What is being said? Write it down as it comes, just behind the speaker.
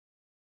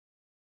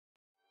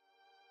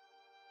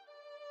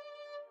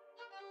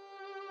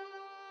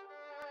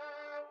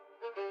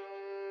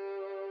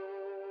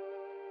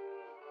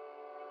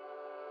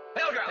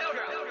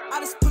I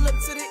just pull up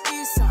to the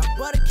east side,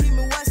 but it keep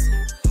me westin'.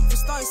 You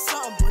starting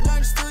something, but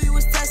learning still you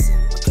was testing.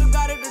 My clip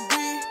got a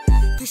degree,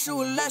 teach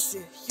you a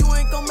lesson. You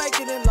ain't gon' make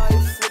it in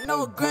life with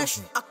no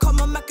aggression. I call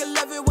my Mac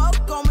 11,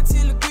 welcome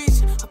until the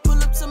beach. I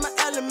pull up to my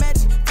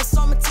elementary, for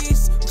some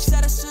teachers who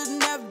said I should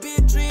never be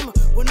a dreamer.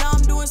 Well now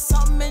I'm doing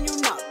something and you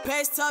not.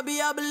 Pays to be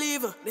a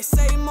believer. They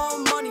say more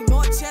money,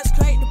 more checks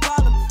create the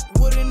problem.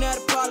 You wouldn't have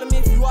a problem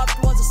if you off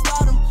the ones that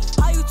start them.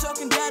 How you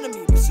talking down to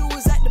me, but you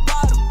was at the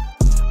bottom.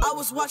 I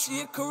was watching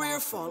your career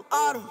fall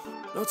autumn.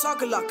 Don't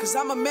talk a lot, cause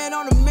I'm a man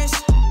on a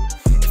mission.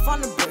 If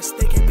I'm the best,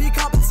 they can be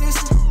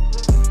competition.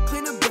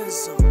 Clean the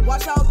business up,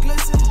 watch how it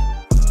glisten.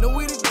 Know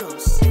we the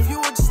ghosts, if you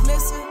would just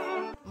listen.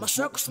 My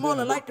circle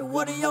smaller like the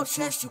wood in your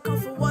chest. You come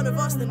for one of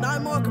us, then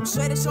 9 more come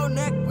straight at your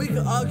neck. We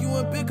could argue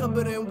and bicker,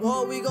 but in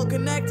war we gon'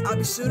 connect. I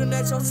be shooting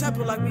at your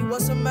temple like we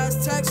was some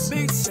mass text.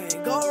 Big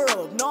chain, go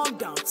rope, no I'm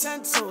down,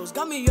 10 toes.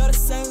 Got me you're the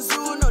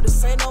Senzu, no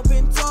this ain't no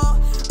pinto.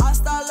 I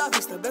style love,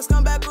 it's the best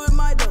come back with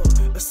my dough.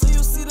 But soon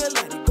you see the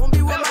light, it gon'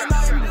 be with my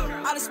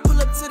nightmare. I just pull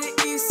up to the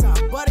east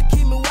side, but it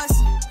keep me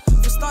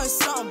westin'. For starting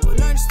something, but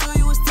learning still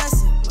you was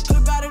testing. My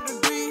clip got a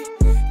degree,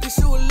 teach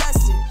you a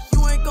lesson.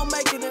 You ain't gon'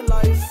 make it in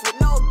life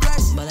with no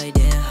aggression. But like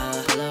damn,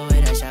 huh? Pull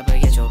away that shot, but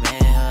get your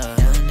man, huh?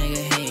 Young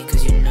nigga hatin'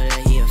 cause you know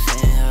that he a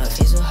fan, huh? If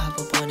he so hop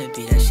up on the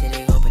beat, that shit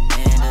they go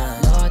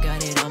bananas. No, I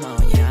got it on my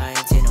own, yeah, I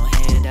ain't take no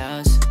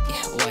handouts.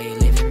 Yeah, why you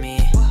leaving me?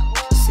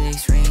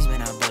 6 rings,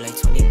 man, I bought like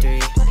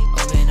 23.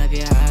 Open up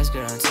your eyes,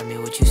 girl, and tell me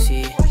what you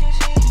see.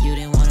 You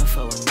didn't wanna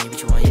fuck with me,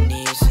 but you on your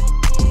knees.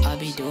 I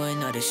be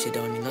doing all this shit,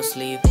 don't need no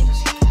sleep.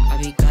 I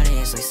be gunning,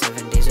 it's like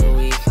 7 days a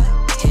week.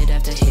 Hit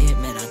after hit,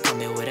 man, I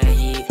come in with that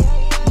heat.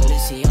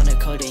 Bulletsy on the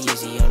coat and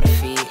Yeezy on the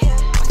feet.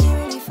 I can't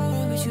really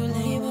fuck with you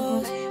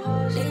labels.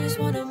 They just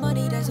want the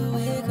money, that's the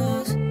way it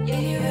goes. Yeah,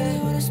 you really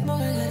wanna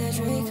smoke, I got that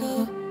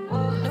Draco.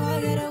 No,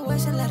 I got a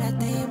West and let that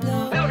thing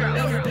blow.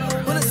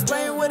 Bullets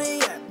spraying where they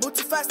at, move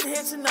too fast to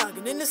hit your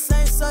noggin. In the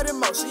same sudden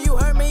motion, you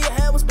heard me, your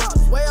head was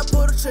bobbing. Way I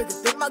pull the trigger,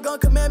 think my gun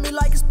command me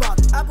like it's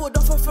bobbing. I pulled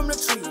off from the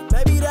tree,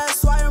 maybe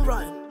that's why I'm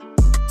running.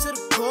 To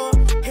the core,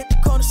 hit the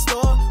corner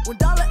store. $1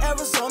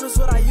 Arizona's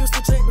what I used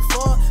to drink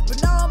before.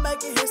 But now I'm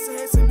making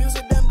hits and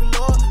music them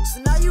galore.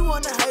 So now you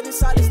wanna hate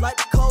inside, it's like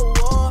the Cold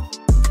War.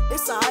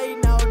 It's a high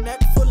now,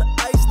 neck full of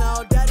ice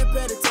now. Daddy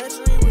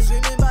penitentiary was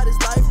dreaming about his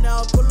life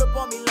now. Pull up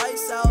on me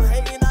lights out,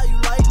 hating how you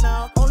like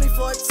now. Only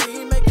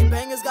 14, making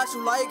bangers got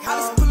you like how. I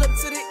just pull up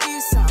to the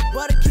east side,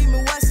 but it keep me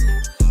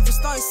westin'. For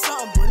starting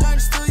something, but learning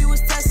still you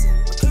was testing.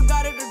 My clip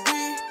got a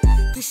degree,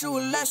 teach you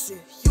a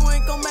lesson. You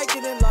ain't gon' make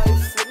it in life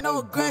with no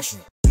aggression.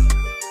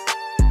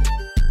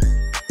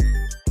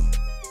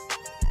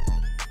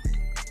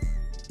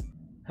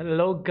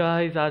 Hello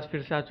guys, आज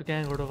फिर से आ चुके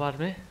हैं God of war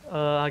में।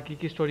 आगे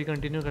की story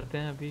continue करते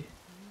हैं अभी।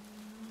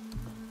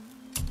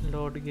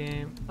 लोड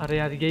गेम, अरे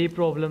यार यही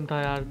प्रॉब्लम था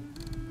यार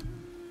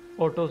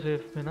ऑटो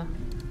सेफ में ना।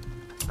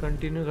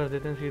 कंटिन्यू कर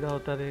देते हैं, सीधा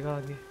होता रहेगा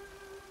आगे।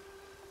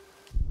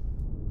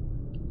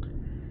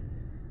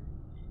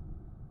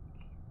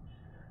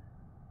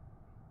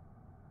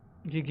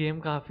 ये गेम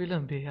काफ़ी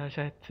लंबी है यार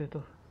शायद से, तो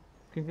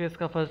क्योंकि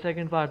इसका फर्स्ट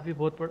सेकंड पार्ट भी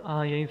बहुत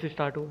हाँ यहीं से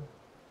स्टार्ट हुआ।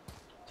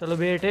 चलो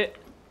बेटे,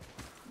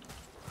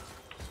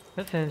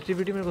 यार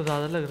सेंसिटिविटी मेरे को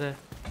ज़्यादा लग रहा है,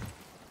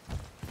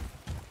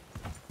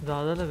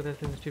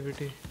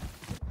 सेंसिटिविटी।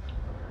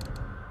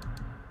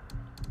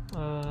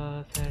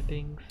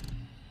 सेटिंग्स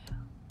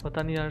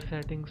पता नहीं यार,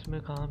 सेटिंग्स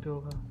में कहाँ पे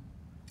होगा।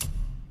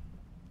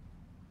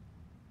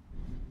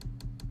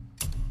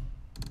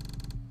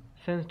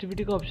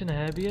 सेंसिटिविटी का ऑप्शन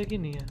है भी है कि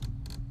नहीं है?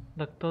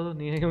 लगता तो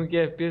नहीं है, क्योंकि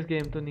FPS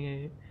गेम तो नहीं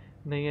है ये,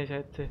 नहीं है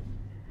शायद से।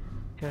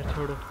 खैर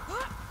छोड़ो।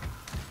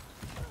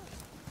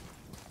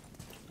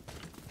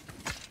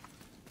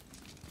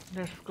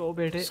 Let's go,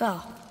 baby. So,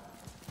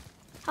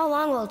 how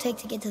long will it take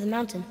to get to the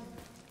mountain?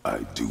 I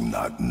do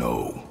not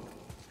know.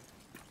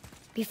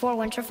 Before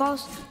winter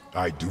falls?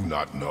 I do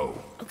not know.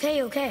 Okay.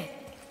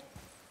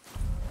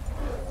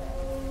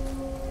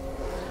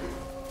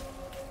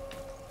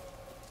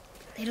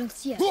 They don't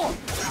see us.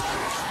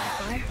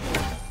 Fire.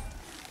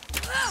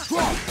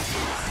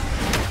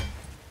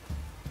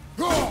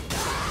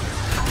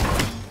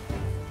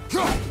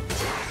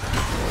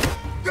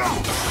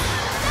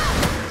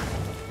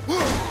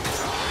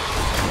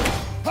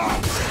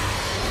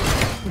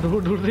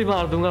 दूर से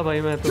मार दूंगा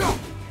भाई मैं तो।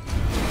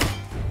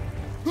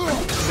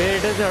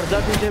 बेटे चढ़ जा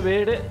पीछे,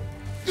 बेटे।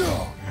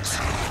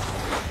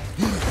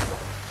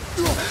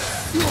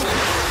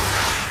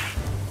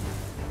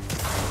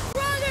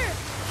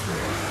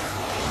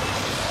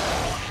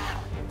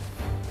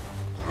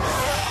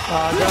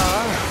 आजा।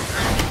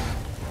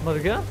 मर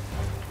गया?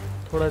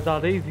 थोड़ा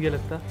ज़्यादा ही इजी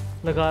लगता,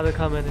 लगा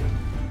रखा मैंने।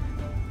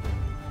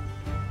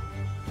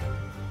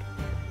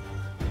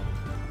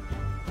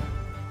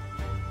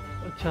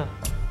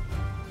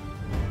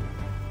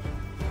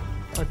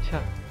 अच्छा,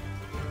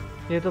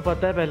 ये तो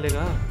पता है पहले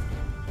का।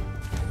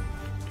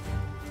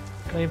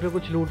 कहीं पे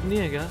कुछ लूट नहीं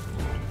है क्या?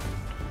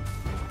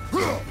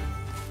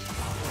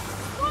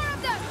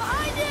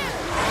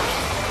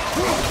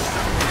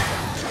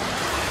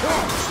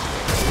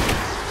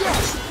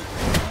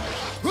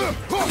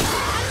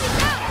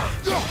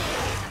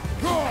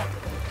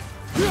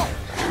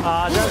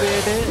 आजा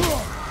बेटे।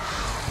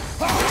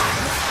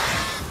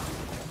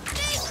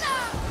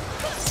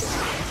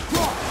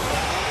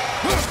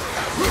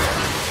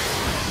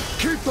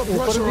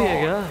 ऊपर भी है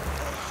क्या?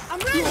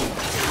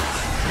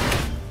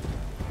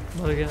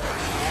 मर गया।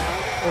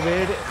 ओ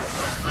बेटे,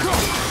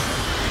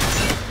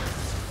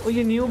 ओ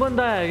ये न्यू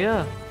बंदा है क्या?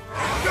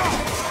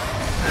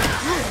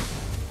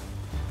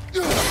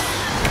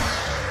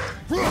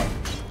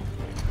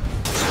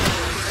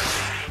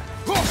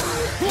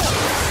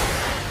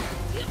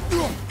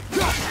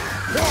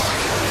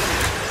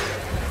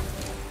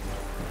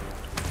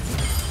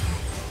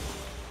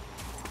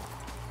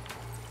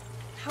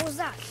 How was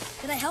that?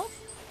 Did I help?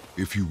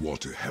 If you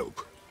want to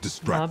help, यहाँ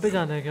distract पे them.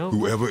 जाना है क्या?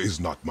 Whoever is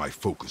not my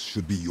focus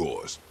should be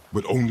yours,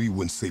 but only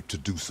when safe to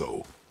do so.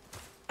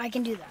 I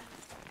can do that.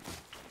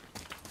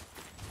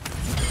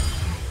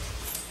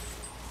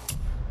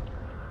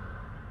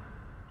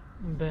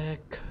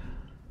 Back.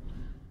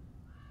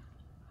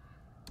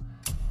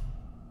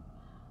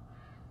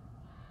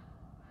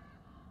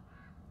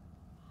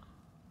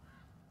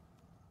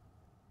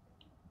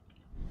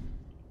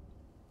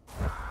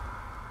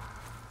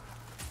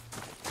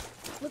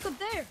 Look up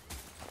there.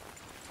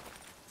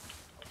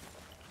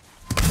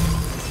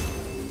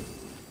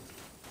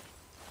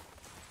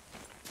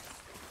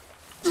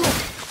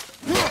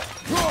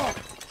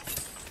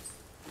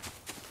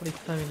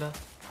 रिश्ता मिला।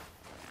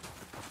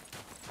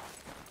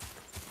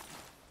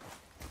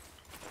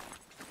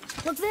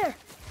 Look there.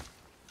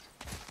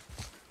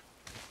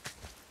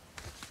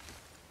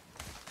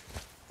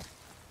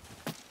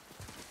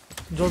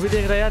 जो भी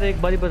देख रहा है यार,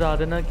 एक बार ही बता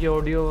देना कि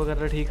ऑडियो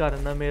वगैरह ठीक आ रहा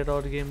है ना मेरा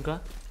और गेम का।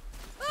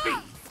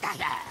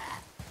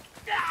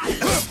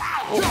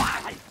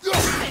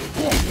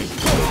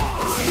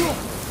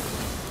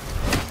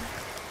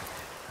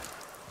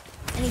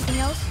 Anything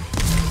else?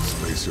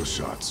 Space your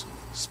shots.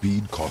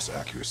 Speed costs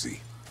accuracy.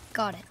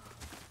 Got it.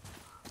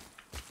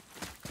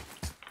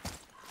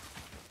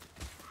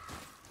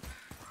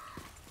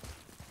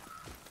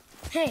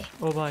 Hey,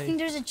 O I भाई think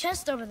there's a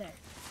chest over there.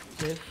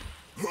 ये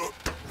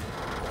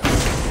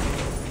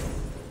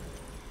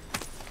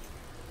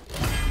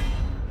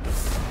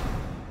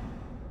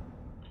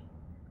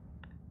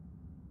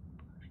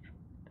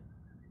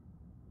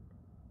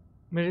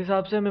मेरे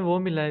हिसाब से हमें वो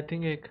मिला आई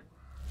थिंक एक।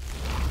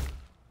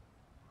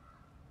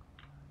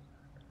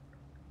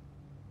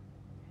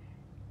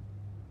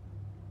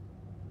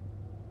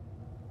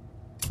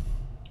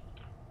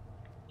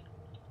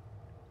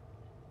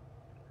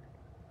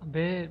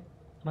 अबे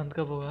बंद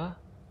कब होगा?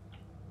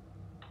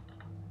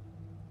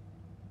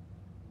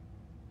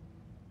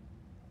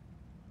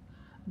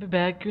 अबे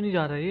बैग क्यों नहीं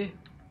जा रहा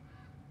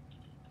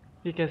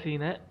ये क्या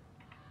सीन है?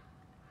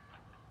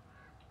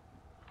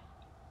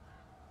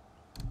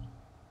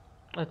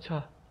 अच्छा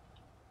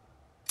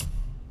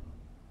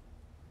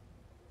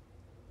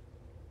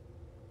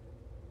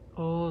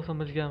ओ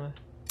समझ गया मैं।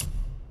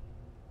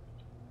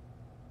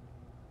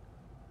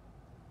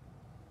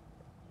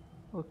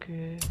 ओके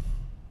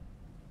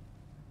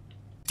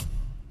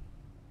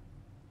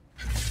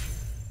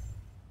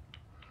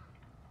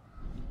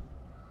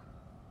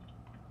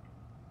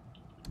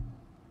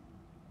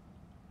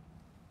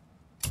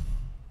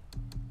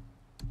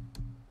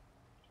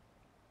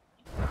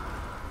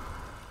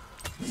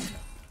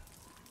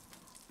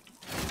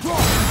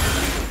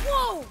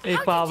एक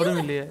पावर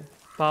मिली है,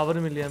 पावर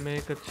मिली है हमें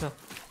एक। अच्छा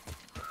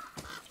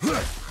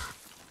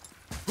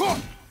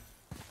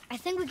I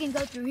think we can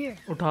go through here.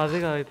 उठा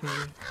देगा I think.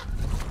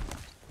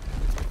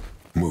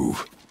 Move.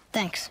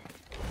 Thanks.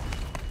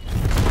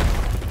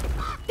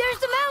 There's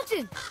the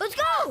mountain! Let's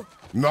go!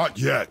 Not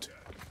yet.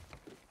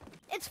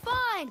 It's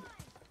fine!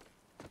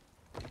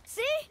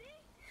 See?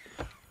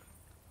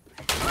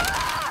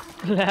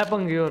 Lap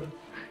पंगे और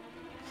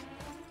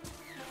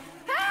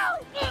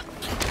Help!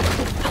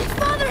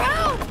 Father,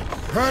 help!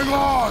 Hang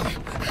on.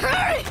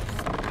 Hurry!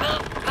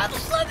 I'm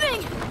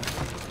slipping!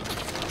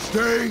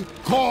 Stay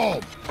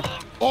calm.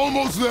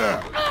 Almost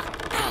there.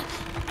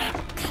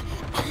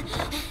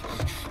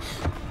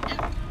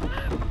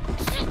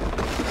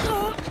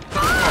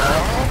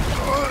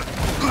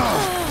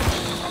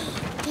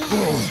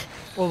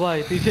 ओ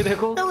भाई पीछे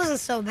देखो। That wasn't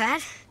so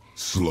bad.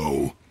 Slow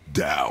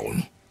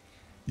down.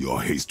 Your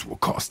haste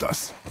will cost us.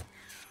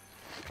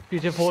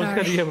 पीछे force Sorry.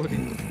 करी है पूरी।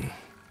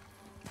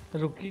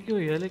 रुकी क्यों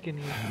है लेकिन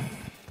ये?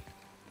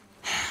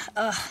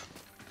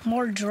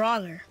 More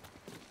Draugr.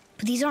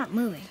 But these aren't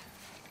moving.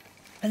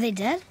 Are they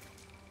dead?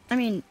 I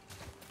mean,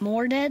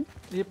 more dead?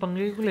 ये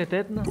पंगे क्यों लेते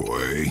हैं इतना?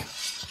 Boy.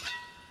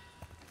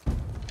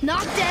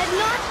 Not dead,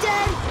 not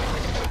dead!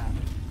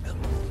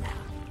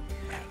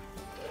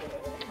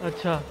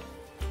 अच्छा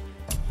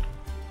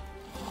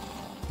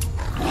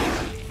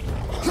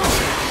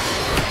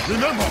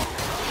Remember,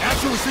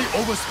 accuracy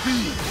over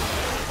speed.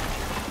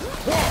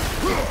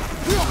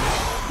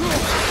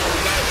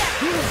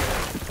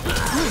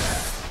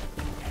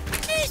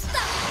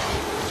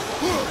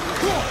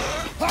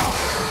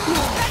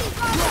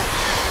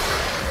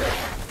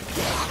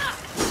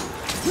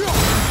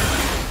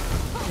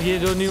 ये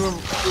जो नहीं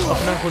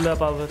अपना खुला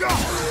पावर।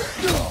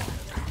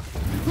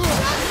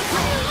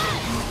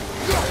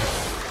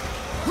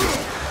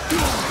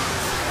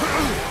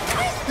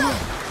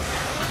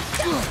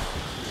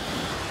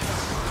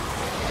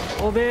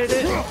 ओ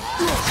बेटे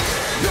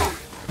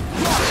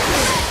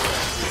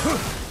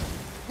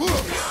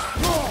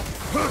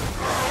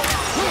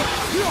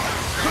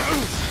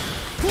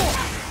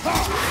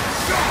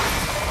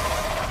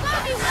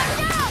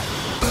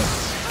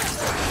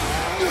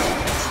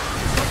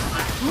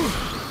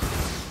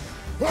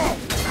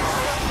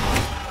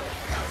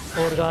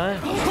और कहाँ है?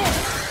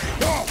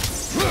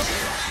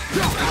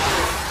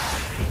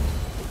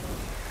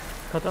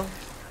 खत्म।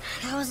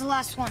 That was the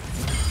last one.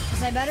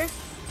 Was I better?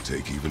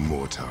 Take even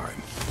more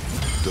time.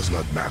 Does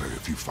not matter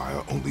if you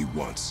fire only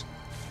once.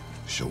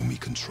 Show me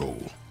control.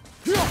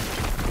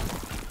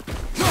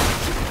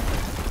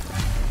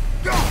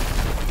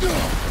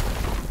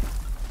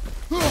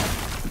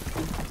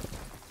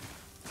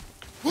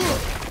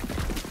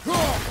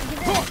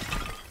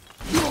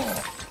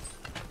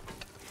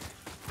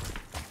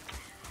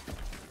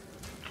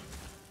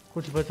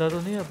 कुछ बचा तो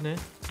नहीं अपने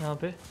यहाँ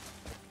पे?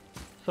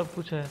 सब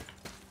कुछ है।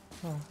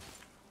 हाँ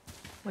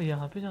और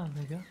यहाँ पे जाना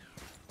है क्या?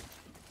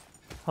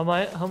 हम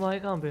आए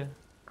कहाँ पे?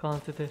 कहाँ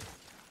से थे?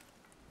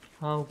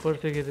 हाँ ऊपर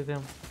से गिरे थे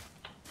हम।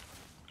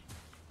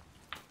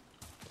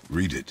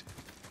 Read it.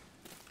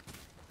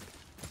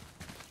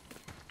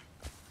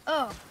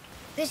 Oh,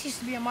 this used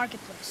to be a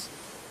marketplace.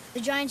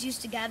 The giants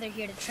used to gather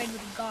here to trade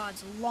with the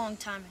gods a long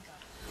time ago.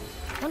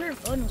 I wonder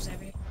if Odin was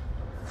ever here.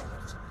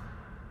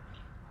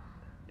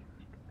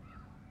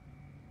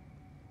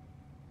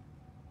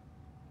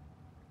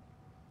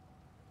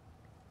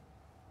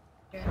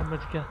 समझ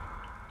गया।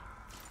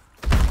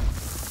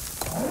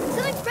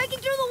 Something's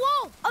breaking through the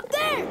wall! Up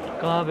there!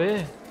 कहाँ पे?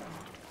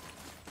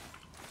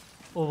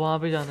 ओ वहाँ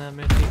पे जाना है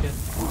हमें, ठीक है।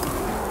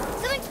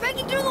 Something's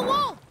breaking through the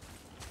wall!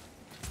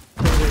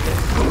 चल बेटे।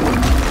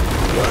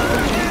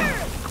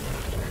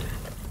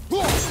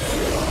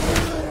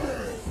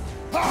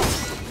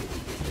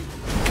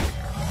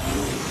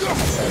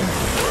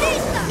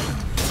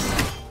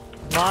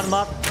 मार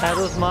मार,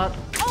 एरोस मार।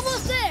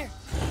 Almost there!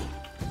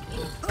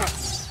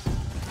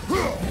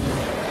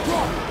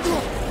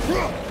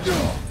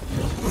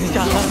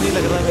 निशाना नहीं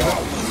लग रहा मेरा।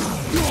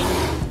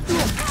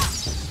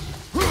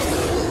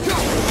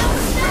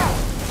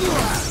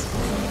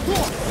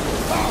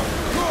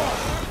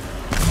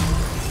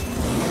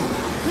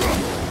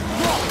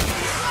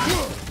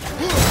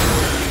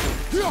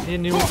 ये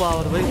न्यू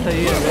पावर भाई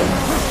सही है।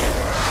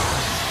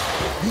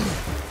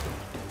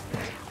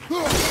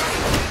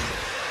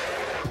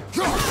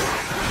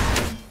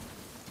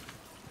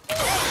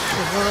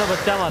 इसमें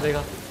बच्चा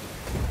मारेगा।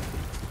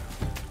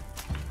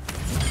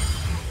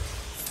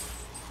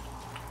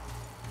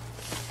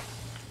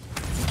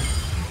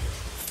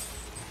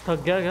 थक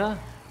गया क्या?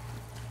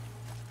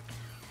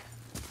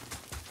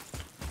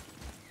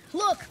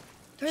 Look!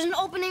 There's an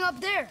opening up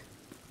there!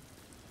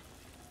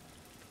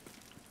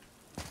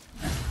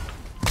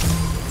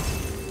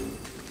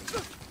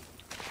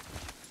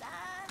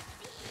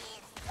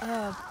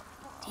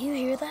 Do you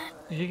hear that?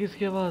 ये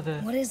किसकी आवाज है?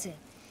 What is it?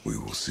 We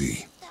will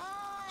see.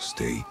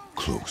 Stay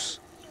close.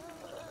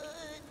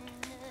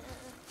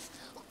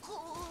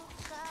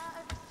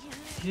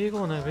 ये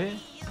कौन है बे?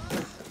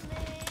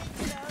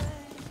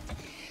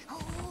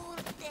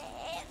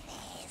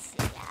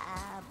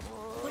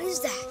 What is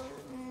that?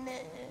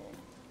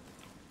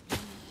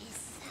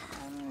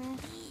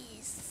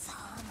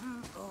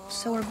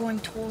 So we're going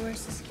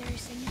towards the scary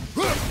signal?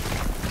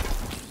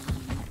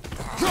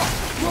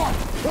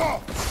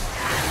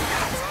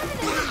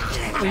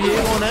 तो ये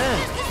कौन है?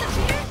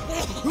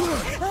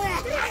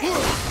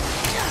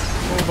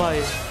 ओ भाई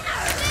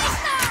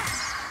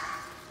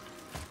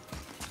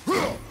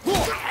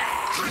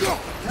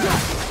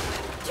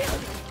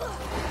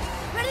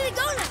Ready to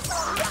go now!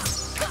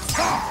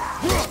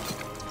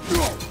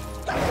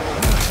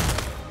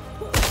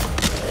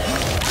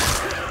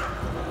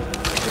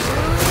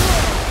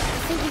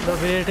 तो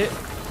बेटे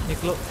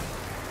निकलो।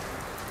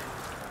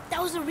 That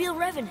was a real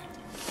revenant.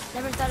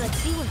 Never thought I'd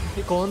see one.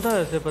 ये कौन था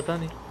ऐसे पता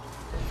नहीं।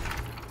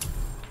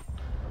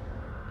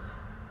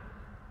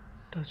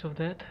 टच ऑफ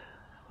डेथ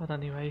पता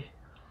नहीं भाई,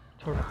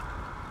 छोड़ो।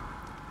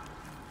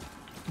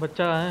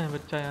 बच्चा कहाँ है?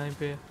 बच्चा यहाँ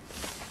पे है।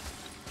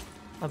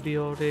 अभी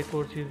और एक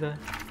और चीज़ है।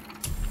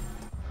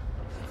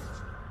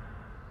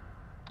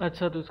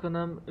 अच्छा तो उसका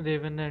नाम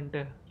रेवेनेंट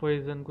है,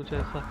 पॉइजन कुछ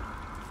ऐसा।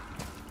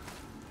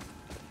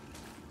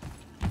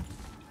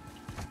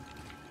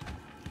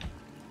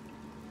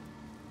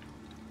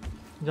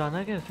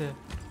 जाना कैसे?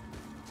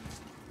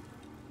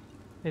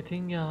 आई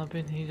थिंक यहाँ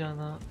पे नहीं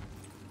जाना।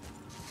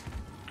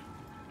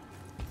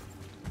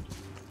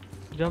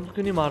 जंप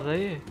क्यों नहीं मार रहा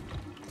ये?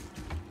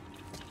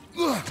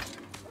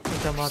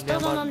 अच्छा मार दिया, Still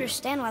don't मार दिया।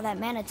 understand why that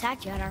man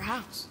attacked you at our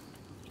house.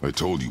 I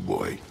told you,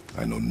 boy.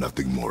 I know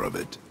nothing more of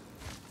it.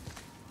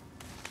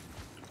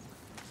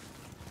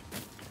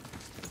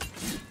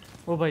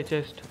 ओ भाई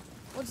chest.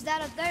 What's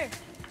that up there?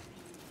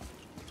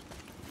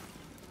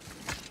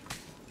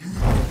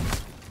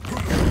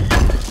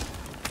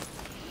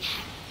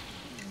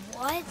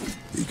 What?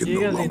 He can ये no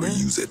क्या longer सीन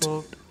है? use it. तो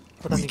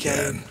पता We नहीं क्या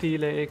है, can.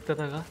 Seal है एक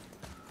तरह का।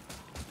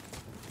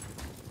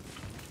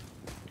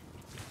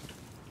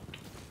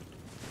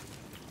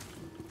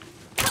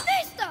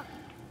 Vista!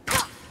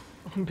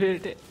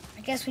 बेटे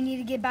I guess we need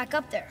to get back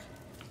up there.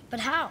 But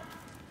how?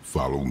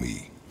 Follow me.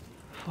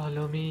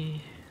 Follow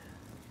me.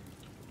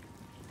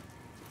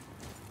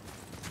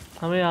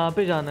 हमें यहाँ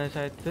पे जाना है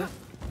शायद से।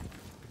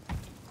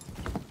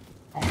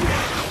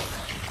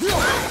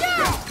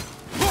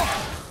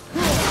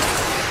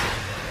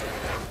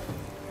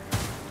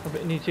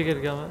 अबे नीचे गिर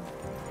गया मैं।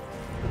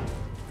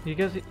 ये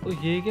क्या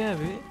है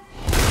अभी?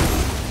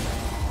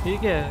 ये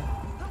क्या है?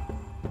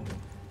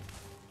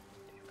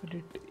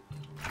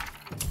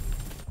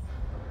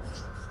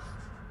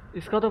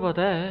 इसका तो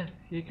पता है,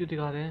 ये क्यों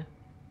दिखा रहे हैं?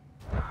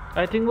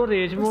 आई थिंक वो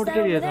रेज मोड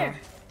के लिए था।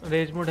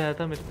 रेज मोड है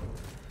था मेरे।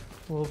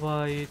 ओ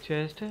भाई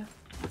चेस्ट है।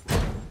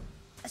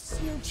 A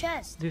sealed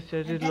chest. This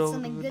chest I is bet low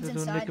something good's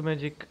inside.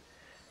 Magic.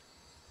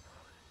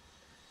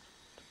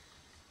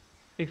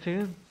 एक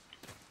सेकंड।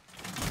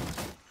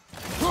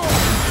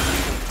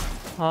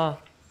 हाँ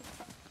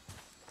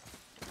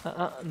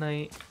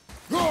नहीं,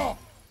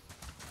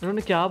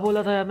 उन्होंने क्या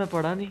बोला था यार, मैं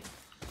पढ़ा नहीं।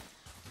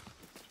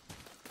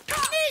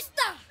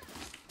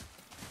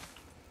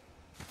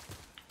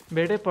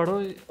 बेटे पढ़ो।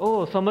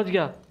 ओ समझ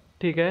गया,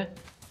 ठीक है।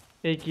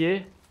 एक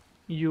ये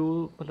यू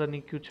पता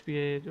नहीं कुछ भी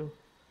है जो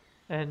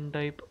एन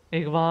टाइप,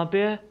 एक वहाँ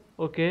पे है,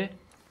 ओके।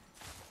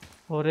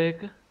 और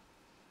एक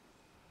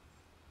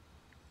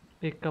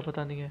का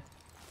पता नहीं है।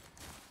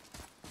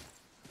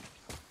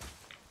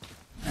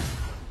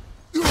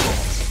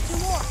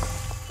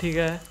 ठीक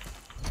है,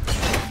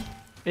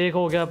 एक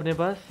हो गया अपने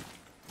पास।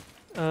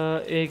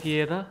 एक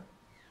ये था।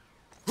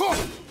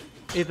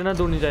 इतना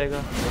दूर नहीं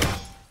जाएगा,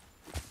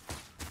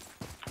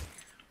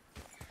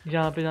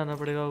 यहाँ पे जाना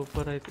पड़ेगा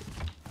ऊपर। I think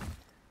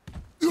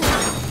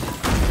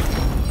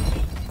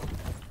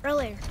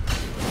Earlier,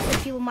 the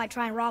people might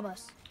try and rob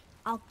us.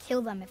 I'll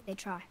kill them if they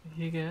try.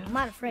 ये क्या है? I'm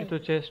not ये afraid, तो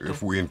चेस्ट है।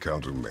 If we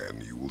encounter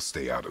men, you will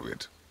stay out of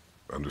it.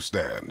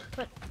 Understand?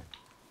 but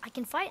I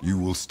can fight. You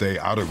will stay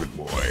out of it,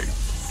 boy.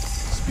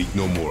 Speak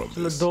no more of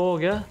चलो this. 2 हो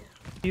गया।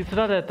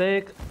 तीसरा रहता है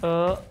एक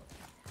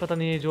पता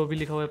नहीं है, जो भी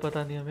लिखा हुआ है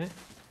पता नहीं हमें,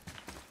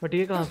 बट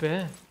ये कहाँ पे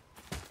है?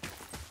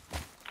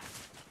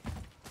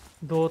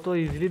 2 तो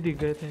इजीली दिख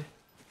गए थे।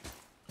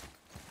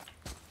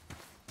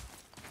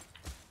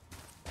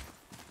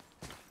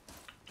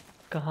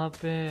 कहाँ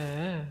पे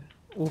है?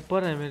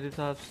 ऊपर है मेरे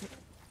हिसाब से।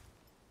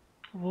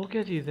 वो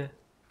क्या चीज़ है?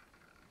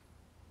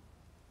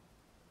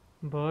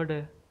 बर्ड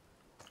है,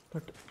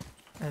 बट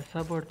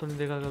ऐसा बर्ड तो नहीं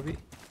देखा कभी।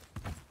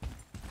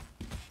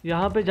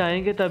 यहाँ पे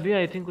जाएंगे तभी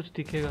आई थिंक कुछ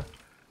दिखेगा।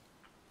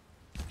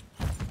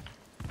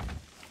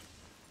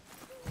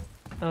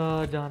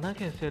 जाना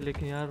कैसे है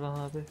लेकिन यार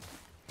वहाँ पे?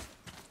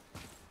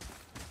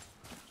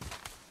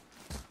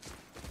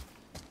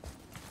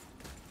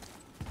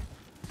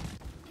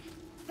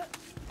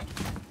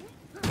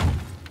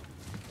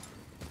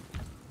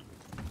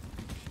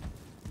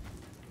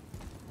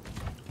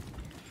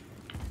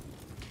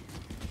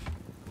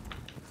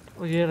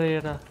 ओ ये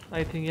रहा।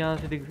 आई थिंक यहाँ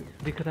से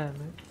दिख रहा है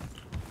हमें।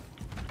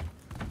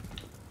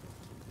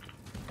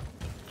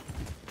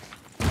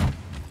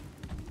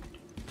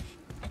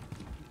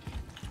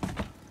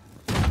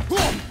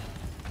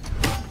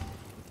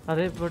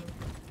 अरे बट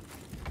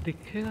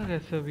दिखेगा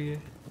कैसे अभी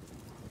ये?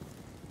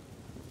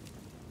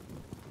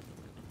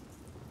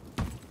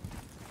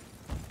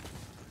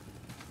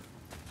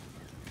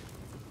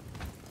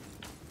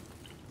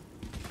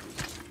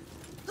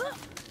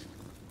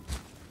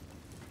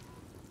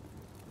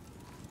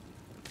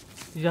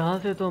 यहाँ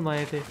से तो हम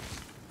आए थे।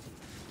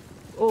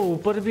 ओ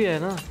ऊपर भी है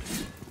ना,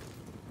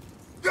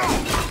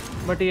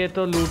 बट ये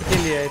तो लूट के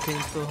लिए आई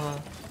थिंक। तो हाँ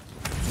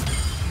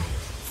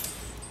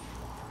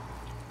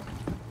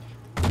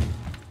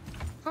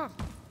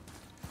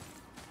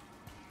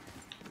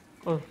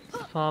और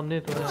सामने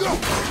तो है।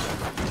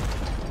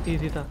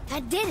 इजी था।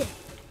 That did it.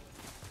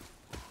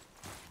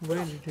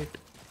 Where did it?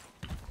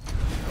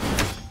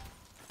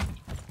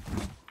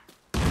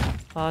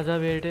 आजा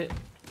बेटे।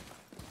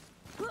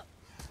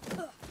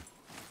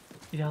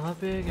 यहाँ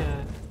पे क्या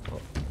है?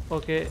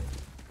 Okay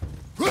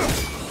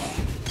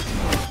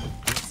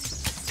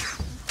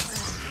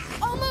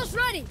Almost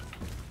ready.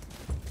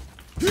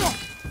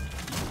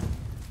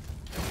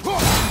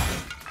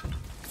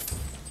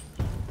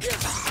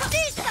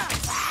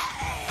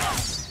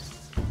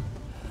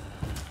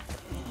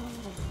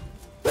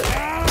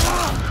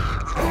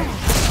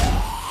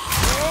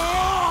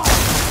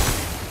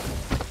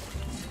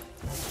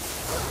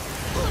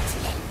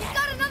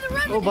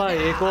 ओ भाई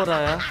एक और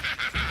आया।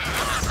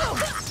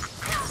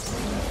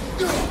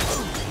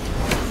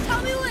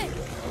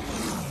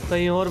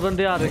 कहीं और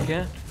बंदे आ रखे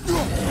हैं।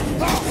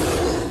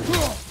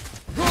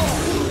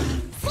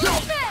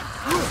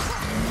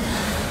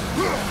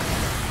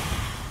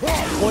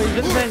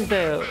 पॉइजन फेंकते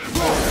हैं।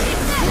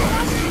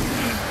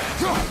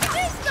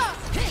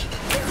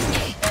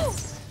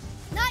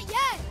 Not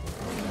yet.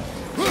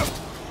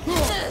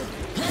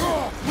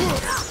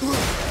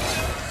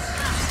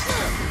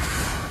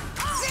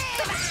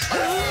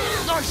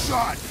 Nice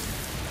shot.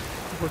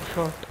 Good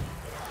shot.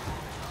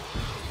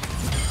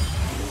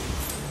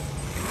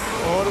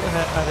 और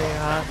है, अरे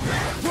यार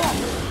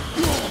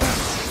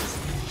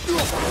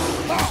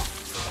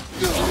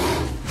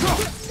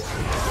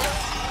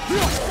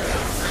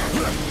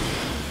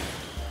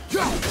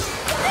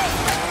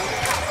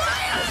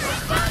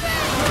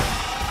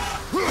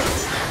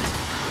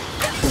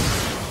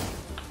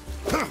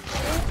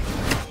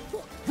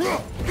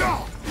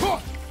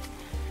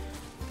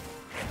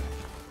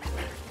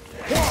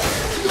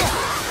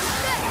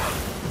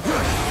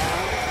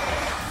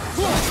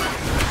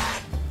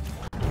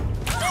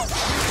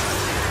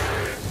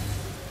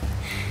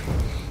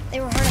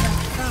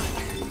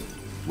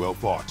Well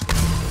fought.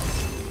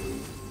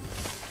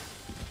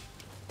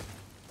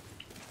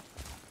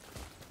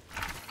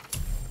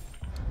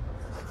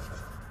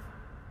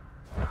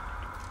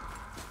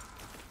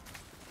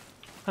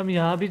 हम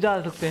यहाँ भी जा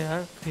सकते हैं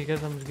यार, ठीक है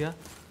समझ गया,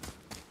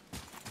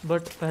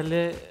 बट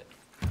पहले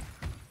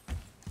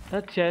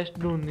यार चेस्ट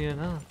ढूंढनी है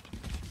ना।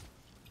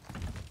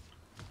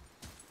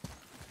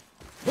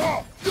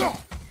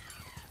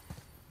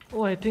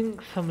 ओ आई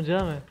थिंक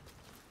समझा मैं,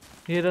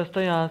 ये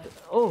रास्ता यहाँ से,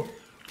 ओ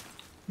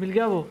मिल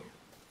गया वो।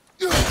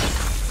 That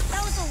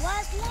was the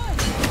last one.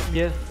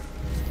 Yes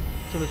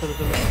चलो चलो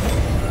चलो।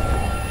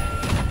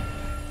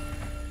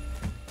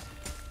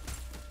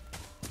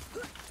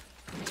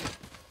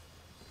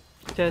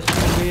 चेस्ट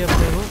मिल गई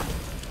अपने को।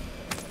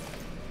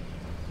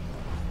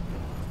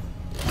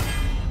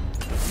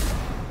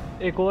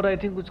 एक और आई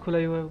थिंक कुछ खुला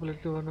ही हुआ है,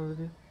 collective one of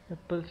the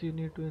apples you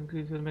need to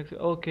increase your max.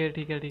 Okay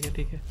ठीक है ठीक है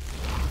ठीक है।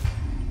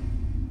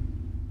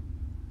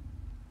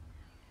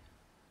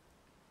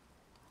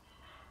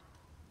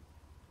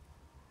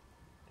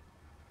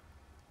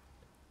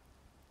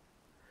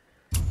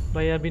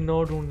 भाई अभी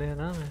 9 ढूंढने हैं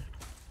ना मैं।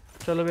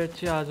 चलो भाई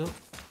अच्छे आ जाओ।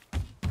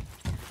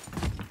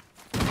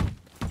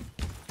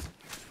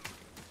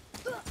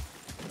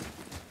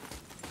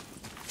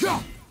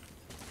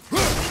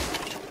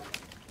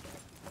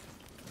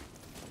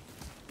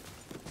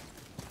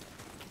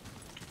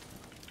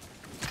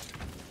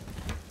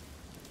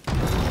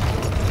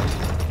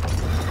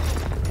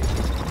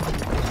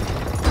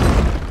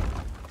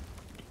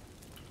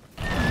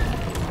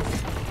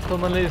 तो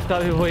मतलब इसका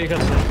भी वही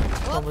करना है,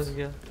 समझ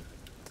गया।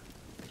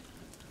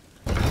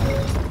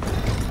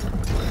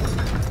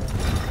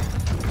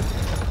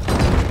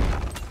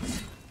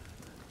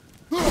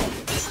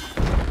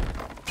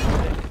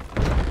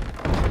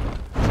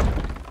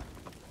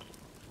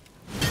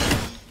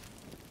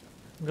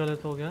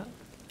 गलत हो गया।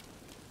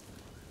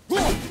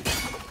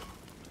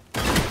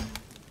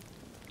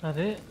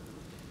 अरे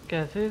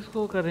कैसे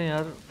इसको करें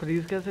यार,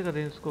 फ्रीज कैसे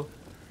करें इसको?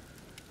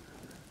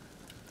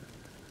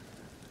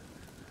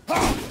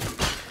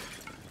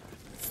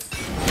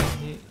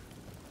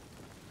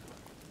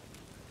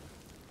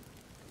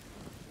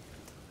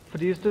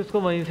 फ्रीज तो इसको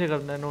वहीं से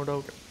करना है नो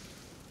डाउट।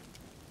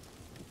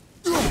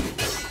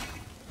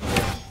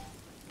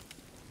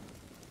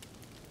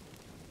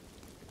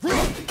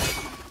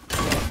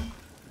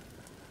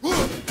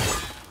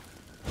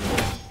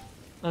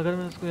 अगर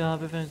मैं इसको यहाँ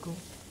पे फेंकूं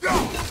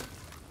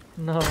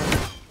ना,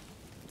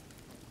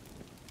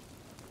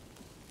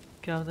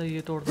 क्या होता है?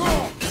 ये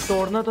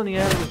तोड़ना तो नहीं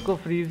है यार, इसको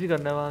फ्रीज ही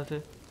करना है वहां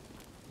से।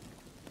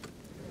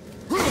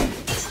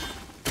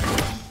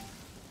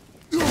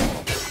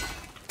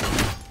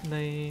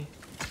 नहीं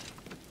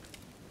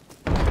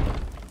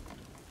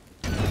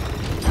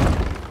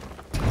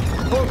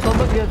ओ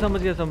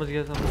समझ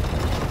गया।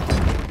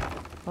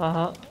 हाँ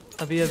हाँ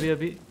अभी अरे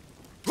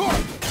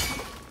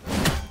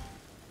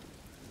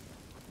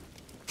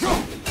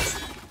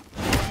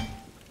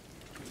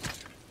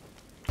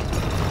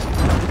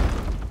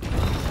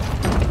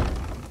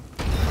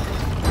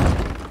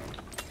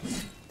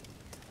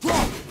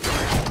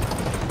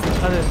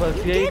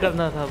बस यही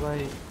करना था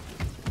भाई।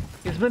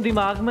 इसमें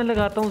दिमाग में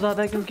लगाता हूँ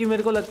ज़्यादा, क्योंकि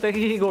मेरे को लगता है कि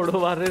ये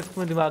घोड़ों वाले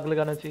इसमें दिमाग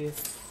लगाना चाहिए।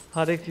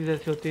 हर एक चीज़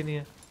ऐसी होती नहीं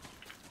है।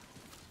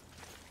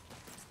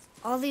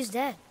 All these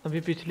dead. अभी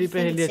पिछली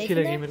पहेली अच्छी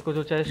लगी मेरे को,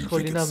 जो चेस्ट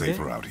खोली ना हमने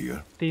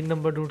 3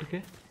 नंबर ढूंढ के।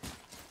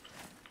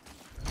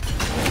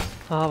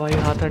 हाँ भाई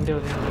हाथ ठंडे हो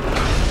गए।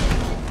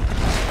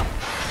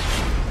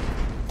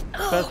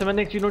 वैसे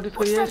मैंने एक चीज़ नोटिस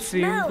करी है,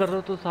 स्ट्रीम कर रहा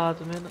हूँ तो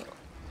साथ में ना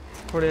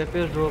थोड़े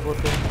FPS ड्रॉप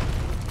होते हैं।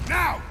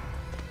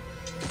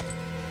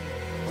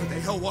 Are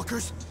they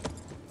Hellwalkers?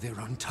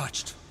 They're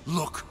untouched.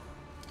 Look.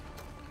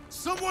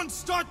 Someone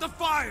start the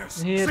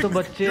fires. ये तो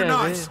बच्चे हैं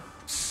वे।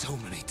 So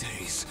many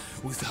days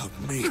without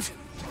meat.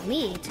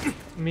 Meat?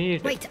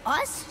 Meat. Wait,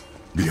 us?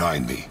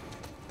 Behind me.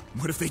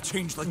 What if they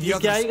change like the ये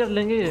क्या ही others? कर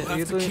लेंगे? We'll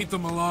ये have तो to keep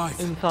them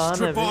alive. इंसान है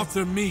Strip way. off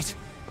their meat,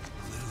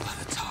 a little at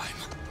a time.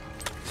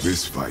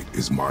 This fight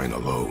is mine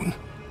alone.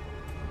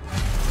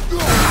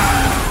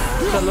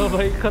 चलो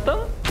भाई खत्म।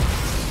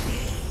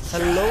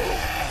 हेलो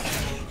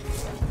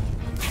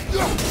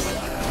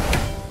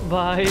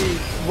भाई,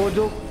 वो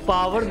जो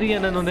पावर दी है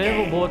ना इन्होंने,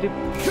 वो बहुत ही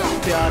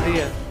प्यारी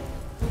है।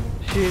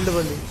 शील्ड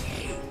वाली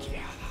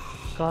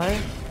कहाँ है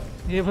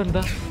ये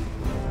बंदा?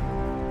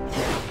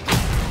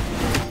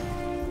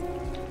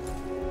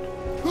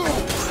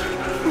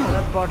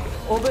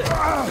 ओबे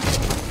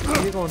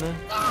ये कौन है?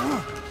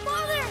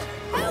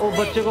 ओ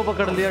बच्चे को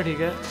पकड़ लिया, ठीक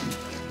है।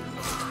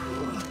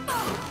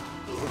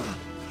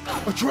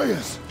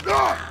 Atreus!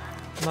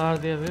 मार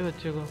दिया भाई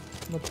बच्चे को,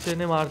 बच्चे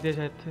ने मार दिया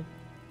शायद से।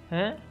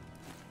 हैं?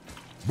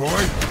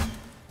 Boy!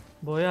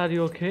 Boy, are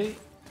you okay?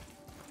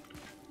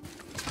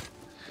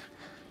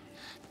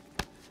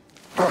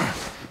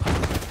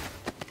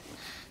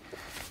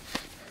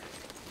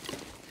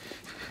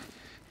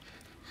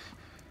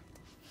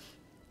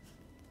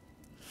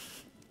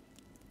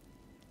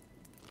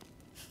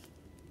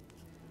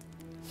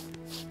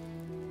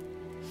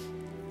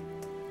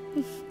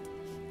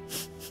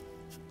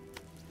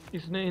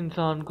 इसने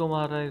इंसान को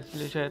मारा है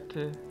इसलिए शायद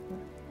से।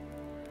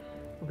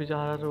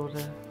 बेचारा रो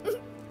रहा है।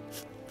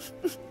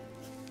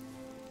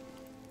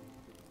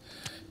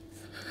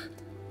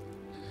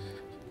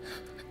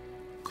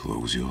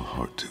 Close your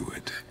heart to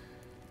it.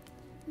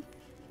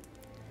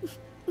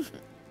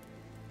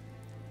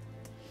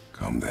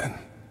 Come then.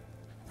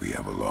 We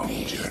have a long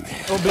journey.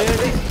 ओ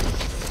बेटे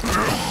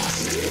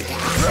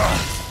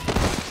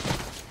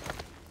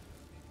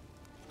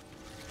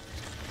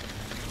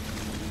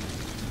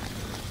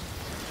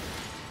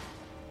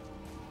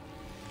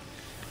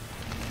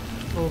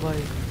ओ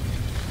भाई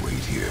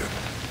Wait here.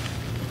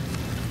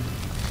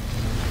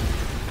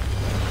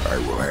 I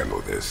will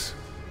handle this.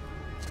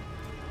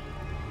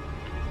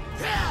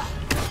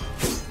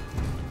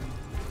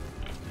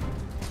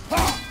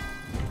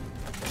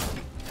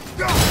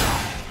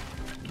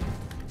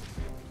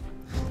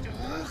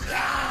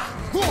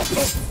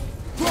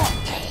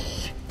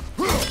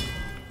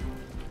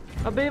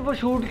 अबे वो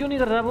शूट क्यों नहीं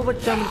कर रहा वो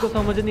बच्चा, मुझको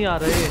समझ नहीं आ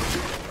रहा है।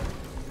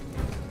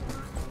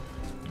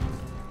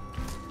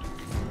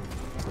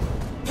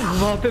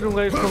 मारते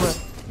रहूंगा इसको मैं।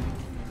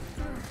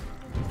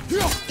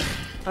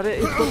 अरे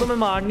इसको तो मैं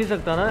मार नहीं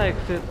सकता ना एक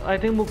से, आई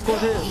थिंक मुक्कों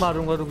से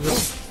मारूंगा। रुक जाओ।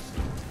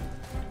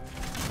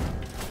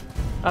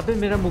 अबे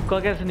मेरा मुक्का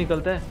कैसे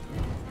निकलता है?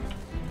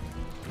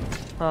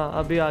 हाँ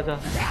अभी आजा।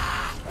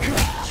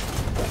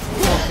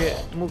 ओके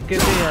मुक्के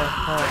से है।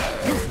 हाँ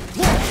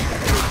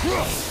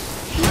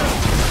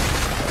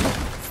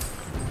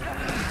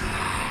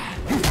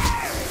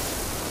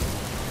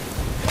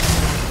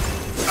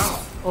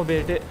ओ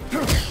बेटे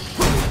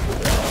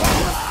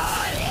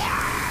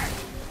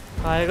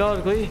आएगा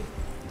और कोई?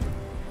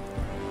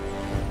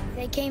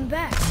 They came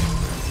back.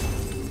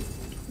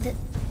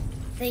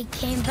 They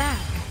came back.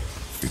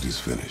 It is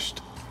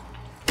finished.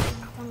 I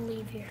want to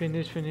leave here.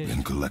 Finish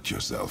Then collect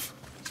yourself.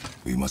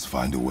 We must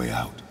find a way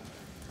out.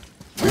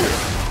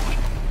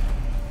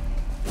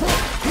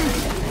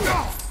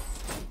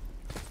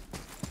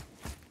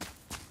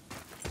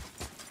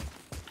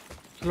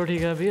 चलो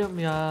ठीक है, अभी हम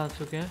यहाँ आ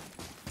चुके हैं।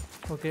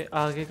 ओके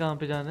आगे कहाँ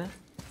पे जाना है?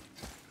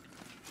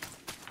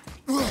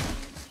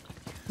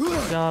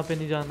 यहाँ पे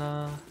नहीं जाना,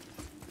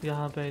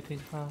 यहाँ पे आई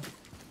थिंक। हाँ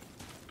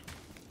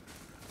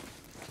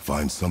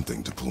Find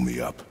something to pull me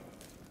up.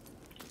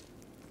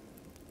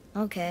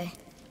 Okay.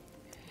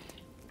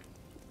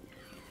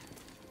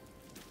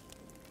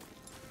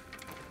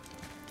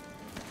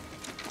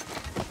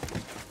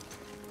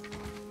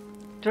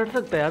 चढ़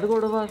सकता है यार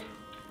घोड़ाबार,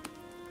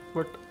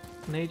 बट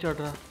नहीं चढ़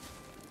रहा।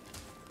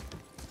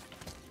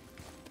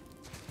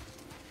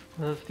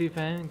 रस्ती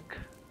फैंक।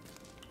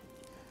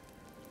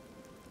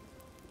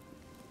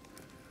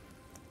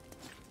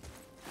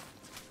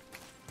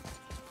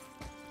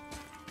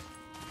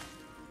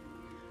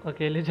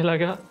 अकेले चला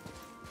गया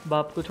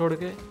बाप को छोड़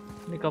के,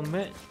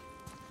 निकम्मे।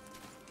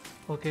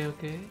 Okay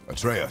okay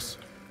Atreus,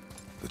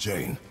 the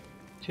chain.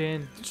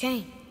 Chain. The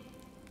chain.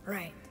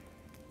 Right.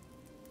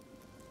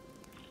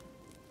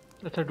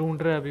 अच्छा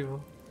ढूंढ रहा है अभी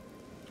वो।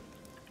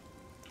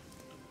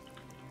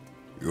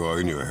 You are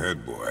in your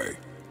head, boy.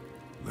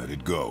 Let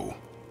it go.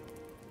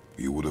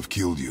 He would have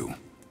killed you.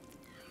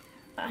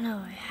 I know,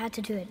 I had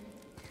to do it.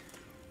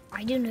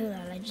 I do know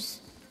that, I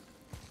just...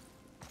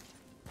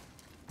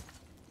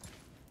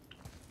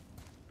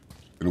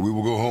 And we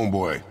will go home,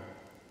 boy.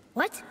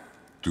 What?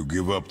 To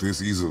give up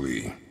this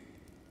easily.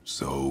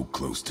 So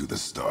close to the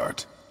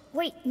start.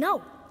 Wait,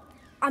 no!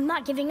 I'm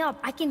not giving up.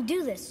 I can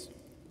do this.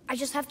 I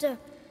just have to,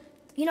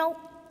 you know,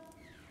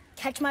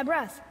 catch my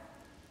breath.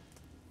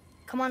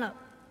 Come on up.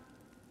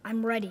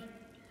 I'm ready.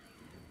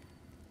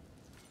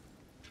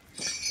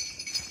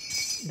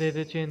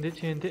 They chain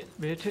दे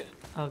बैठ।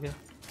 आ गया।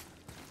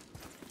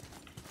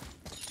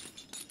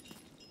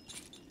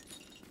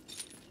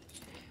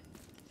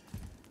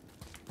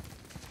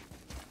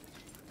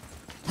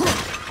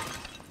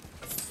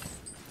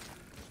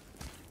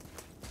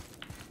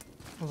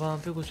 वहाँ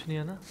पे कुछ नहीं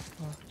है ना?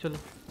 हाँ चलो।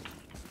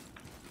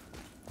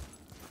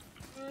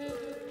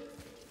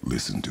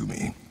 Listen to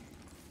me.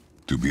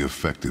 To be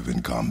effective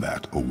in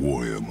combat, a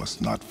warrior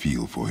must not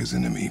feel for his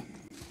enemy.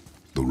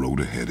 The road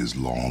ahead is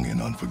long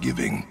and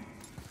unforgiving.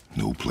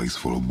 No place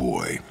for a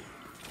boy.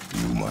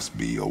 You must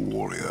be a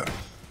warrior.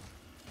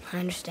 I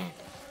understand.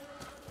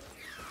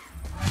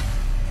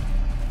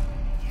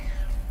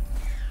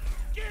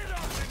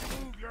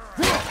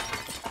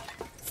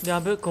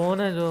 यहाँ पे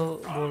कौन है जो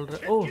बोल रहा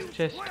है? ओह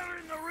chest.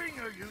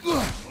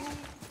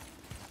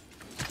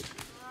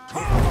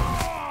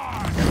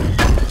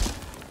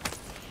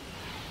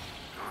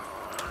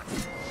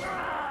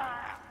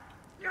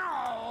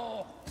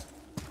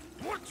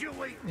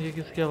 ये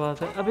किसकी आवाज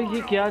है? अबे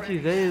ये क्या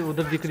चीज है? ये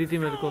उधर दिख रही थी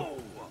मेरे को।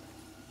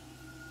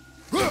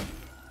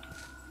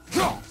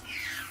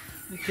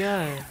 ये क्या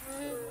है?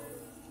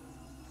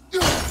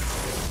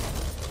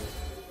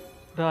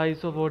 The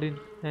ice of Odin.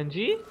 हैं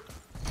जी?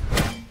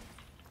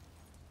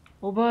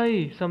 ओ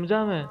भाई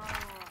समझा मैं।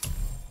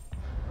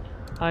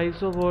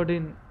 Ice of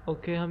Odin.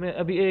 ओके हमें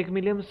अभी 1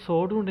 मिलियन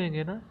 100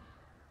 ढूंढेंगे ना?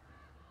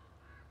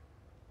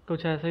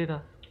 कुछ ऐसा ही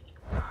था,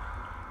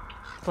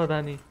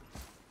 पता नहीं।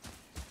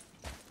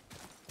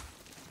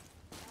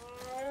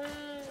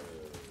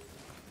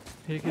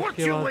 ये What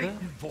किसकी you आवाज है?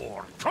 waiting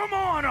for? Come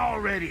on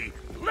already!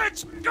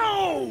 Let's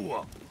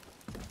go!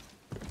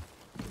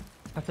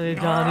 अच्छा ये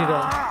जा नहीं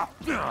रहा,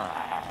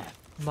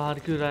 मार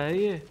क्यों रहा है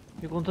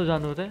ये कौन सा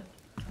जानवर है?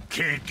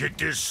 Can't get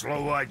this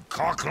slow-eyed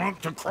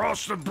cocklump to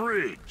cross the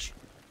bridge.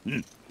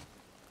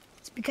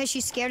 It's because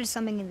she's scared of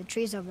something in the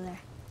trees over there.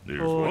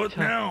 There's Oh, what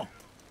अच्छा। now?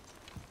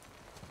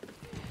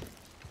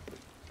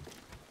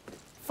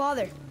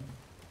 Father,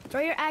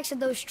 throw your axe at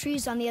those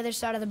trees on the other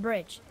side of the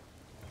bridge.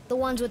 The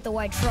ones with the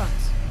white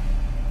trunks.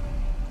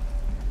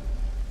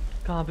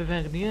 कहाँ पे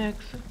फेंकनी है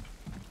x?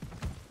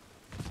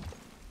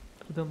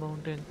 To the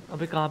mountain.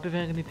 अबे कहाँ पे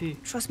फेंकनी थी?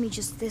 Trust me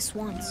just this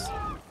once.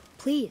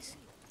 Please.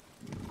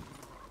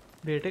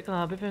 बेटे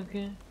कहाँ पे फेंके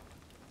हैं?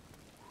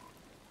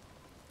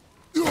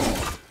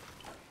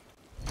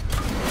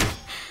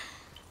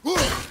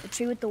 The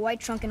tree with the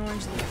white trunk and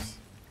orange leaves.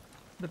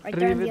 The Right tree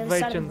there on the with other white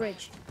side of the chunks.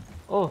 bridge.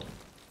 ओह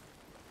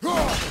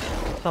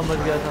समझ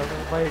गया था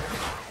वाइट।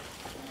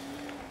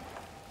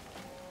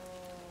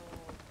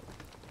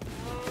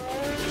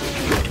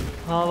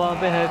 हाँ वहाँ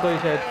पे है कोई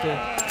शायद से।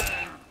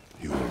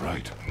 You were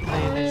right.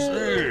 नहीं नहीं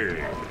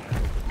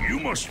Say, you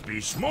must be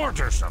smart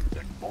or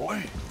something,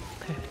 boy.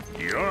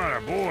 You're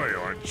a boy,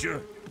 aren't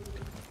you?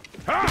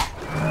 Ha!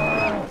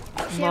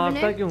 Does she have a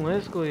मारता name? क्यों है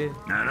इसको ये?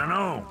 I don't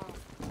know.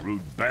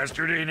 Rude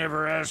bastard ain't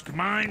ever asked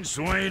mine,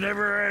 so I ain't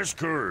ever asked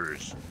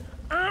hers.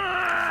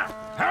 Ah!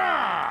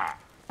 Ha!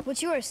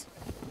 What's yours?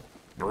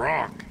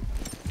 Brock.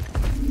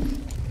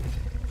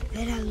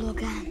 Vera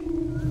Logan.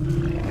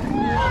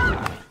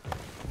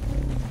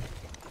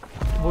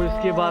 वो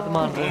इसकी बात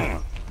मान रहे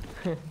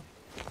हैं।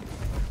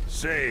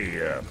 Say,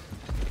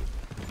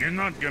 you're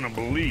not gonna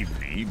believe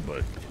me,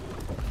 but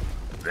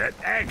that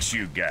axe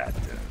you got,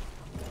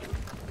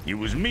 it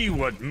was me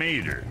what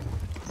made her.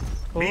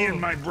 Me and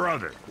my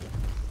brother.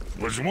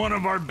 Was one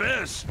of our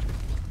best.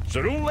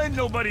 So don't let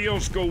nobody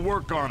else go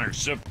work on her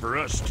except for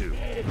us two.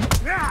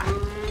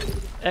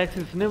 X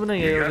इसने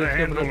बनाई है You और gotta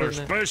इसके handle her brother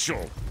ने।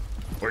 special,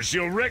 or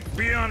she'll wreck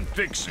beyond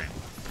fixing.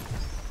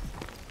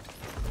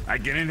 I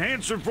can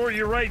enhance her for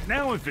you right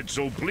now if it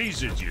so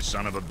pleases you,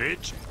 son of a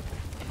bitch.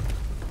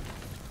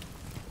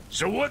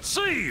 So what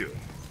say you?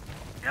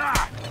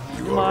 Ah!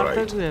 You are मारता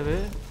right. क्यों है बे?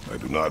 I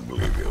do not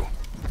believe you.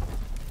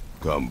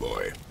 Come,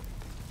 boy.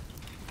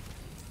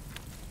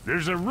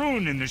 There's a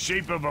rune in the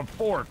shape of a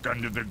fork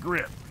under the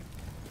grip.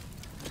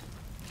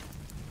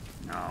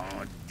 No,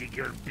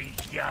 digger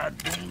beak ya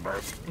dumber.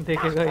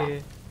 देखेगा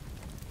ये।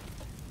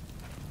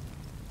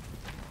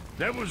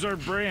 That was our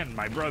brand,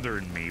 my brother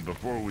and me,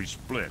 before we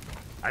split.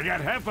 I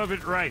got half of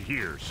it right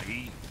here,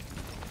 see?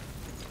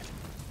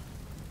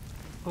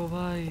 ओ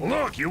भाई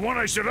Look, you want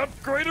I should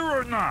upgrade her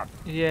or not?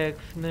 ये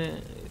x ने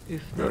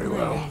इसने Very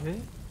well. बनाई है।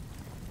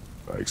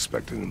 I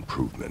expect an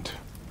improvement.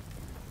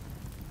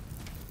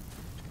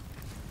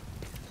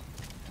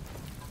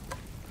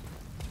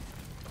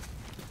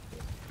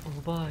 ओ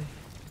भाई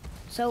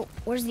So,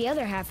 where's the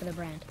other half of the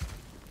brand?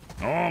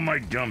 All my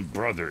dumb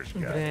brothers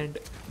got it. Brand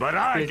But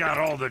I got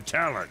all the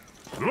talent.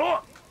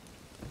 Look!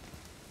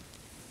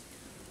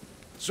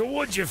 So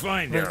what'd you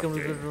find out welcome to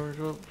there? The drone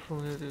show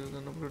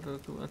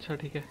from अच्छा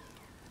ठीक है।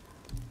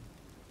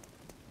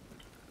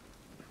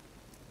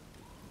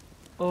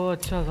 ओ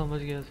अच्छा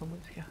समझ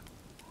गया।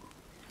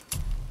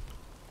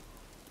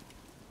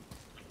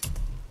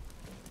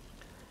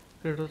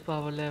 Kratos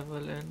power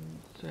level and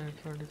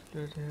stats are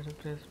displayed here.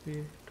 Press B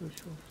to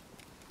show.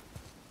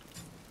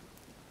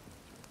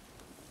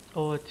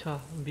 ओ अच्छा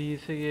B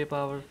से ये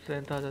power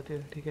strength आ जाती है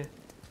ठीक है।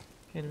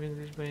 Can be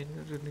increased by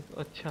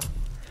अच्छा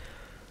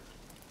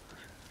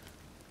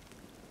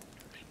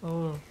ओ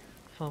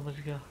समझ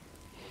गया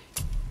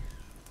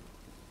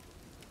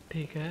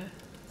ठीक है।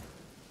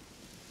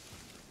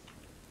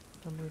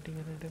 Converting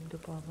an item to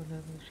power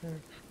level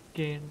stats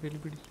gain will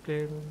be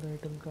displayed on the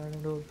item card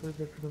and also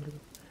reflected on the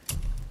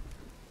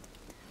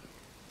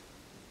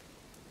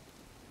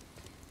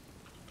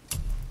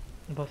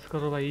बस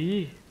करो भाई।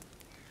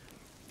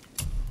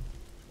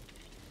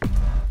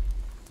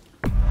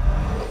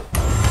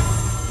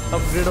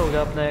 अपग्रेड हो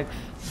गया अपना x.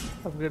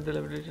 Upgrade the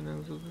लेवलेशन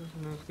and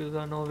skills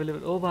are now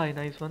available. ओ भाई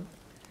nice one.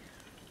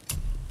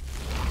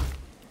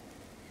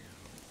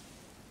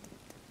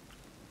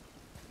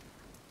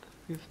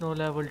 It's now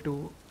level 2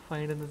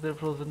 find another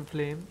frozen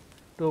flame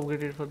to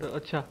upgrade it for the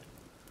अच्छा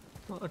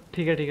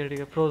ठीक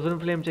है फ्रोजन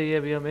फ्लेम चाहिए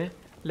अभी हमें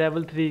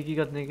लेवल 3 की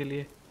करने के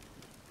लिए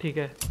ठीक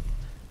है।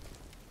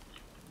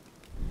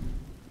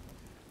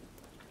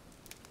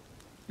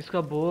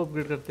 इसका बो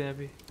अपग्रेड करते हैं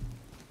अभी।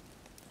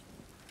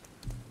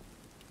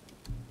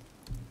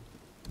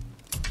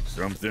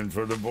 Something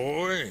for the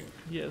boy?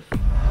 Yes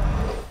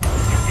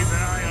Keep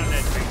an eye on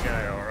that big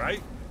guy, all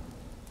right?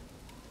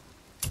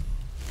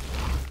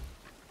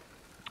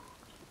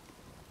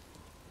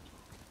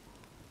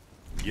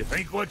 You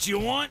think what you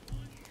want?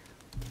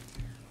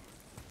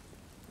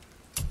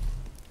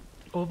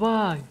 ओ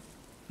भाई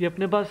ये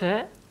अपने पास है।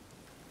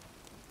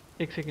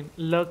 एक सेकेंड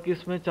लक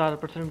इसमें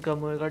 4% कम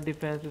होएगा,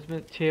 डिफेंस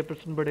इसमें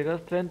 6% बढ़ेगा,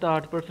 स्ट्रेंथ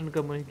 8%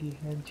 कम होएगी।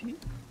 हाँ जी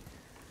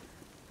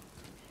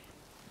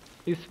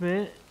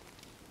इसमें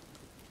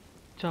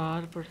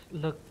 4%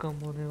 लक कम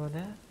होने वाला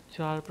है,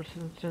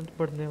 4% स्ट्रेंथ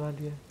बढ़ने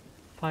वाली है।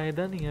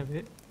 फायदा नहीं है अभी।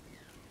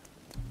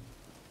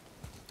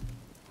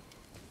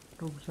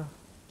 रुक जा,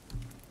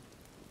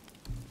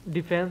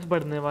 डिफेंस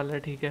बढ़ने वाला है,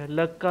 ठीक है।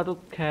 लक का तो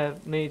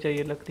खैर नहीं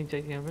चाहिए, लक नहीं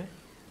चाहिए हमें,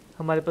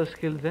 हमारे पास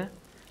स्किल्स हैं।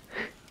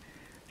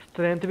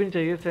 स्ट्रेंथ भी नहीं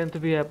चाहिए, स्ट्रेंथ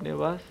भी है अपने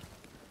पास।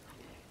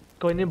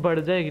 कोई नहीं, बढ़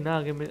जाएगी ना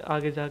आगे में,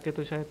 आगे जाके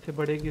तो शायद से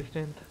बढ़ेगी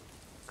स्ट्रेंथ।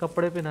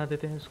 कपड़े पहना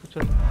देते हैं इसको,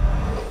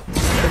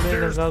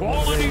 There's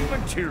quality चलो।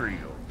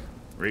 material.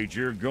 Rate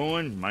you're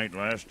going might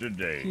last a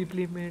day.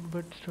 Cheaply made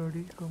but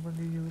sturdy,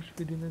 commonly used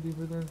within a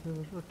river and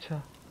servers।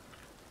 अच्छा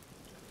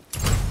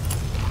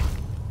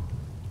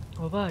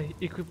ओ भाई,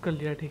 इक्विप कर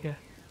लिया, ठीक है।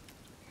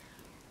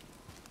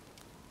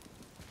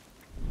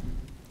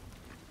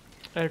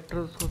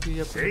 एट्रोस को भी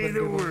अपने Say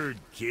the बंदे को-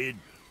 word, kid.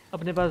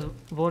 अपने पास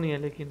वो नहीं है,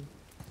 लेकिन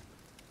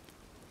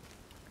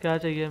क्या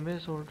चाहिए हमें?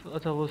 सोर्ड,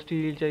 अच्छा वो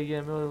स्टील चाहिए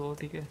हमें, और वो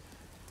ठीक है।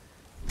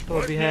 तो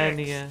What अभी है next?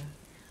 नहीं है,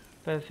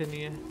 पैसे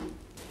नहीं है।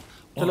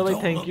 Well, चलो भाई,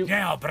 don't thank look you.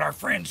 now, but our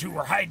friends who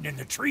were hiding in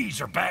the trees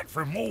are back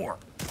for more.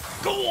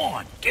 Go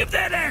on, give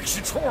that axe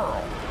a twirl.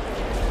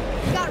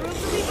 You got room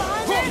for me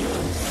behind there?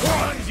 As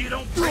long as you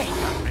don't break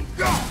nothing.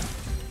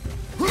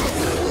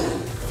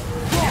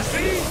 You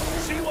see?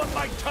 See what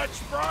my touch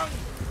sprung?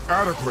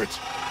 Adequate.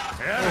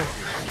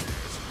 Adequate.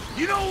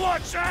 You know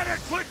what's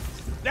adequate?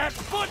 That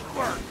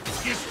footwork.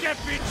 You step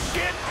in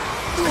shit.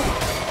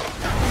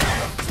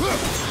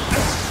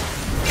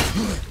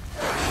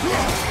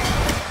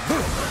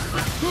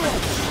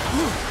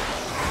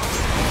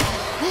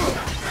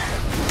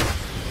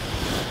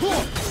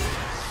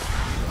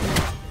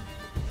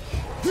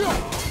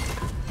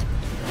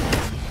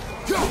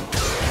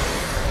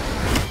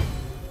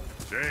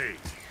 Say,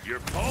 your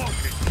paw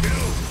can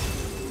kill.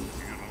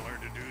 You gonna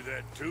learn to do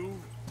that too?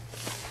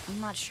 I'm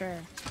not sure.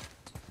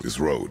 This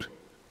road,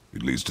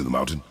 it leads to the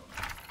mountain.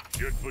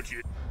 Should put you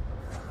in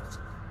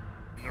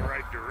the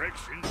right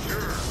direction,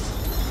 sure.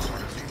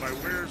 Want to see my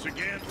wares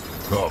again?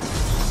 Come.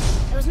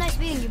 It was nice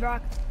meeting you,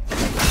 Brock.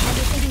 I'll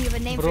be thinking of a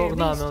name for broke your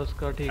नाम है beast.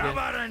 उसका, ठीक How है।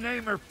 about I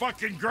name her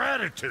fucking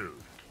Gratitude?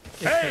 एक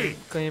Hey,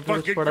 second, कहीं पे कुछ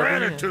fucking पड़ा तो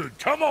नहीं है? Gratitude,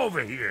 come over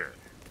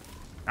here.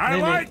 I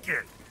नहीं, नहीं। like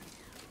it.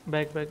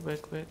 Back back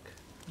back back.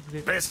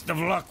 Best of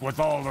luck with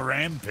all the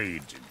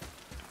rampaging.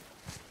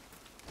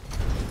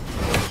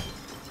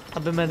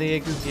 अबे मैंने ये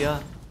क्यों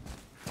किया?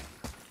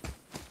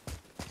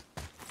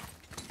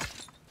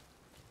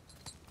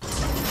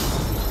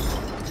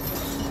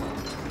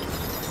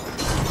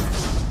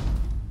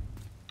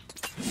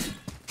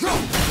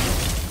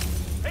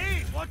 Hey,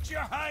 watch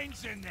your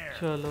hinds in there.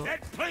 चलो।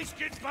 That place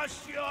can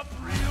bust you up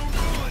real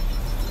good.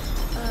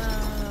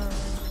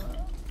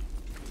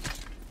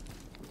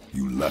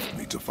 You left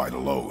me to fight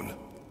alone.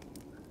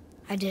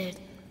 I did.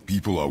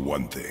 People are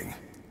one thing.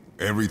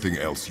 Everything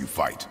else you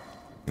fight.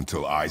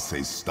 Until I say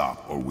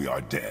stop or we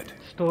are dead.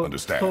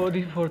 Understand?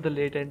 Sorry for the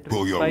late entry।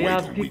 Pull your भाई weight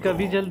आपकी when we go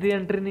कभी home. जल्दी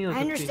entry नहीं हो I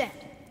सकती। understand.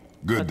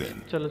 Good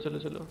then. चलो चलो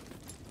चलो।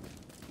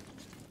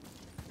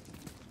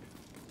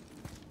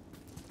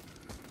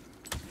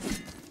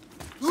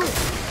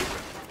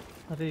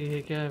 अरे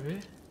ये क्या है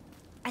बे?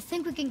 I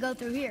think we can go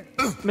through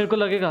here. मेरे को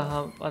लगेगा,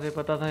 हाँ। अरे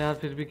पता था यार,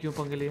 फिर भी क्यों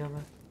पंगे लिया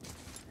मैं।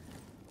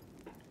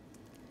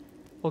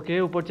 ओके,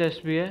 ऊपर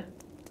चेस्ट भी है।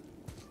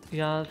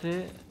 यहाँ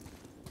से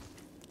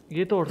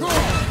ये तोड़ सकते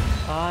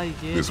हैं। हाँ,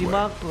 ये This way.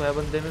 दिमाग तो है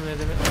बंदे में,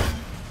 मेरे में।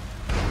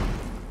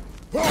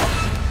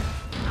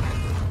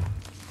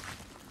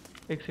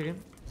 एक सेकेंड,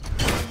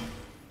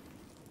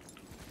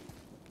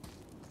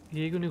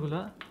 ये क्यों नहीं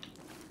खुला?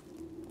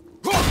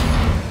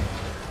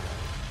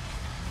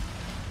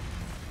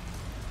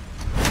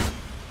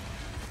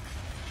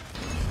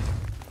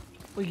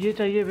 ओ, ये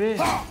चाहिए बे।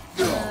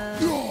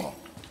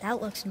 That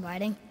looks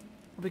inviting.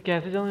 अबे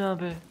कैसे जाऊँ यहाँ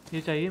पे?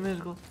 ये चाहिए मेरे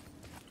को।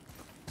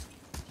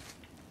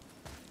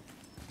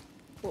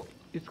 ओ,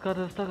 इसका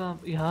रास्ता कहाँ?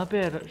 यहाँ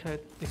पे है शायद।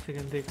 एक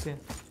सेकंड देखते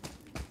हैं।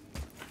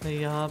 नहीं,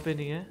 यहाँ पे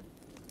नहीं है,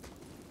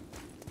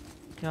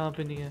 यहाँ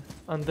पे नहीं है,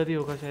 अंदर ही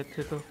होगा शायद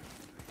से। तो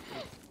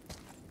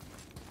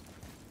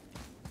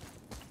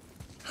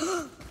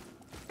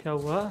क्या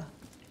हुआ?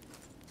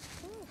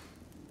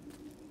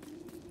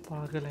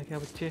 पागल है क्या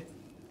बच्चे?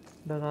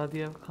 डरा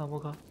दिया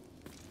खामोखा।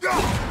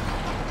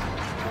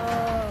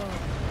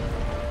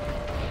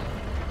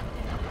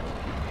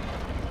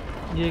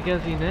 ये क्या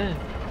सीन है?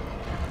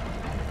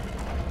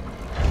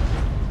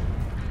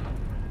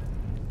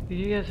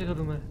 ये कैसे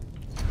करूं मैं?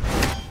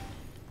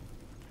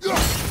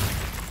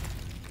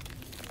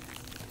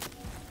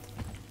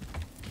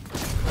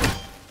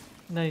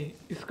 नहीं,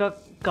 इसका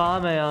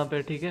काम है यहाँ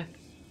पे, ठीक है।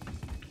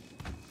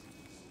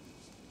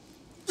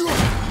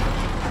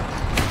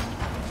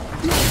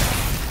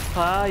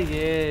 हाँ,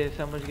 ये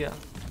समझ गया,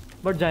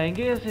 बट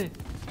जाएंगे कैसे?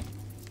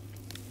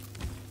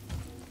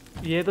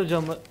 ये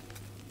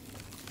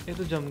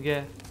तो जम गया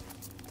है,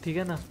 ठीक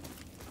है ना।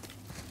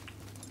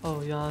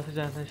 ओह, यहाँ से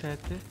जाना है शायद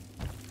से।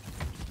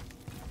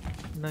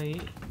 नहीं,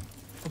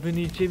 अभी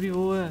नीचे भी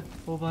वो है।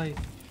 ओ भाई,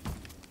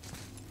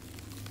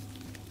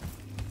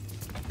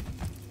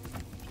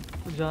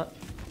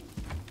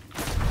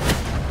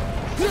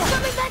 He's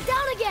coming back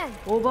down again.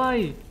 ओ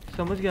भाई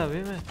समझ गया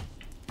बे मैं।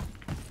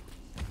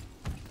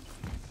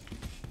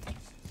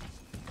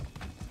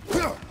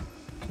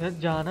 यार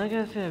जाना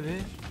कैसे है बे?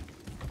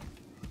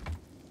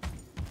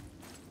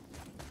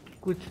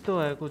 कुछ तो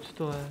है, कुछ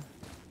तो है।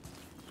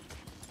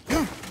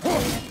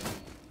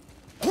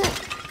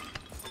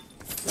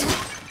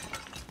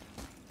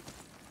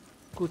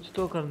 कुछ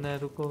तो करना है,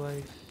 रुको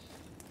भाई।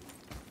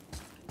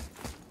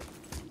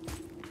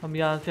 हम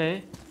यहाँ से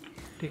आए,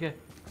 ठीक है।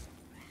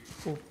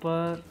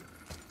 ऊपर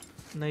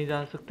नहीं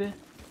जा सकते,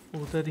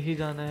 उधर ही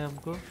जाना है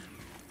हमको।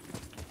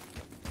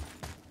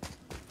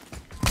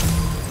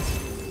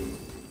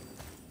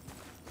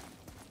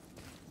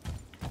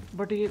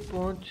 बट ये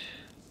पहुंच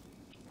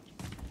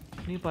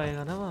नहीं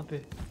पाएगा ना वहाँ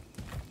पे।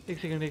 एक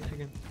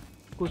सेकंड,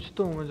 कुछ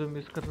तो हूँ जो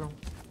मिस कर रहा हूँ।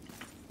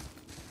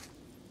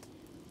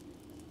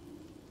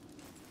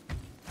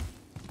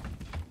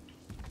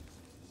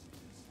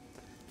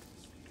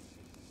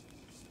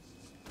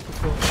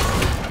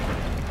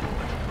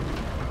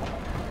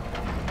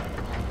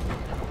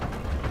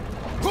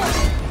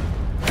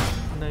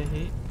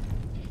 नहीं,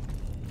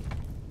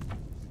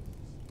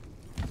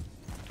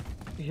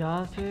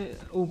 यहाँ से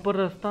ऊपर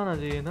रास्ता आना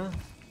चाहिए ना।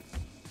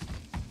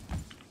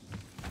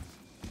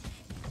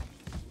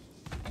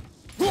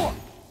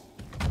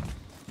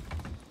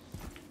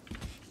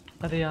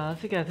 अरे यहाँ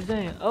से कैसे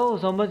जाएं? ओह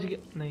समझ गया,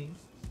 नहीं।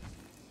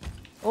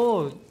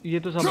 ओह ये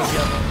तो समझ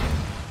गया था।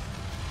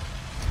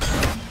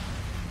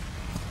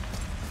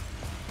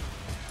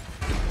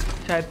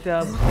 शायद से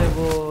आपसे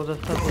वो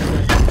रास्ता खुल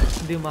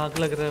जाए। दिमाग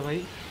लग रहा है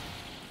भाई।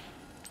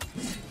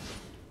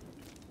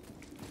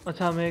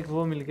 अच्छा हमें एक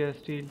वो मिल गया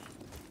स्टील,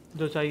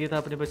 जो चाहिए था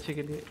अपने बच्चे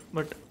के लिए,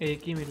 बट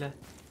एक ही मिला है।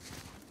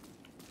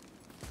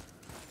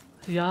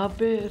 यहाँ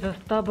पे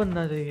रास्ता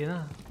बनना चाहिए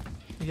ना,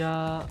 या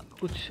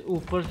कुछ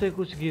ऊपर से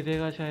कुछ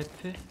गिरेगा शायद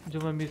से, जो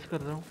मैं मिस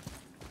कर रहा हूँ।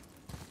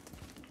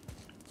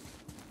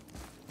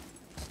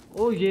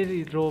 ओ ये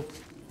रोप,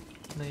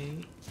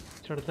 नहीं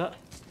चढ़ जा।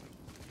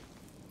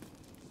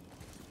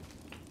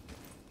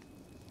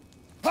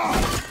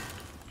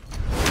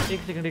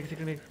 एक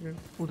सेकंड,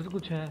 उधर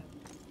कुछ है।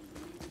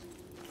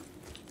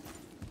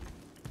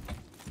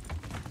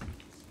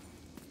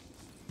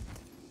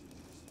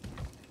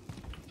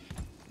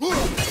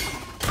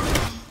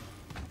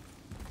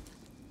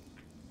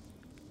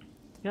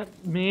 यार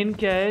मेन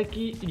क्या है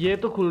कि ये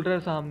तो खुल रहा है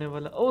सामने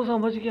वाला। ओ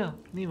समझ गया,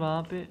 नहीं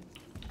वहां पे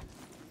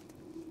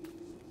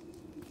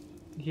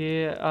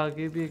ये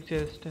आगे भी एक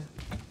चेस्ट है।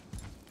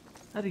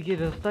 अरे ये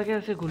रास्ता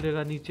कैसे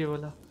खुलेगा? नीचे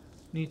वाला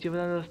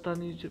रास्ता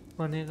नीचे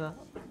बनेगा।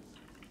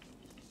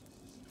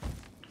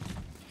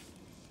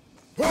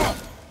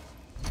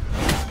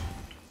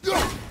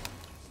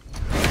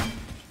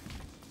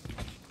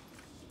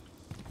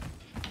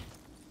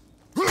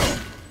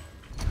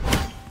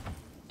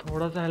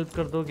 थोड़ा सा हेल्प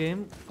कर दो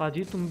गेम।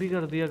 पाजी तुम भी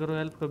कर दिया करो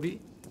हेल्प कभी।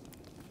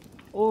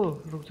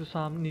 ओह रुक जो,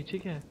 सामने नीचे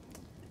क्या है?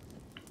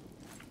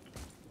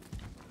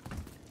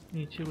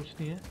 नीचे कुछ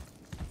नहीं है।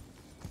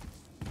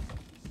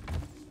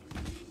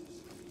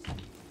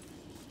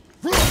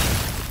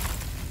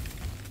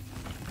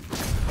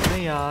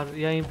 नहीं यार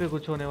यहीं पे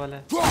कुछ होने वाला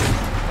है।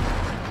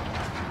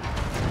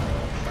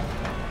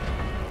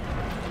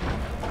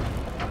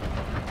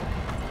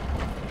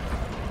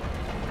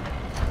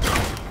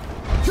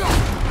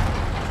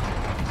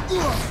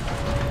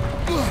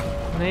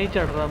 नहीं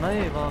चढ़ रहा ना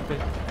ये वहां पे।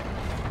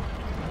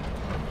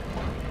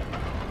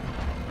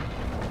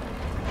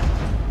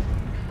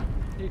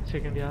 एक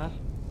सेकंड यार,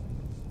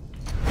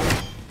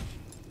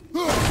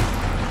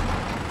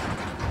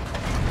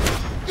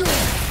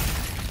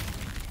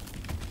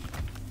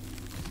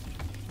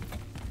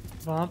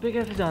 वहां पे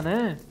कैसे जाना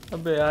है?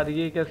 अबे यार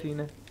ये क्या सीन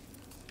है?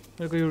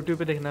 मेरे को YouTube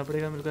पे देखना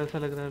पड़ेगा, मेरे को ऐसा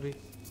लग रहा है अभी।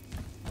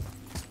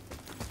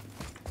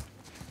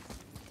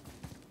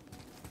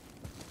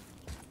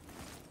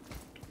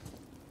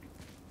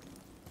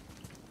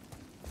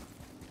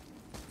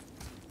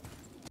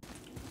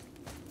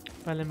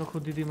 पहले मैं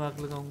खुद ही दिमाग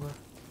लगाऊंगा।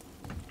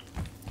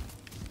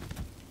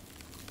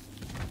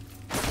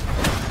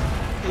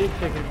 एक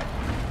सेकंड,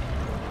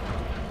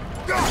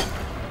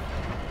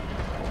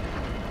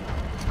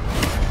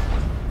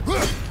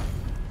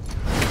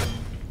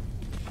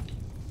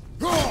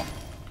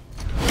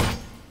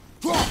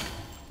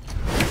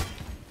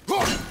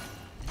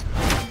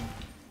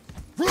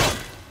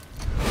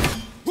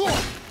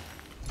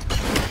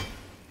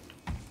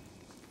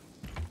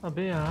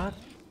 अबे यार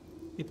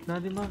इतना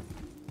दिमाग।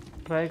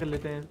 ट्राई कर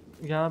लेते हैं,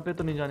 यहाँ पे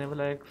तो नहीं जाने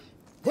वाला। एक्स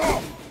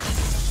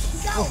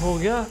हो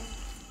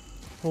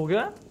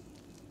गया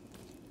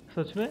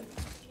सच में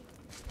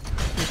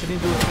इतनी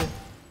दूर से।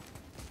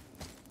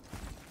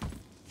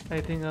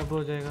 आई थिंक अब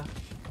हो जाएगा।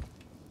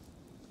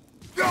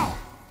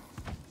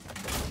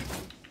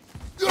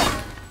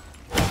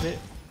 अबे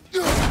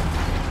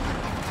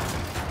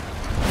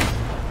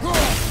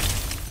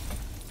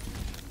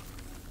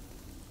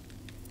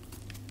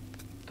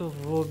तो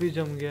वो भी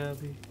जम गया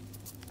अभी।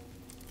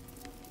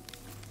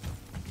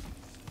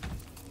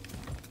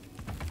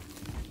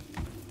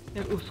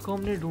 यार उसको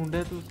हमने ढूंढा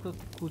है तो उसका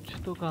कुछ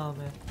तो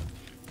काम है।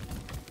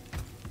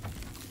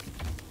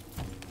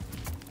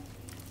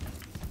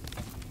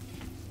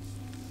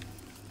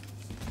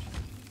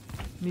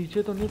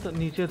 नीचे तो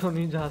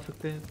नहीं जा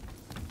सकते।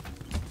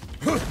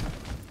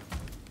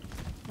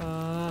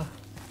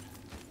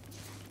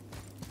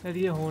 यार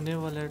ये होने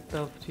वाला है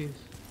टफ चीज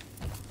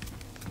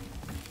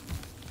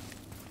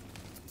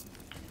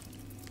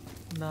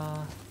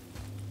ना।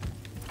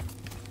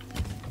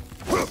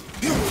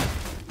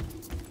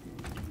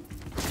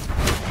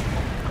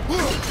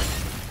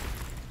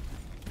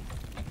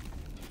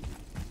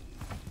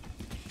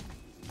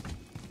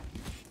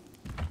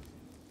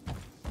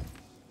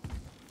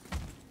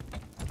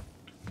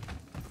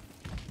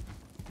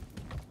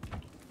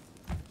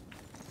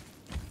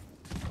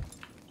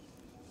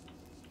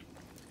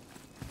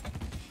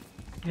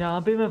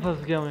 यहाँ पे मैं फंस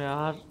गया हूँ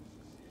यार।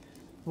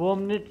 वो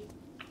हमने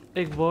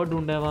एक वर्ड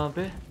ढूंढा है वहाँ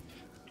पे,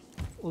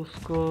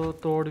 उसको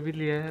तोड़ भी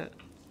लिया है।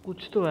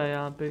 कुछ तो है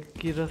यहाँ पे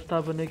कि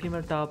रास्ता बने कि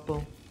मैं टाप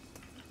पाऊँ।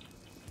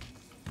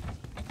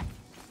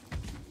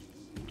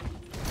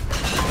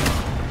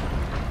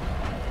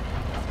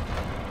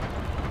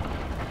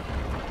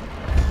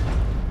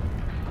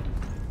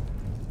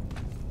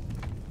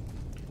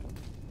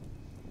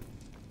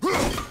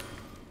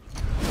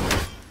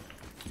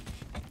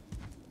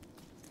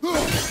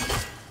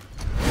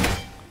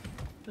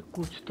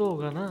 कुछ तो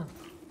होगा ना।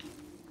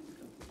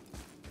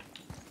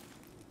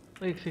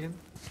 एक सेकंड।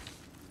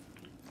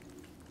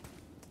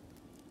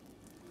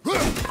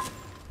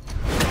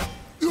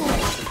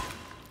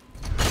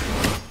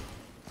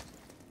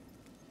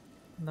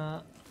 ना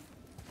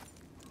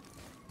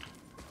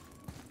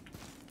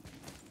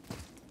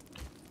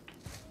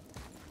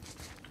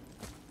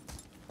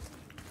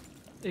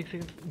एक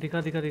सेकंड।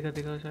 दिखा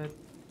शायद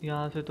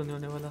यहाँ से तो नहीं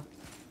होने वाला।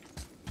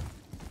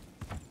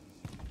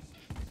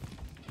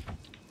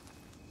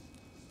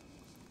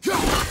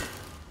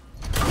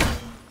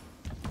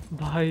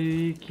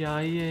 भाई क्या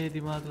ही है,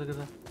 दिमाग लग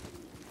रहा।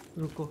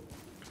 रुको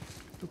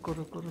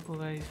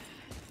गाइस।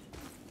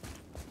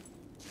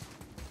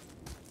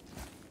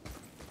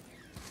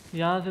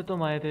 यहाँ से तो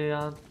हम आए थे,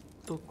 यहाँ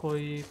तो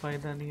कोई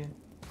फायदा नहीं है।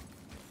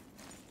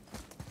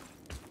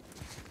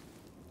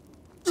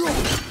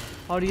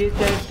 और ये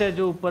चेस्ट है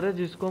जो ऊपर है,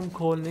 जिसको हम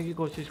खोलने की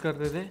कोशिश कर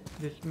रहे थे,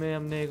 जिसमें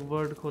हमने एक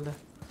वर्ड खोला।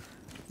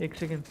 एक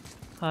सेकंड।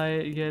 हाय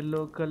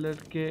येलो कलर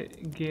के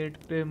गेट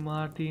पे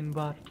मार 3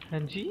 बार। हाँ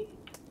जी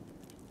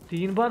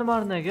 3 बार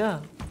मारना है क्या?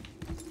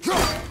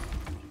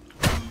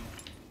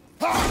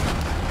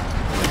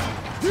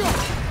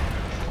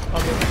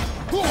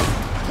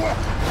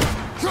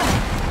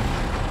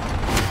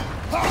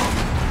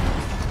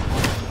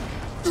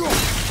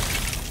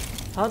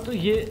 हाँ तो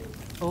ये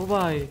ओ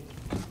भाई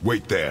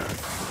Wait there.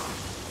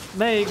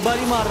 मैं एक बार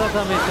ही मार रहा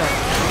था हमेशा।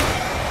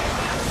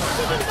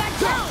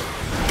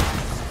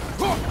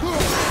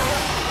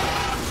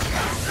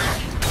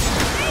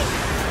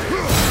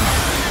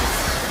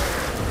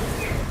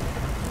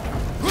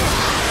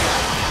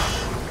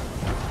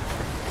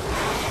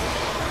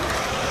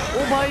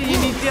 ओ भाई ये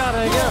नीचे आ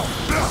रहा है क्या?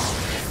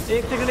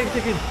 एक सेकंड।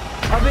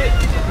 अबे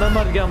मैं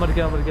मर गया।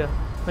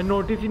 मैं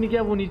नोटिस ही नहीं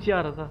किया वो नीचे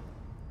आ रहा था।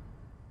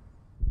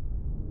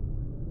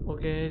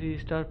 Okay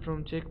restart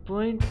from check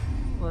point.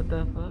 What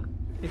the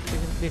fuck. एक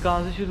सेकंड। ये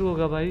कहाँ से शुरू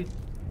होगा भाई?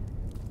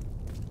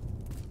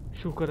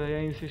 शुक्र है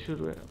यहीं से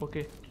शुरू है।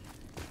 ओके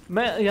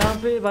मैं यहाँ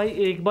पे भाई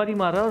एक बार ही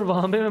मारा और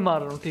वहां पे मैं मार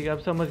रहा हूँ। ठीक है अब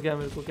समझ गया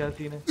मेरे को क्या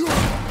सीन है।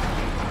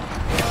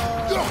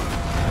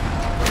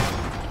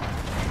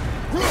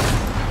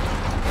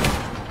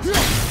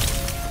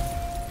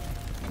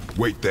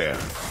 Wait there.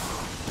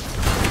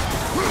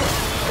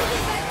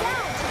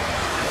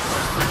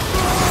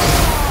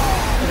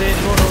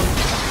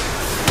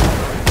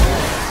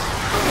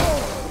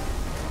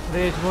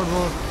 रेज मोड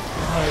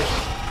भाई।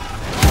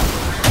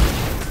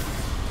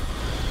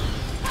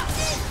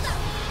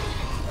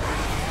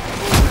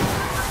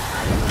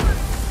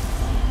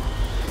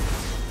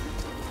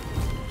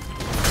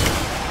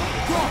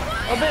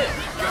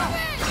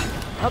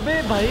 अबे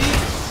भाई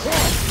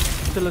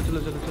चलो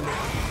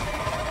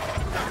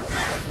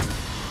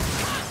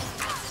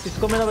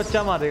इसको मेरा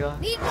बच्चा मारेगा।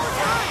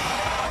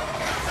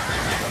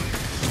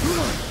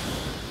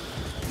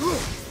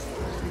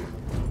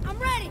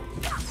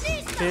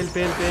 पेल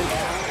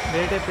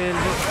बेटे पेल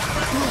दे।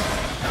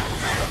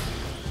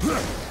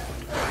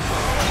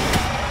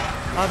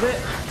 अबे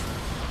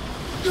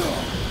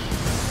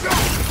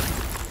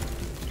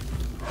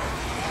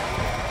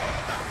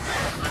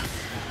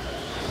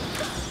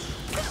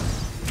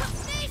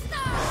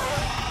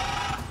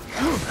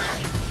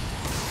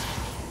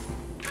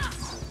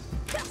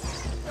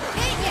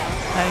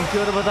थैंक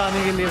यू और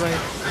बताने के लिए भाई।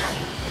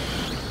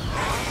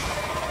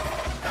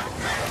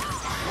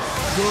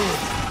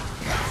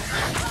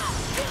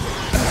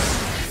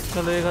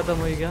 चलो ये खत्म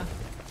हो गया।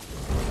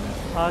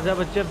 आजा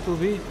बच्चे अब तू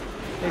भी।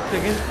 एक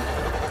सेकंड।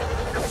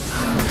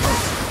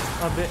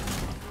 अबे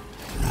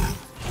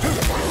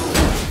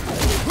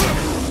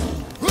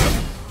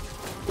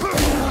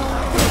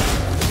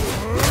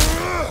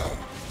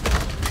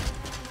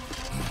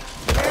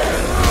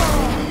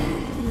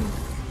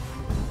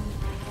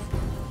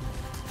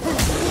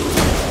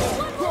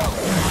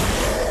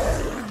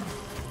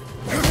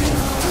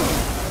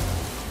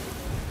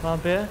कहाँ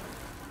पे है?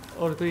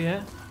 और कोई है?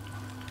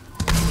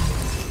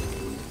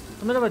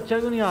 तो मेरा बच्चा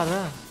क्यों नहीं आ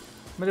रहा?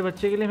 मेरे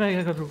बच्चे के लिए मैं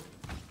क्या करूँ?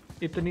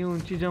 इतनी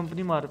ऊंची जंप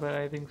नहीं मार पाएगा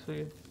आई थिंक सो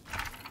ये।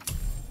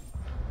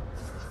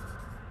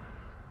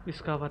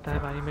 इसका पता है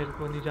भाई, मेरे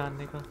को नहीं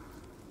जानने का।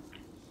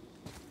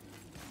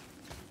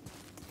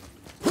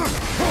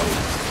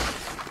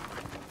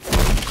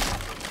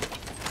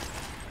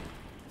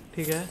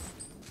 ठीक है,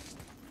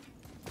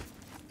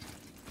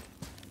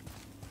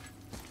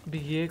 अभी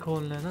ये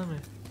खोलना है ना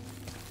हमें।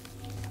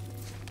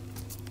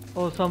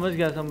 ओ समझ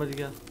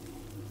गया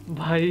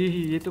भाई,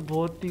 ये तो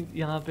बहुत ही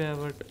यहाँ पे है,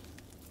 बट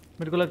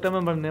मेरे को लगता है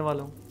मैं मरने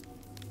वाला हूँ।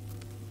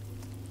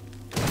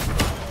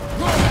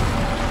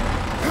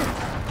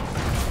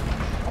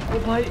 ओ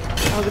भाई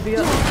भाग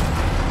दिया।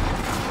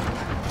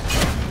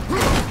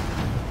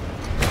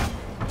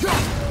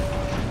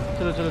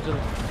 चलो चलो चलो,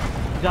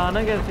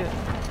 जाना कैसे?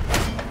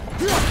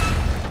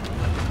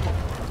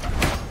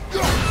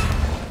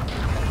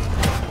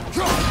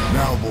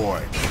 Now,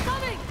 boy.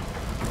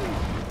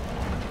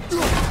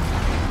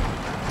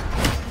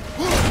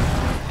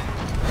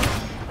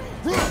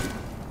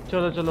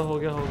 चलो चलो, हो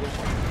गया।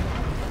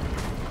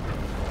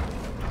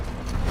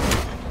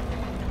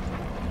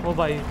 ओ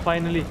भाई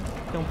फाइनली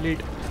कंप्लीट।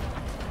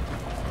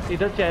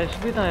 इधर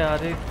चेस्ट भी था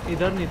यार, एक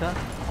इधर नहीं था,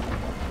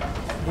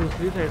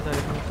 दूसरी साइड था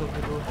इसमें। तो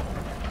फिर वो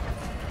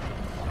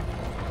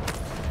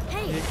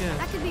Hey, ये क्या है?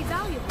 that could be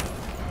valuable.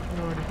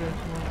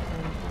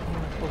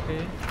 Okay,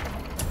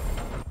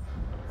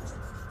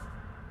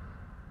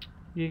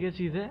 ये क्या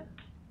चीज़ है?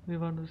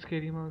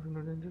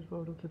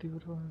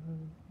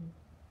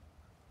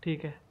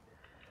 ठीक है।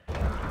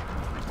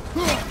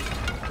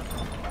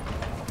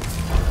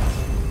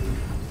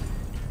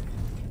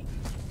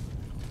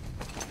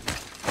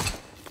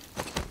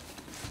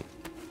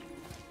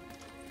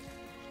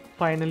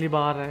 फाइनली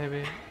बाहर आए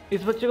वे।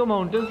 इस बच्चे को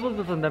माउंटेन्स बहुत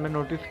पसंद है, मैं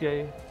नोटिस किया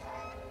ये।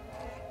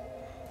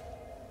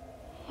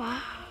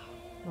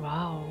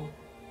 Wow,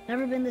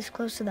 Never been this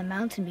close to the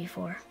mountain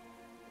before.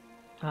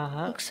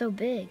 हाँ Looks so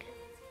big.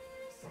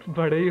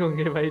 बड़े ही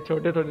होंगे भाई,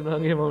 छोटे थोड़े ना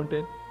होंगे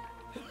mountain.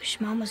 Wish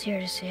Mom was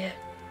here to see it.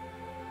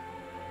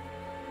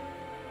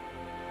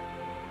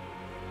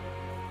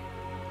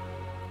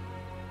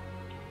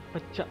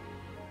 अच्छा,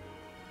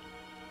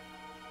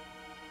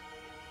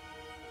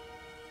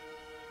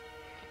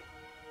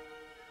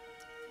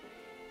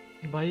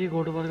 भाई ये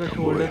गोडवार का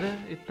शोल्डर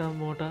है, इतना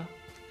मोटा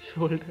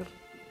शोल्डर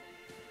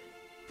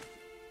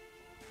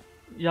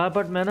यार।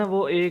 बट मैं ना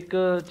वो एक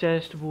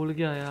चेस्ट भूल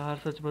गया यार,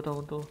 सच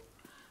बताऊं तो।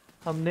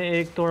 हमने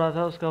एक तोड़ा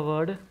था उसका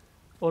वर्ड,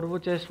 और वो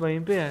चेस्ट वहीं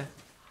पे है।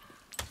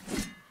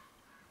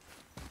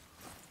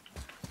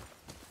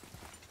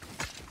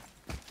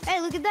 Hey,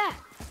 look at that.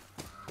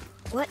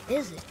 What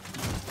is it?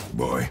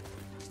 Boy,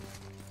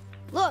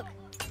 Look,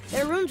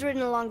 there are runes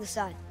written along the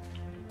side.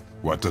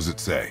 what does it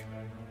say?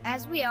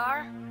 As we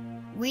are,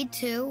 we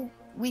two,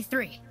 we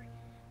three.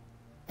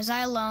 As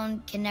I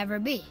alone can never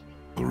be.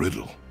 A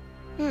riddle.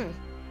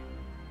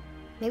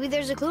 Maybe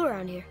there's a clue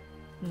around here.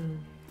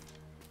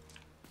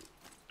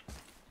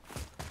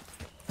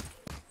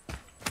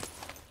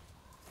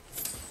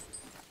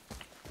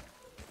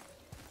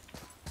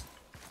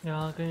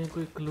 यहाँ कहीं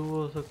कोई clue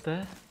हो सकता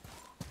है।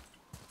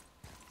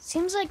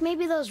 Seems like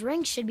maybe those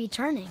rings should be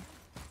turning.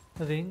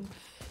 Rings?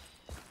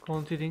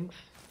 कौन सी rings?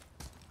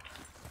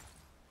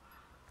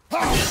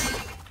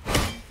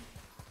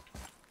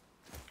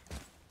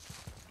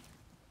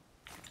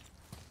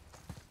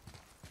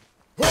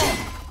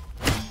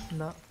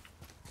 ना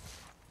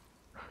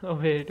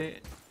wait,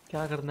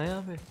 क्या करना है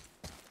यहाँ पे?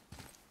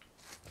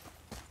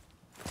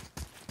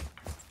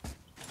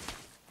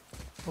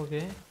 ओके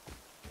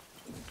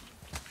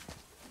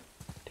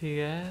ठीक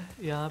है,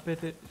 यहाँ पे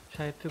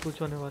शायद से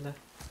कुछ होने वाला है।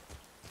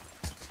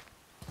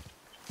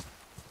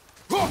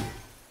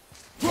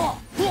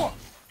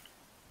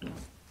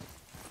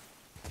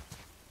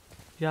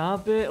 यहाँ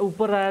पे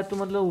ऊपर आया तो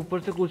मतलब ऊपर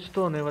से कुछ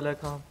तो होने वाला है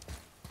काम।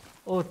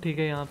 ओह ठीक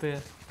है, यहाँ पे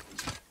है।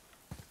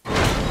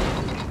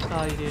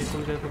 हाँ ये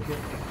खुल गया। The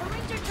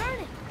rings are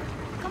turning.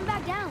 Come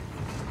back down.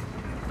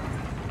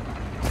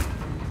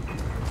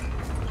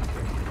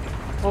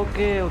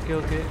 Okay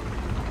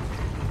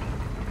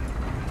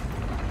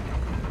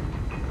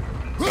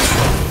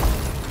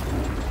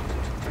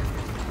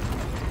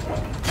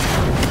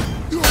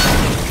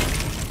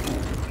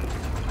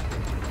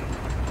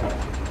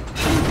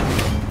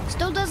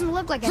Still doesn't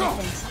look like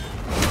anything.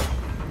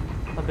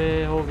 अबे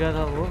हो गया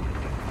था वो,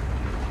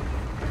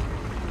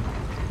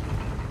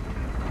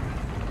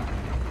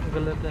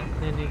 गलत है।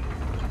 नहीं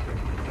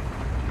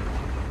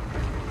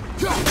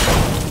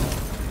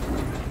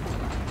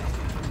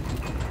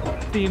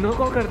तीनों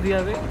को कर दिया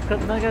वे।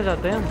 करना क्या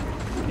चाहते हैं हम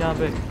यहाँ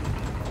पे,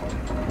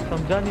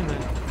 समझा नहीं मैं।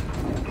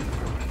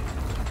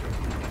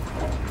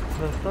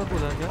 रास्ता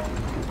खुला क्या?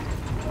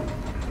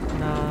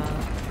 ना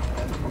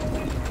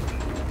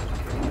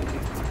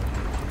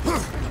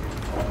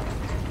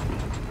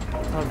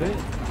अबे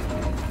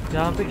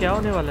यहाँ पे क्या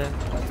होने वाला है?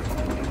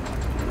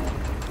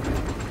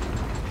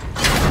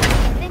 I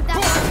think that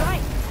was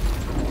right.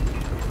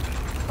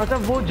 अच्छा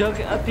वो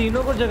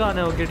तीनों को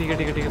जगाना है। ओके ठीक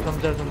है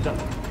समझा।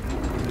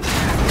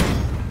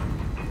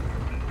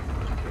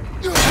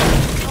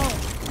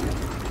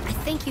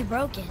 think you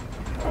broke it.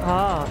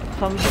 हाँ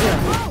समझ गया।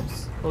 Close.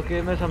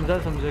 ओके मैं समझ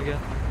गया।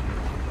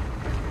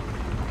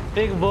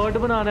 एक वर्ड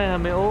बनाना है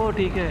हमें। ओ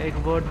ठीक है, एक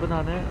वर्ड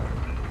बनाना है।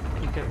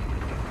 ठीक है,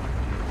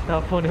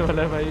 टफ होने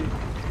वाला है भाई।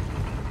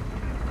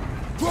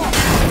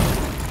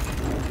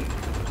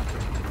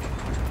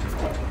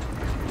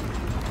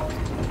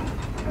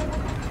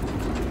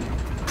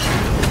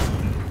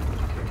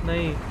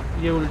 नहीं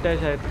ये उल्टा है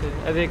शायद से।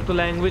 अरे एक तो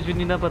लैंग्वेज भी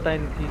नहीं ना पता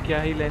इनकी,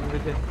 क्या ही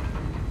लैंग्वेज है।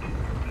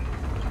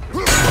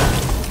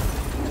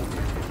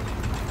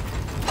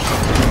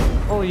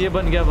 ओ ये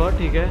बन गया वर्ड,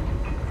 ठीक है।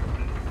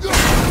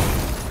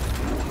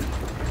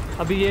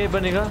 अभी ये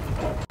बनेगा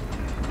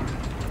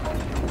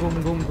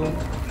घूम घूम घूम।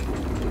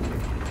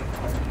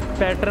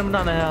 पैटर्न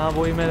बनाना है, हाँ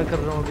वही मैं कर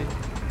रहा हूँ अभी।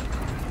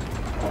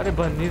 अरे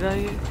बन नहीं रहा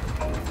ये।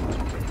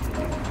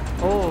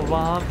 ओ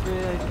वहाँ पे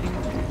आई थिंक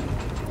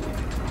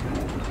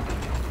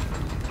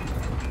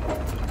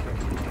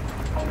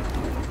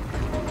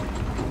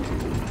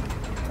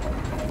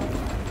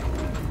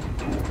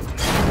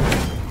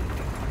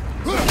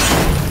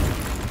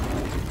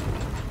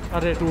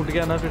अरे टूट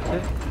गया ना फिर से।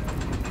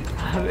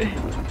 अरे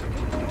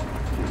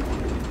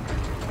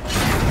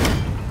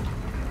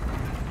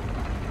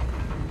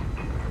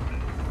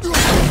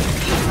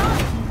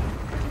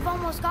We've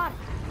almost got it.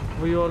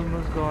 we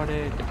almost got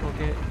it.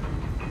 Okay.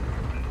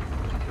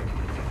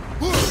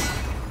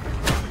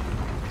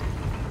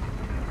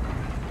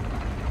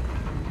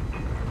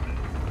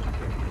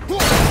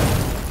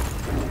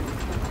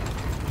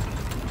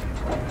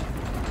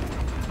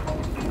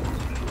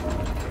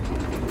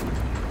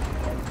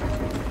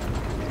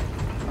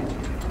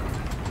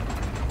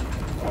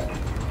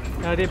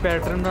 यार ये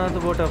पैटर्न ना तो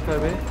बहुत टफ है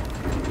बे।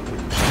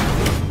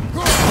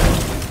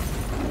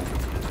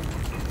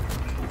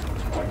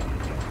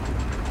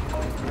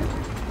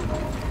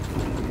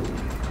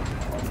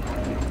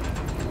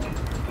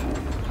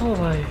 ओ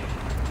भाई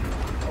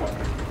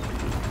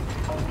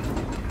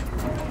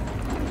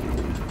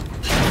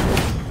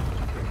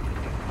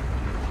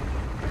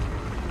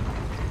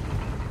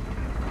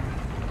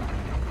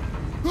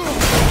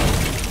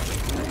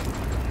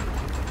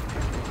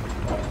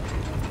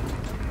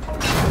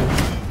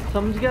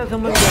समझ गया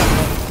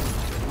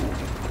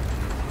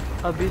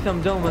अभी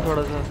समझा हूँ मैं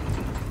थोड़ा सा।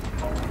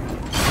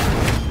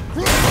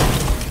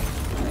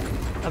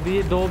 अभी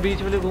ये दो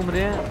बीच वाले घूम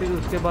रहे हैं, फिर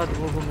उसके बाद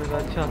वो घूमेगा।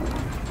 अच्छा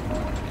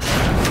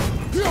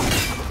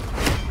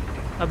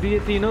अभी ये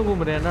तीनों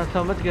घूम रहे हैं ना,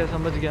 समझ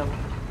गया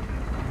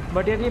मैं।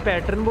 बट यार ये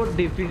पैटर्न बहुत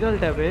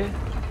डिफिकल्ट है बे।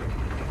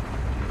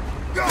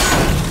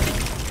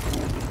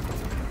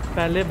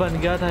 पहले बन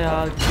गया था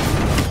यार,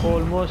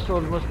 ऑलमोस्ट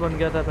बन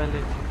गया था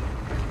पहले।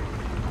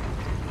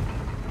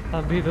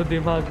 अभी तो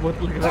दिमाग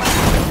बहुत लग रहा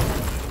है।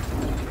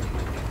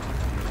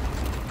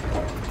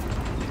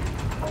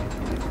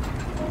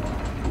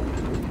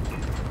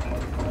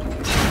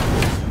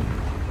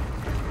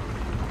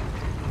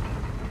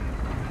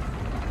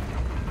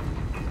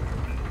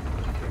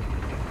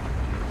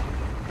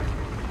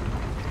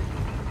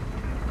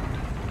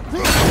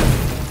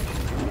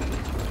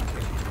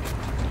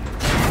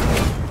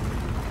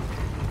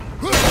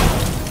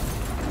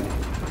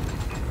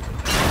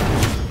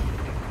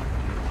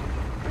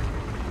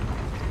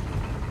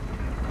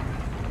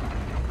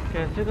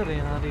 कैसे कर रहे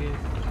हैं यार ये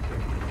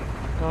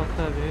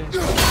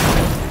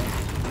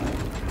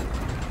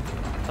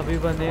अभी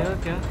बनेगा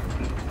क्या?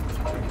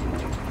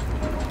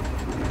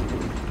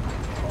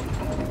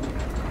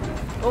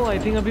 ओ आई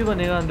थिंक अभी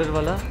बनेगा अंदर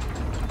वाला।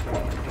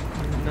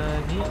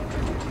 नहीं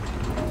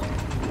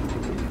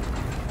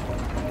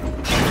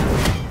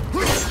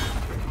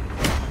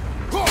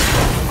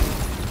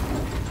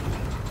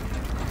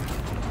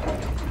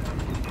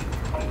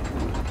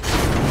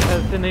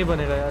ऐसे नहीं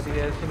बनेगा यार,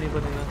 ये ऐसे नहीं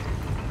बनेगा।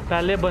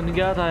 पहले बन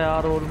गया था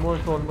यार,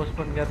 ऑलमोस्ट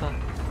बन गया था।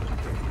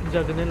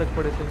 जगने लग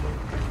पड़े थे लोग।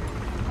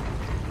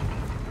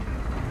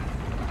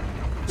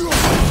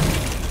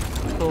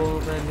 तो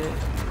पहले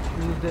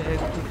यूज द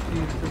एक्स टू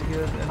चीज to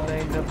give and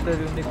line up the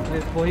unique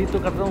phrase. वही तो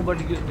कर रहा हूँ, बट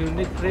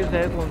यूनिक फ्रेज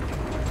है कौन सी?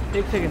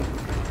 एक सेकंड,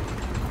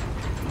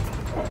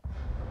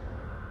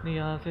 नहीं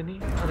यहाँ से नहीं।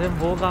 अरे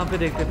वो कहाँ पे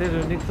देखते थे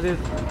यूनिक फ्रेज?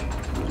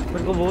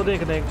 मेरे को वो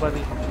देखना है एक बार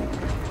ही।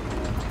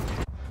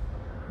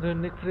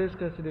 यूनिक फ्रेज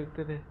कैसे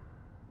देखते थे?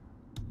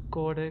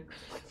 कोडेक्स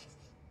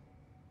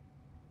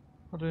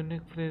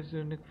यूनिक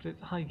फ्रेज,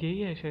 हाँ यही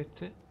है शायद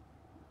से।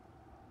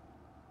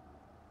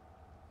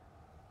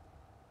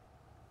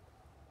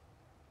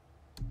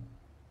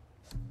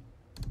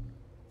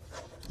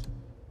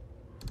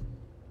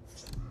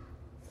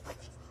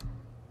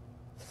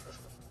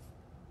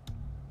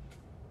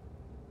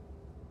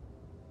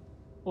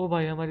 ओ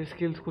भाई हमारी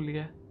स्किल्स खुली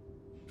है।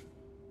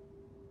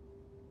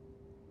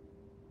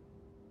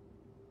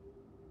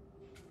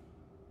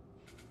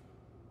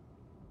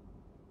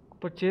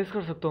 परचेज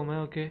कर सकता हूँ मैं।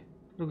 ओके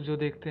रुक जो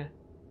देखते हैं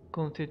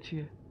कौन सी अच्छी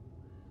है।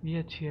 ये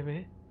अच्छी है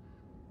भाई।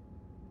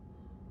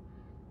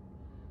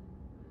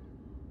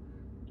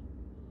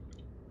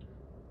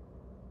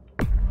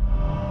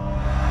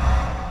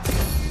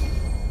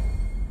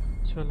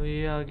 चलो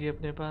ये आ गई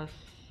अपने पास।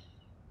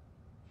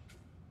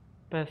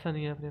 पैसा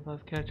नहीं है अपने पास,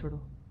 खैर छोड़ो।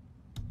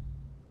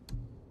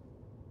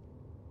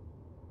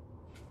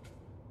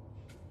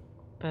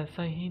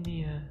 पैसा ही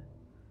नहीं है।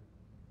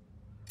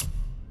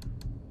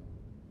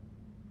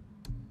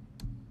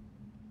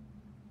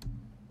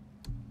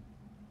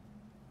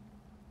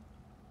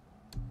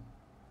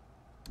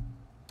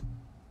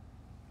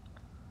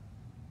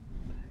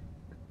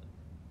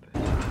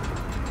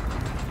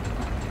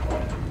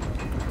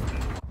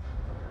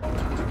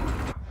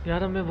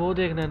 यार हमें वो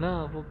देखना है ना,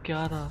 वो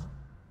क्या था?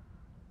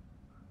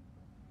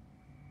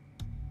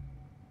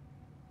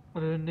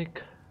 रेनिक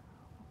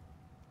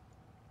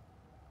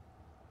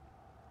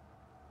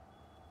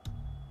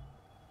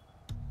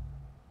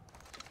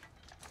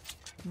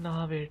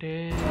ना बेटे,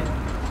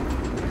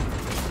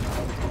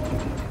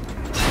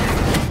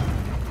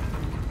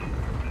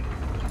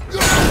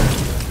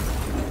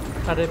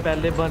 अरे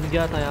पहले बन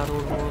गया था यार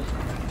ऑलमोस्ट।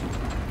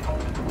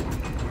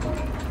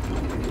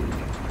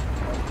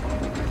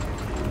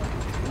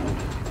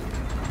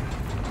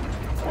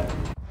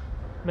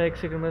 मैं एक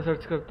सेकंड में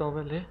सर्च करता हूँ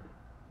पहले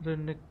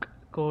रेनिक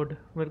कोड।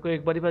 मेरे को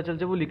एक बार ही पता चल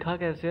जाए वो लिखा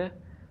कैसे है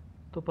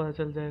तो पता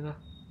चल जाएगा।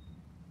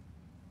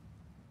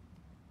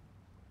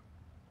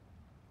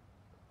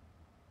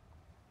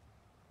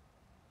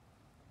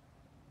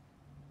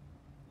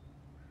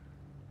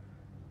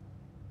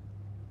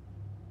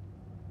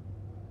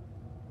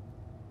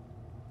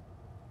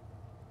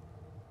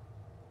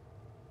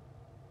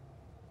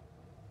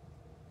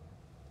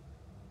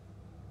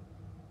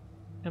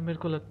 या मेरे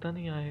को लगता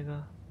नहीं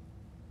आएगा।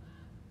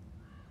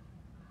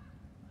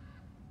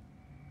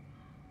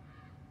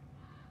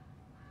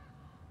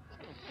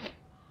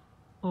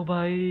 ओ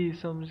भाई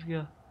समझ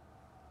गया,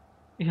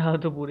 यहाँ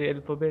तो पूरी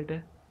अल्फाबेट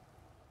है।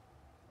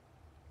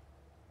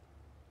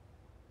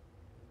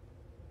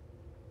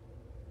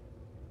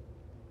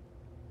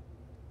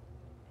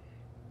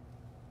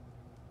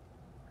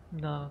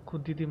 ना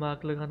खुद ही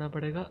दिमाग लगाना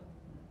पड़ेगा।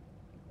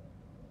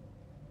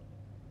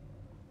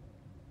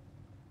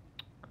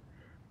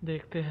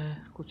 देखते हैं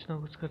कुछ ना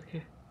कुछ करके।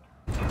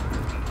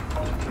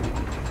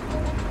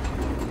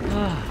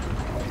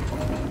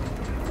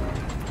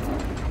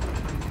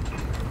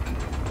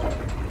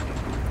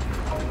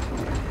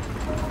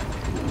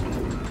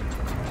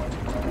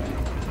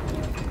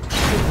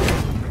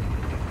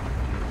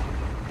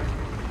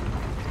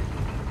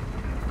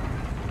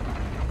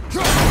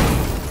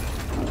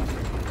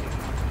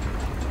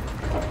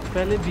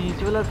 पहले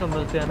बीच वाला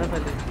समझते हैं ना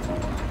पहले।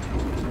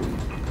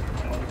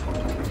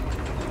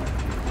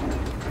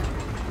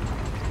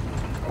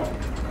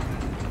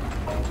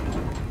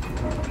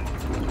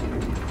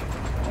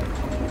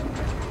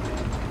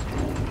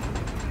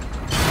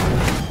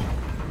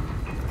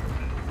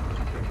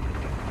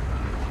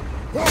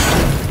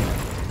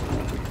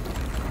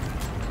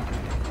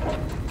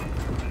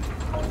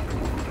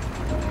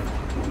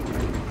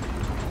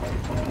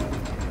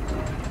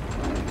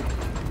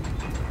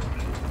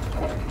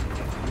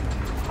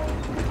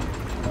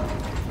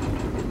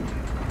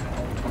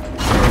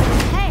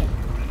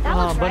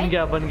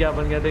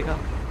 बन गया देखा,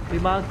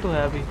 दिमाग तो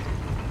है अभी।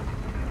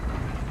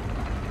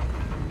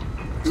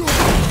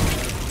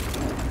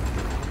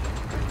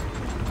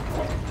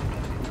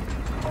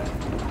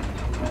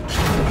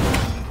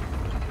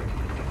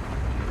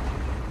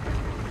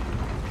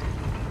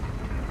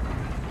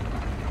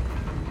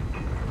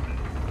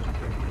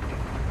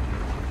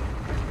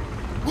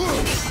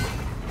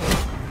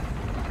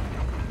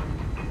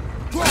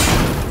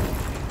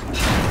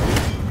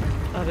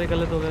 अरे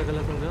गलत हो गया।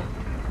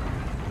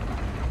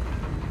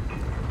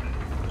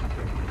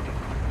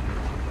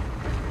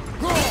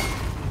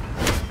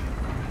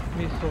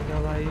 मिस हो गया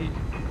भाई।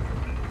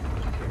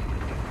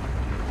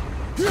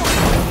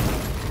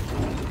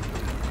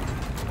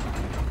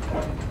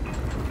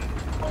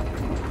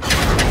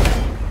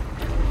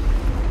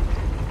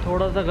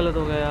 थोड़ा सा गलत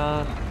हो गया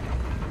यार।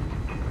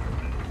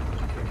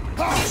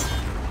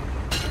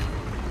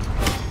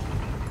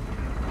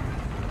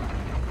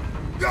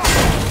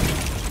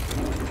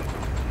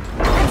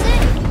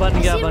 बन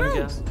गया।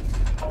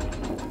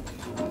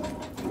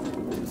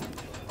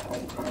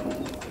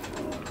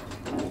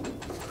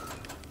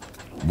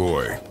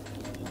 Boy,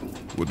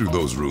 what do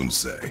those runes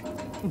say?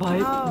 भाई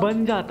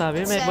बन जाता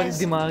है, मैं एक बार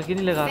दिमाग ही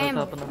नहीं लगा रहा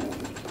था अपना।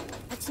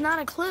 It's not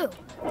a clue.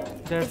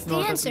 That's It's the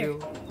not a answer. clue.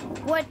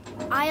 What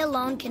I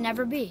alone can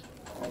never be.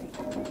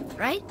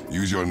 Right?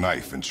 Use your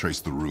knife and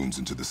trace the runes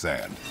into the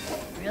sand.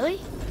 Really?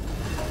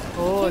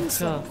 Oh,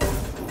 अच्छा।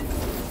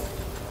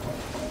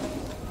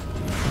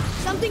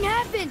 Something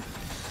happened.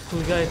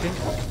 खुल गया I think।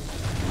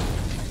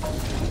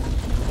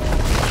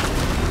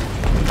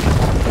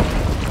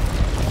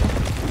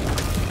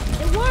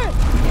 It worked.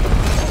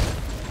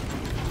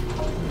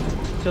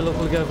 चलो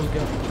खुल गया।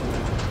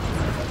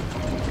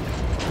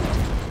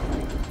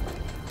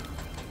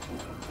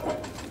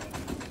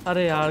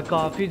 अरे यार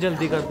काफी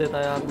जल्दी कर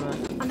देता यार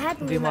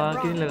मैं, दिमाग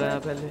ही नहीं लगाया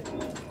पहले।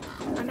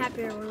 I'm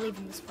happy we're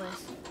leaving this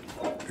place.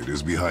 It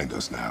is behind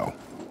us now.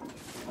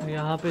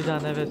 यहाँ पे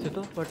जाना है वैसे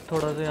तो, बट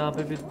थोड़ा सा यहाँ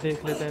पे भी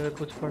देख लेते हैं अगर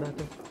कुछ पड़ा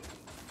तो।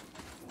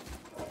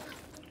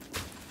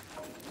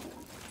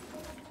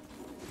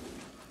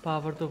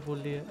 पावर तो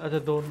फुल ही है। अच्छा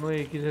दोनों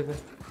एक ही जगह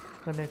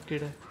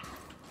कनेक्टेड है।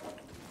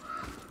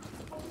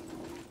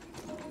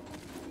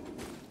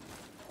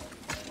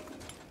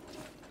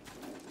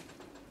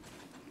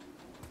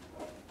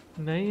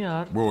 नहीं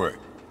यार Boy,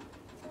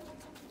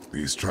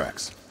 these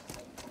tracks.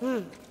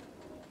 A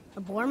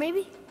boar,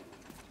 maybe?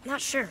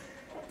 Not sure,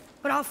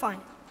 but I'll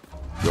find it.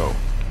 Go.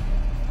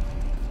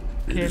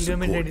 It खेल is लियो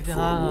मेरे डैडी important से for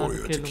हाँ a हाँ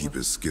warrior to खेलूंगा keep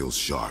his skills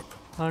sharp.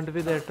 Hunt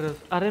with एट्रस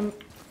अरे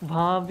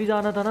वहाँ भी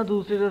जाना था ना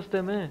दूसरे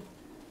रास्ते में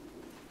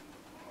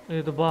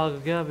ये तो भाग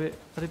गया बे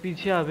अरे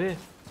पीछे आ बे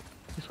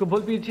इसको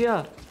बोल पीछे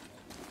आ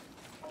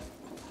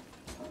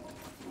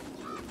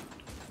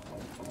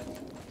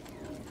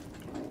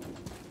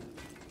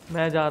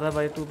मैं जा रहा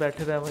भाई तू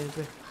बैठे रह वहीं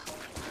पे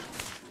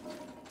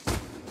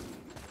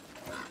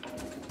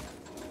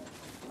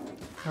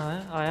हाँ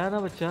आया ना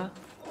बच्चा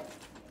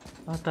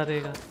आता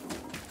रहेगा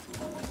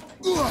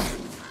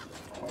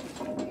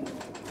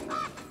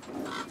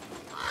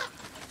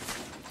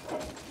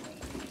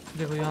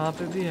देखो यहाँ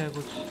पे भी है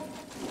कुछ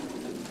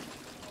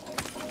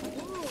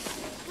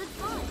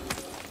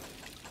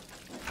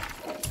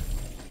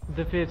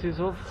the faces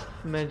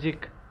of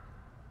magic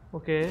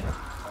okay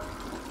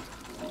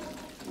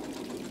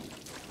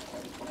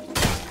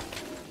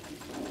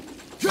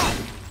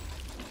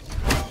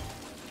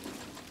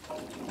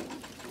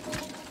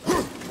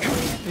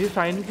ये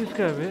साइन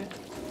किसका है बे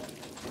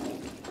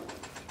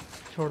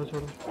छोड़ो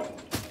छोड़ो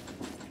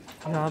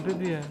यहाँ पे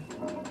भी है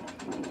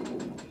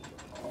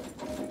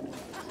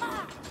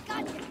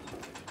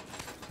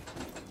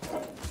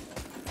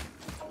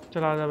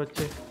चला जा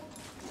बच्चे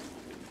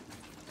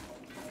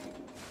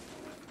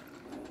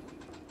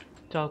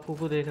चाकू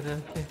को देख रहे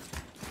हैं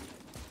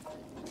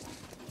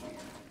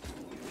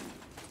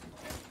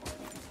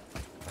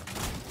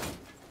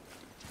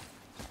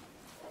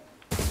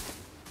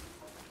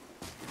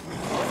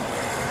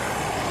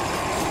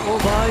ओ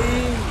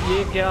भाई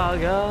ये क्या आ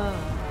गया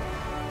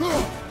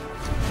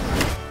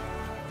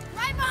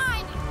Right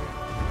behind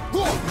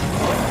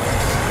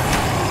you!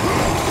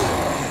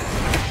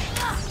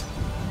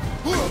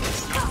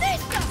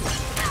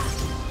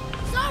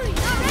 Sorry,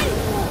 not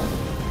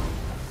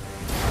ready!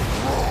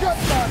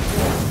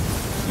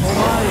 ओ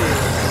भाई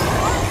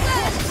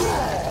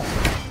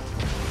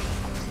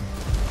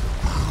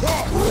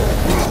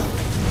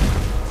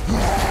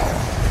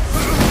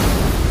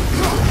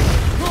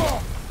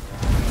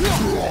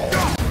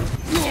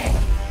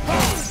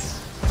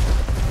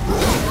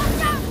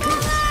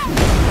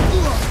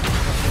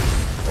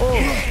ओ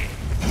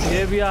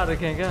ये भी आ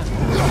रखे हैं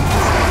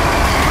क्या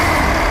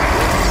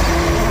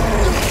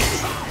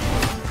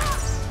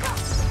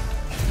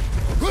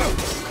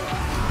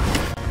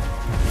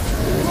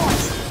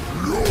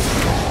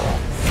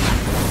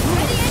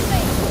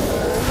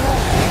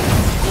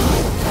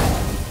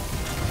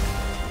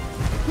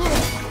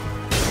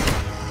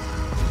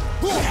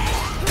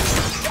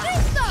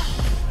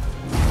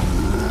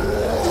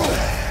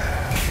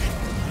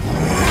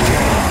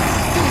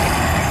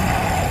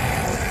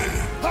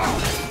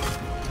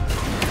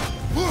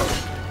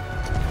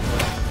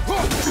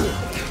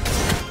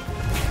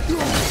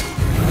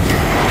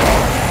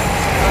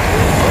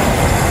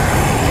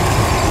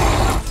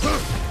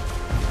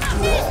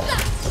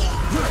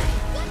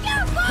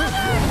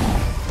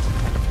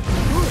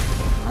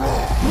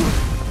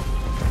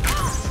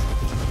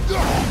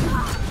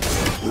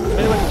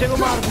मेरे बच्चे को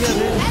मार दिया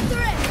रे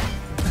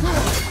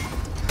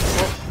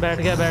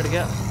बैठ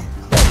गया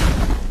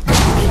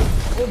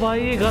ओ भाई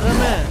ये गरम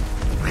है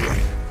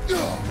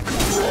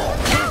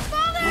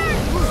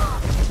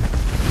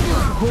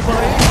ओ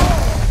भाई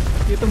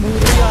ये तो मुंह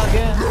ही आ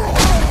गया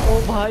ओ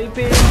भाई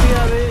पेल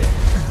दिया बे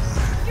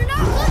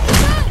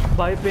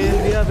भाई पेल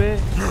दिया बे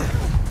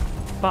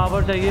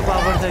पावर चाहिए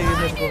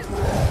मेरे को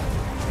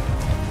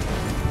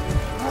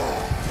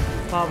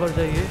पावर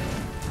चाहिए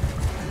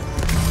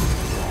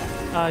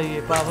ये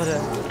पावर है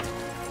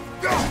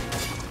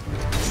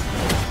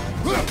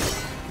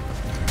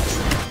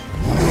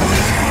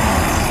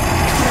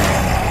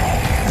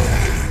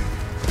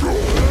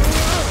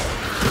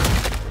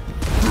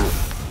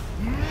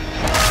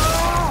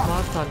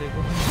मार साले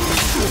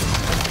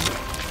को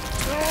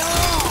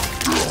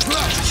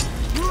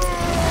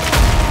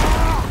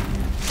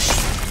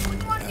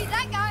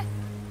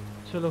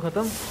चलो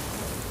खत्म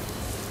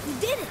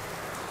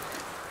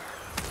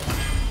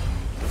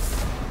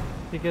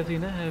ठीक है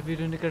सीन है heavy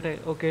unique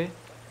attack okay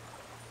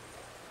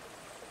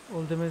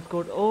ultimate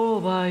code ओ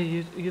भाई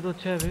ये तो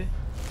अच्छा है बे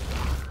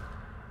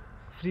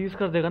फ्रीज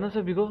कर देगा ना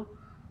सभी को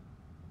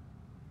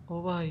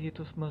ओ भाई ये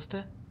तो मस्त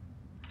है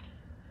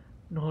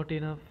नॉट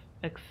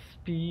इनफ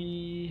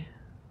एक्सपी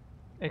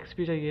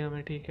चाहिए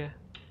हमें ठीक है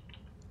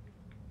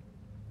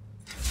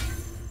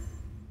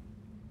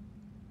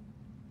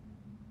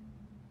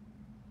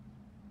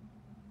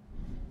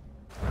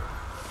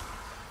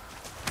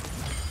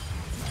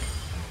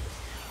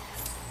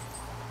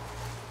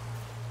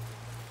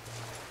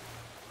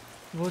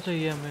वो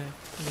चाहिए हमें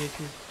ये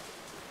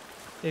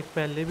चीज़ एक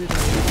पहले भी था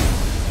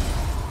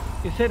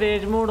इससे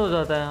रेज मोड हो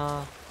जाता है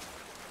हाँ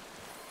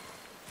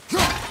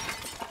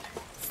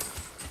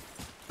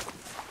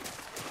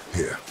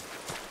Here.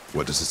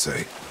 What does it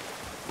say?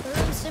 The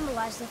runes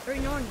symbolize the three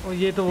Norn. और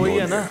ये तो वही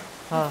है ना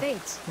हाँ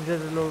Fates.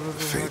 जैसे लोग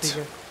ठीक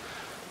है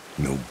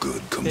No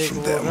good comes एक from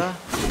वो them. होगा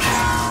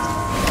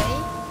Okay,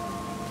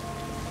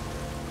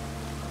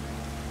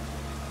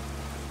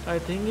 आई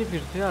थिंक ये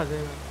फिर से आ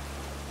जाएगा।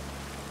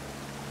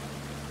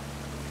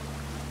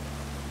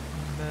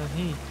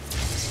 नहीं,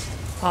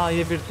 हाँ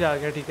ये फिर से आ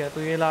गया, ठीक है।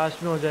 तो ये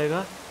लास्ट में हो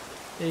जाएगा,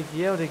 एक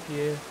ये और एक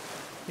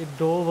ये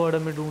 2 वर्ड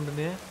में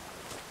ढूंढने हैं।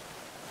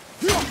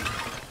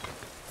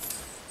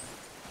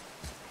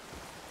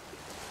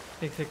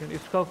 एक सेकंड,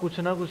 इसका कुछ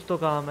ना कुछ तो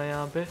काम है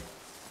यहाँ पे।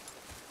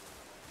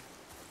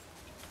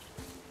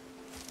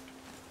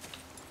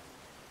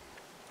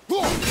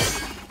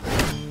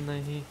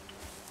 नहीं,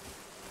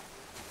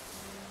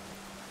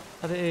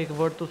 अरे एक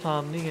वर्ड तो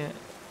सामने ही है,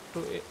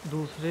 तो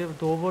दूसरे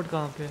 2 वर्ड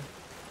कहाँ पे है?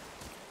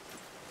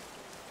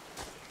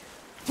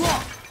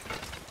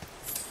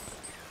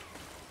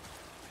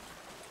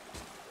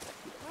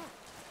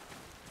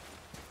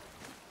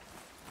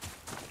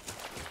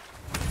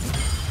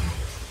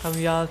 हम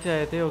यहाँ से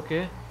आए थे,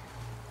 ओके।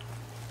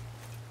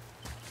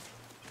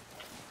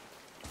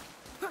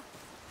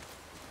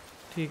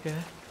 ठीक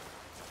है,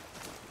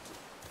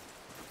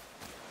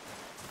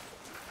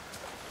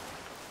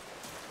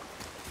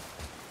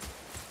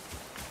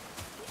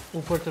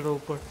 ऊपर चढ़ो,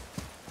 ऊपर।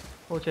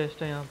 वो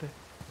चेस्ट है यहाँ पे।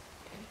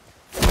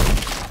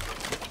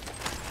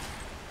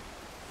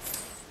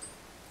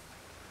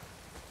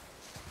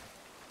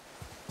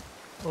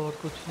 और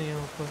कुछ नहीं है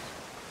ऊपर।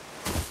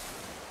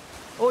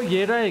 ओ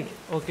ये रहा एक,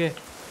 ओके।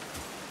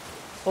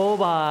 ओ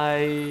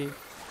भाई,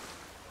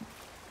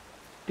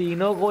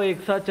 तीनों को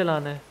एक साथ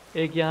चलाना है।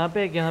 एक यहाँ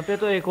पे, एक यहाँ पे,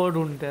 तो एक और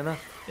ढूंढते हैं ना।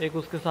 एक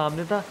उसके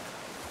सामने था,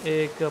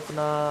 एक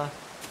अपना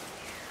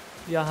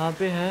यहाँ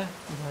पे है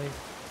भाई,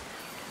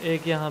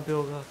 एक यहाँ पे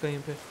होगा कहीं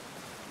पे।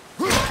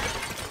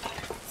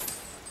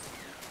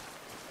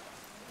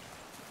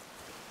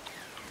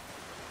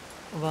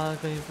 वहाँ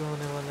कहीं पे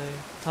होने वाला है।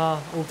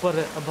 हाँ ऊपर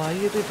है। अब भाई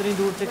ये तो इतनी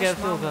दूर से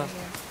कैसे होगा?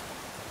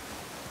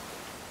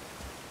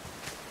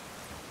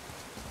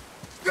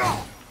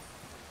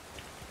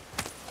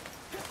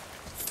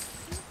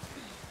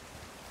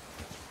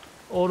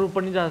 और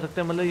ऊपर नहीं जा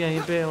सकते, मतलब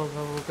यहीं पे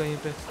होगा वो कहीं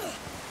पे।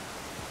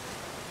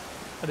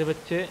 अरे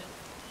बच्चे,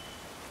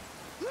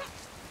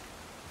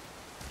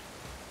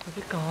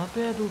 अरे कहाँ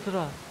पे है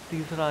दूसरा?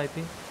 तीसरा आई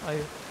थिंक।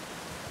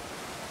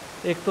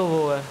 एक तो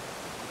वो है,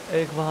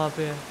 एक वहाँ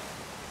पे है।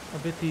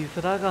 अबे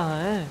तीसरा कहाँ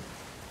है?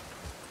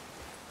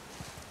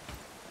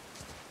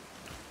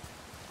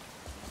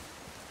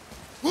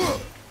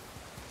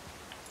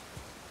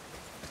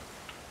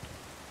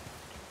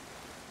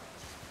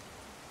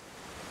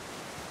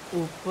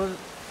 ऊपर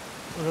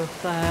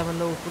रास्ता है,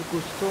 मतलब ऊपर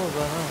कुछ तो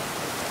होगा ना।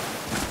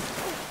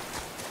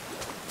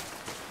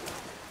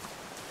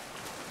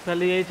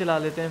 पहले यही चला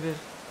लेते हैं फिर।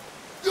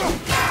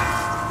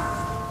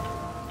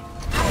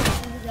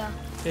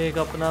 एक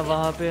अपना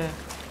वहाँ पे है।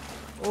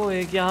 ओ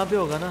एक यहाँ पे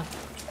होगा ना,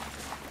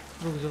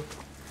 रुक जाओ।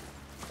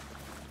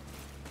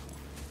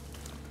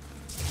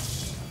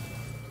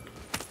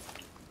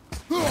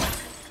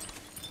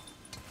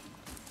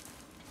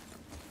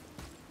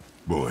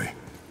 Boy,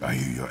 I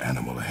hear your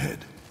animal ahead.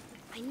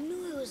 I knew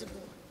it was a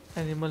boy.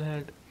 Animal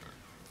head.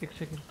 एक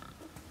सेकंड।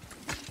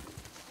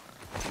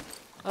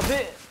 अबे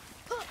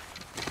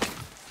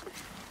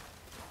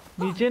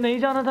नीचे नहीं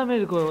जाना था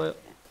मेरे को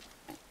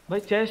भाई।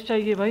 चेस्ट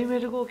चाहिए भाई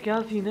मेरे को,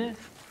 क्या सीन है?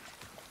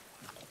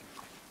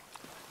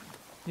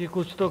 ये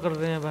कुछ तो कर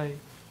रहे हैं भाई।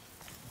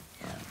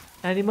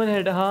 एनिमल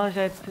हेड, हाँ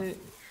शायद से।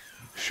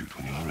 Shoot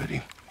when you're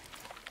ready.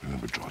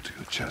 Remember, draw to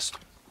your chest.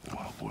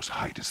 Wild boar's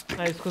hide is thick.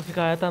 हाँ इसको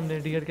सिखाया था हमने,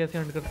 डियर कैसे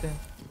हंट करते हैं।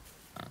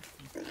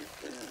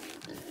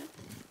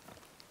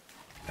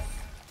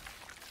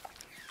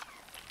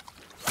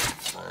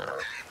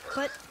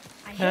 But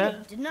I hit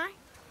it, didn't I?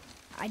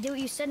 I did what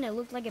you said and it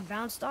looked like it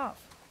bounced off.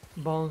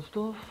 Bounced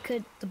off?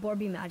 Could the board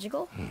be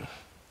magical?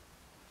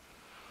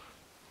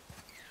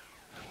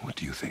 What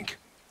do you think?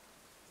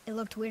 It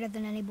looked weirder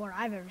than any board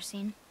I've ever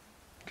seen.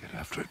 Get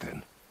after it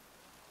then.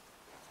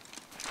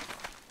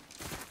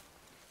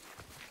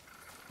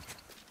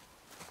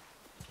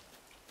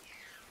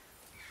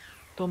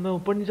 तो मैं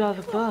ऊपर नहीं जा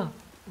सकता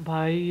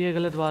भाई, ये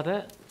गलत बात है।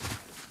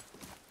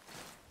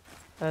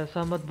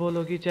 ऐसा मत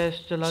बोलो कि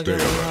चेस्ट चला गया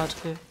मेरे हाथ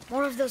से।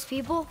 More of those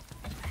people?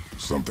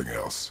 Something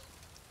else.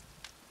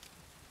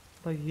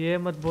 भाई ये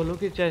मत बोलो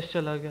कि चेस्ट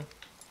चला गया।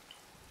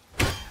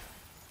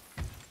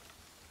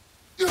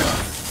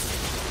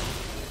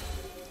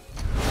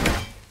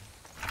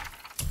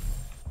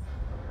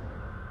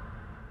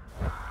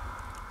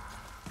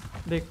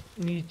 देख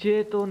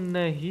नीचे तो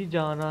नहीं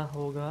जाना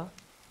होगा,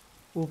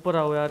 ऊपर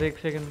आओ यार। एक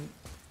सेकंड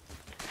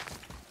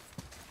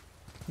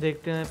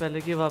देखते हैं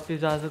पहले कि वापस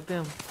जा सकते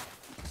हैं हम।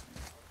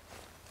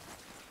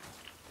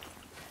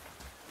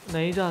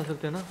 नहीं जा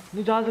सकते ना?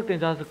 नहीं जा सकते हैं,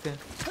 जा सकते हैं।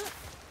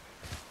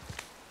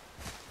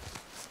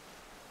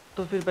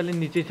 तो फिर पहले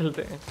नीचे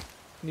चलते हैं,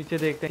 नीचे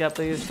देखते हैं क्या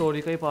पता ये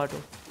स्टोरी का ही पार्ट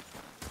हो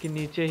कि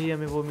नीचे ही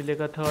हमें वो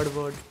मिलेगा थर्ड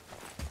वर्ड।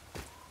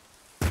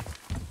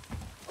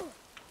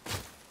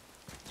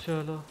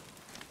 चलो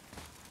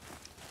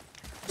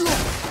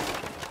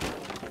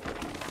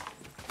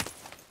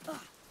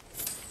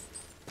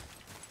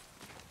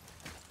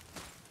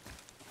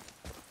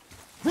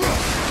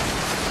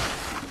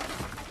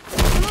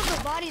Some of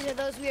the bodies are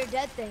those weird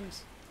dead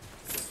things.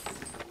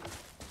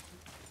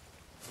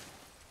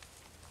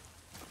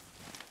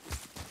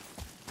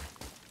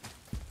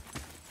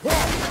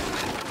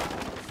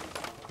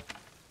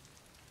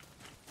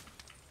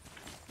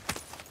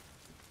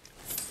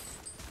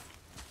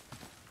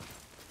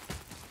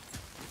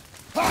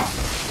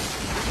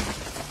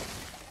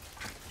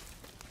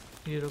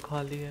 ये तो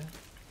खाली है,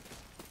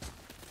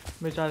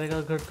 बेचारे का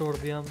घर तोड़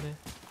दिया हमने।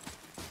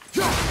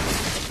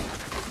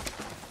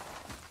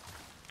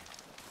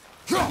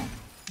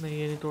 नहीं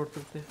ये नहीं तोड़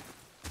सकते।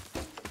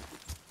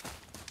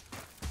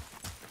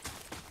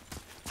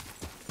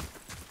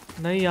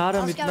 नहीं यार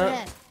हम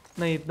इतना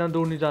नहीं, इतना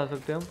दूर नहीं जा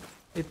सकते हम।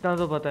 इतना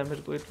तो पता है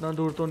मेरे को, इतना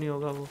दूर तो नहीं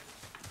होगा वो,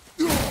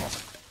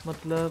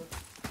 मतलब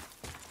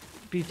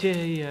पीछे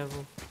ही है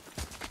वो।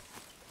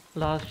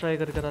 लास्ट ट्राई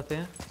करके आते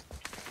हैं।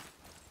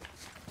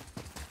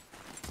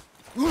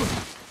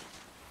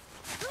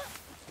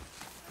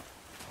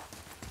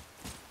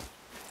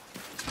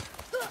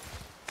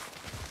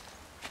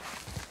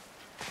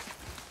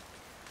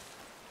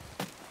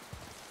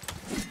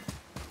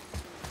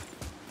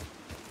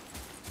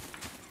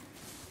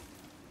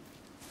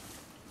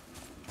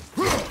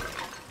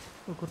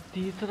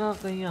 तीसरा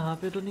कहीं यहाँ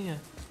पे तो नहीं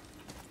है?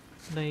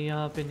 नहीं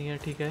यहाँ पे नहीं है,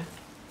 ठीक है।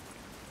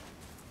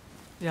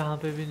 यहाँ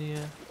पे भी नहीं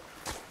है।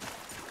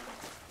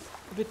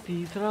 अबे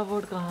तीसरा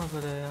वर्ड कहाँ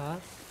पर है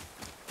यार?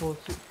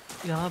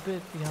 यहाँ पे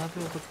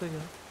हो सकता है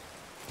क्या?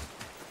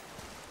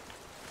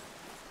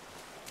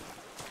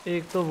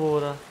 एक तो वो हो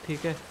रहा,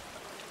 ठीक है,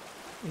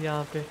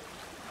 यहाँ पे।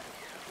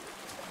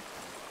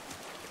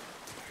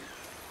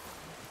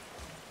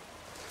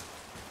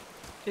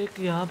 एक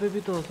यहाँ पे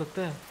भी तो हो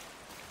सकता है,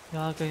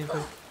 यहाँ कहीं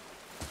पे।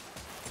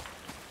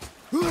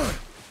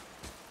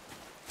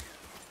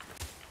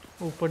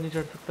 ऊपर नहीं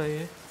चढ़ सकता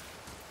ये।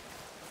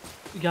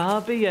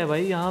 यहाँ पे ही है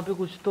भाई, यहाँ पे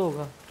कुछ तो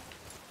होगा।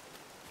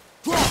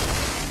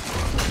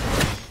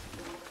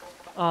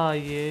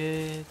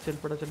 ये चल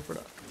पड़ा।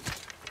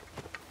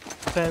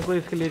 फेंको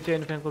इसके लिए,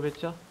 चेन फेंको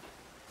बच्चा,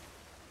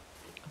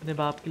 अपने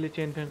बाप के लिए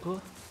चेन फेंको,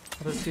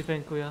 रस्सी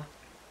फेंको। यहाँ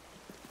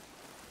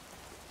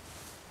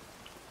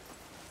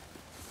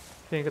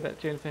फेंक रहा है,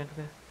 चेन फेंक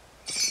रहा है।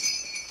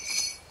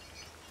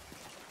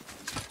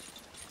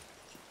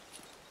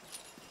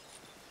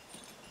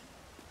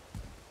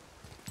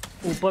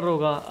 ऊपर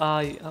होगा।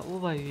 ओ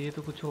भाई ये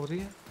तो कुछ हो रही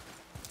है।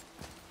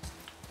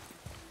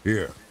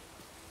 Here,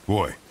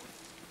 boy.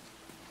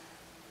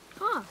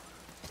 Huh.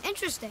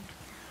 Interesting.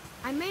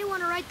 I may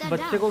want to write that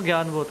बच्चे down. को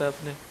ज्ञान बहुत है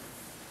अपने।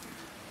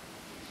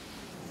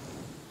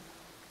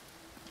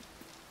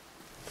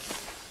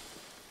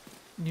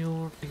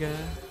 न्यू ठीक है।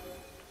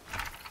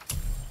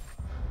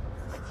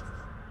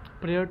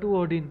 Prayer to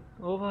Odin.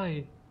 ओ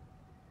भाई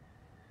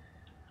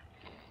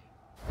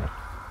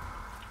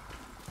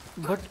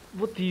बट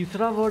वो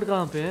तीसरा वर्ड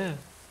कहाँ पे है?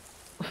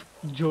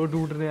 जो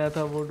ढूंढने आया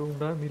था वो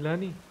ढूंढा, मिला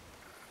नहीं,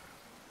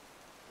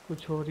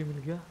 कुछ और ही मिल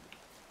गया।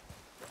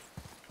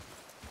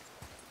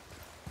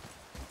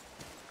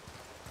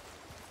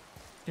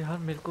 यार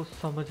मेरे को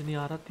समझ नहीं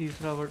आ रहा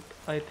तीसरा वर्ड।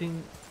 आई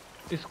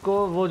थिंक इसको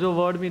वो जो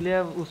वर्ड मिले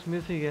है उसमें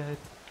से गया है।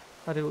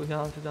 अरे वो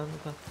यहाँ से जाना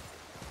था।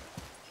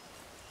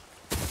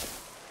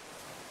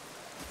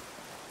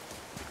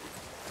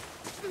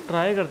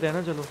 ट्राई करते हैं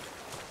ना, चलो।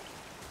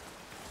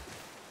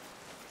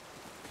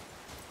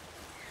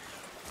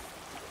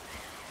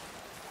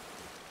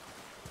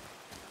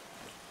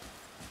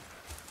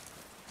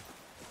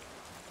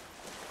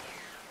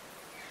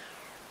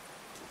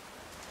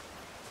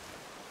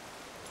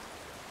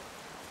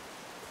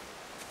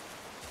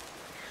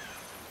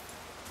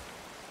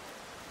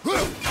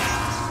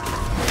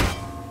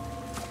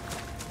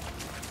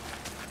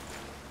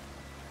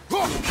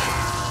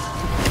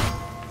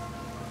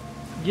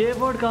 ये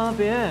वर्ड कहाँ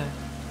पे है?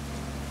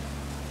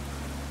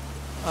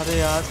 अरे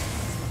यार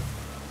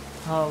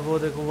हाँ वो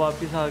देखो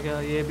वापस आ गया,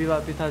 ये भी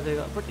वापस आ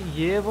जाएगा। बट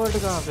ये वर्ड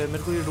कहाँ पे है?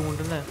 मेरे को ये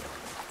ढूंढना है।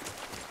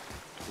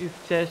 इस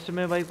चेस्ट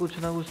में भाई कुछ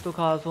ना कुछ तो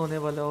खास होने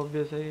वाला है,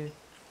 ऑब्वियस है। ये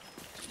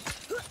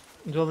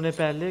जो हमने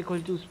पहले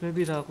खोली थी उसमें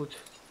भी था कुछ।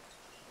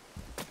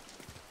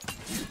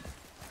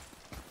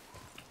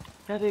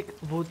 यार एक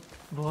वो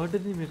वर्ड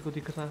नहीं मेरे को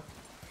दिख रहा।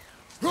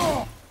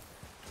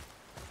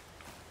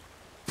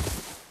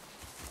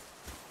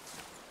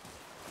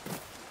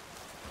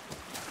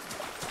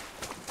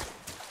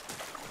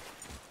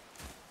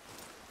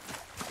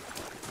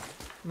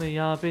 नहीं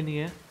यहाँ पे नहीं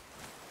है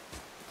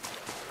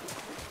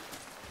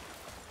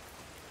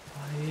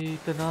भाई,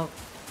 इतना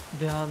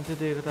ध्यान से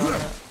देख रहा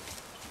है।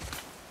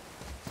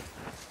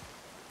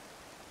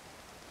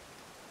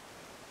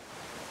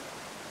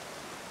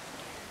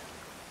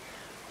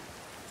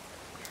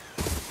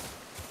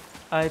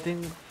 आई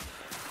थिंक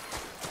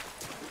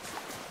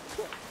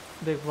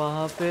देख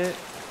वहाँ पे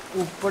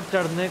ऊपर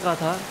चढ़ने का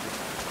था,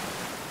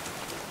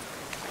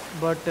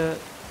 बट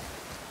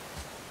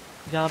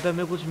यहाँ पे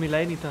हमें कुछ मिला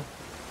ही नहीं था।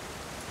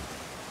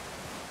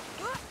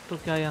 तो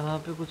क्या यहाँ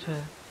पे कुछ है?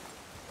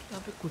 यहाँ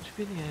पे कुछ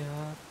भी नहीं है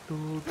यार।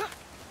 डूड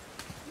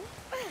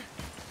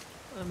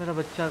मेरा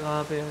बच्चा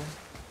कहाँ पे है?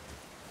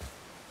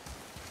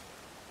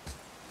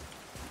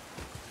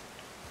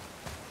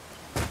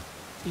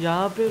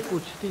 यहाँ पे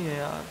कुछ नहीं है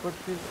यार, बट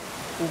फिर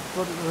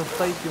ऊपर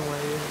रास्ता ही क्यों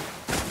है ये?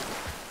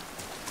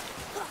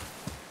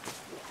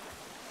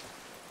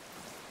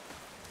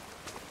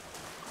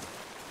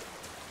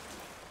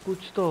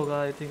 कुछ तो होगा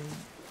आई थिंक,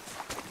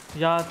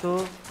 या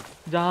तो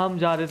जहाँ हम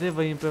जा रहे थे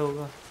वहीं पे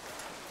होगा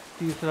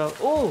तीसरा।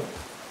 ओ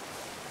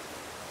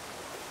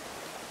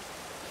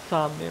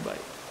सामने भाई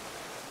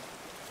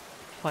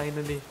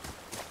finally.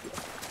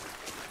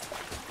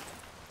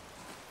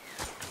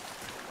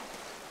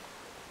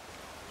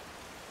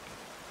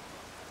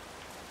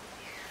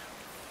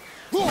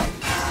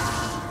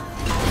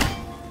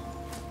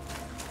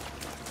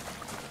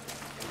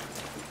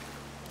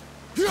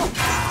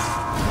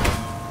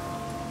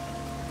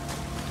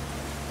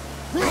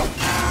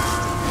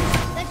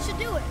 That should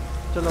do it.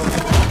 चलो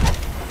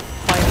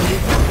फाइनली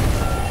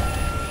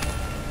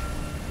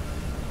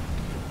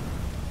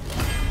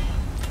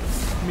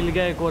मिल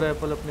गया एक और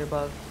एप्पल अपने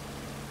पास।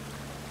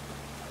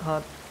 हाँ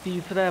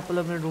तीसरा एप्पल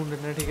हमने ढूंढना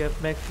है, ठीक है,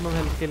 मैक्सिमम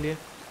हेल्थ के लिए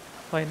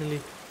फाइनली।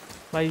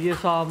 भाई ये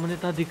सामने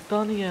था,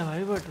 दिखता नहीं है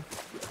भाई, बट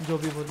जो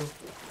भी बोलो।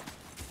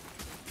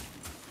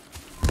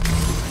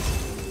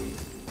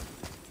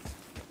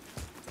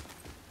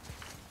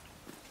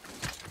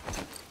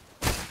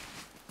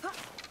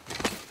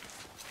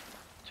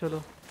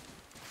 चलो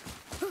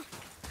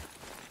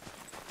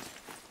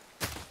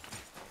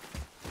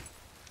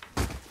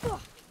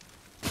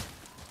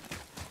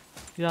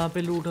यहाँ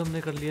पे लूट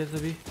हमने कर लिया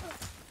सभी।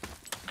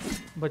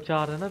 बच्चा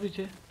आ रहा है ना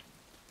पीछे,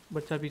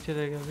 बच्चा पीछे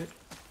रह गया फिर।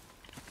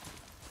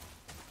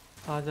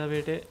 आजा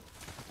बेटे।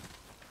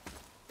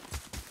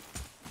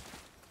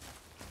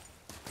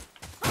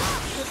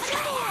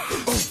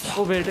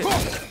 ओ बेटे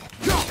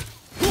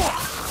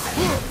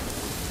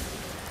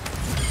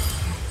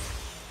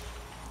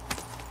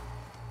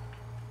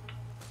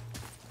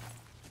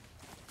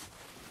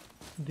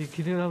दिख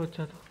ही नहीं रहा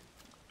बच्चा तो।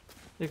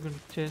 एक मिनट,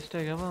 चेस्ट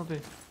है क्या वहाँ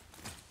पे?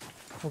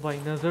 ओ भाई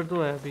नज़र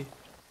तो है अभी,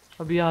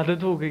 अभी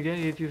आदत हो गई है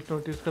ये चीज़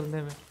नोटिस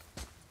करने में।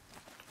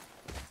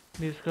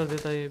 मिस कर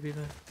देता ये भी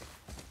मैं।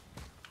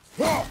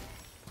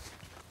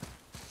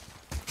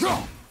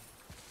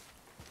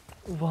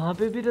 वहाँ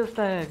पे भी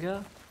रास्ता है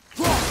क्या?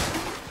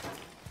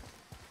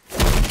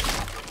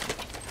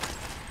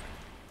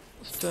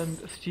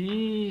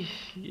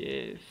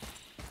 यस,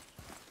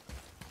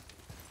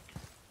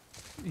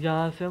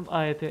 यहाँ से हम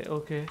आए थे।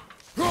 ओके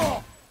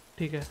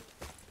ठीक है।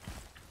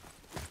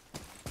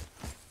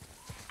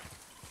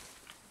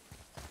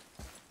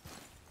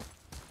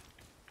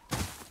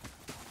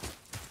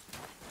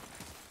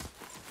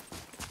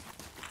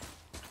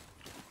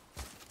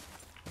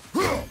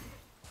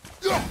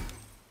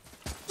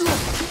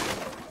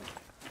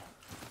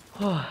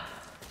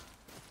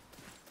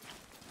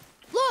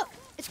 Look,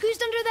 it's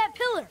squeezed under that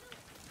pillar.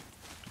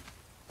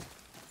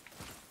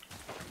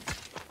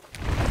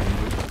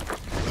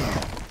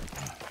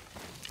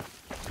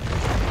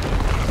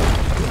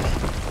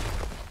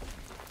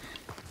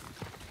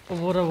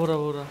 वो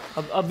रहा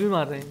अब भी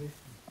मार रहे हैं।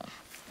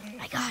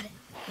 I got it.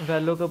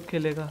 वैलो कब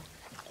खेलेगा?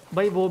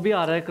 भाई वो भी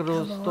आ रहा है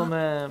क्रोस, तो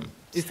मैं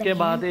इसके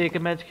बाद एक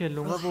मैच खेल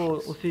लूंगा, वो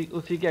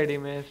उसी के आईडी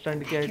में,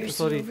 स्टंट के आईडी,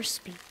 सॉरी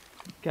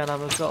क्या नाम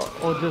है उसका,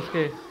 ओजस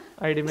के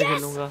आईडी में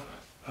खेलूंगा।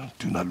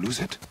 Do not lose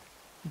it.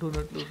 Do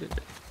not lose it.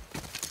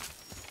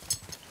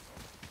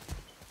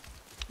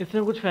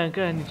 इसने कुछ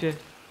फेंका है नीचे,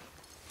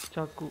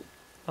 चाकू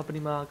अपनी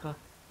माँ का।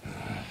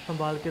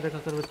 संभाल के रखा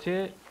कर बच्चे।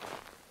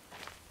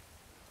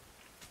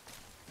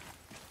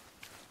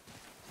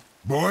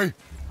 Boy,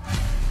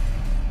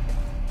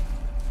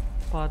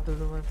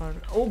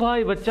 ओ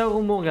भाई बच्चा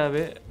गुम हो गया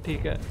बे,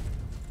 ठीक है।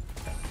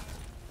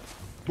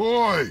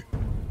 boy.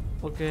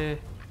 ओके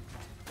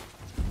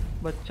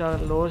बच्चा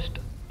लॉस्ट।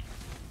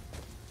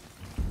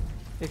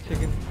 एक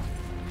सेकंड,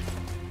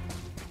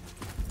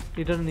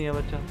 इधर नहीं है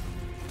बच्चा।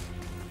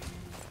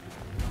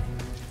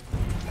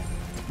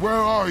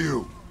 Where are you?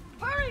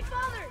 Hurry,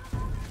 Father!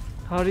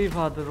 Hari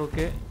father,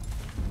 okay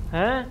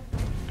हैं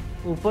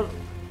ऊपर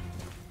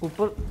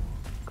ऊपर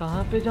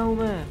कहाँ पे जाऊँ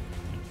मैं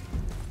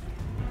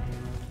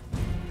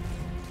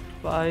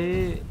भाई?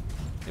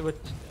 ये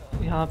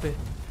बच्चा यहाँ पे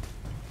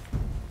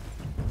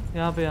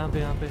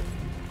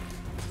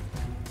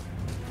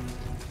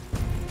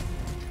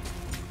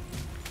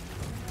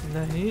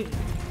नहीं,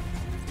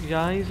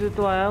 यहीं से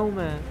तो आया हूँ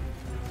मैं।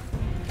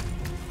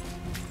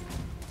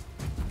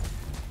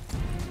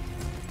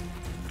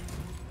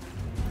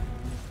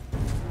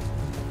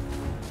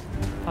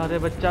 अरे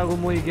बच्चा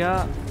गुम हो गया।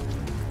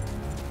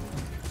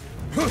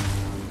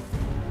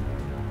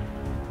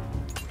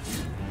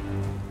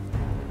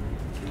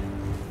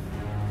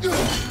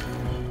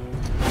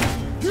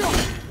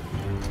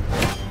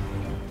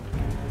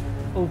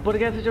 ऊपर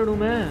कैसे चढ़ूं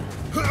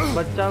मैं?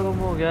 बच्चा गुम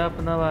हो गया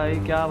अपना। भाई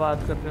क्या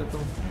बात कर रहे हो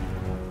तुम?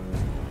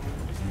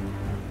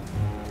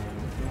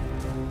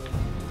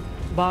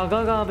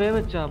 भागा कहाँ पे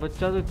बच्चा?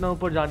 बच्चा तो इतना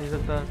ऊपर जा नहीं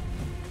सकता।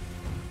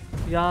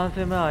 यहाँ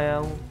से मैं आया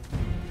हूँ।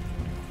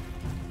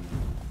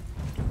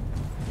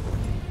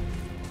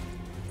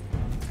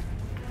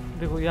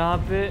 देखो यहाँ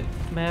पे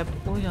मैप,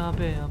 ओ यहाँ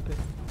पे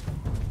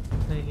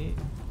नहीं।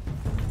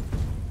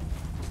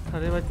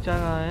 अरे बच्चा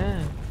कहाँ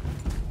है?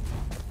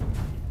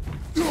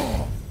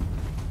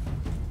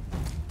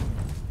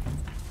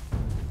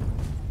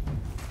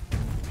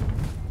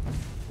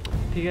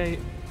 ठीक है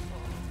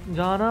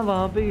जाना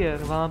वहाँ पे ही है,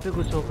 वहाँ पे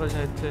कुछ होगा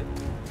शायद से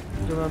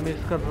जो मैं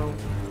मिस कर रहा हूँ।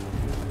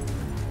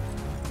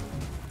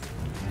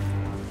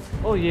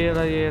 ओ ये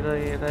रहा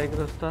एक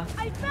रास्ता।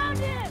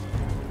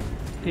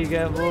 ठीक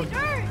है, वो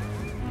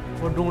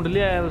ढूंढ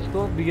लिया है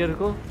उसको, बियर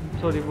को,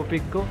 सॉरी वो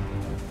पिग को।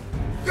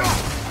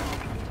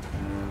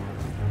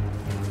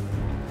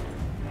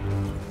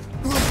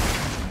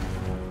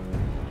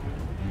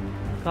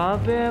 कहाँ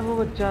पे है वो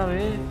बच्चा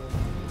वे?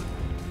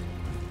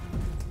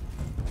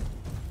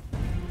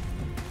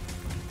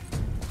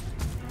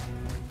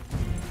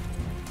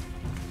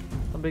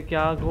 अबे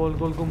क्या गोल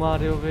गोल घुमा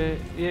रहे हो वे?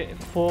 ये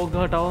फॉग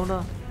हटाओ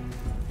ना।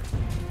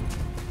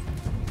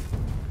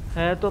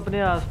 है तो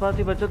अपने आसपास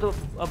ही बच्चा, तो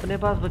अपने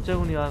पास बच्चे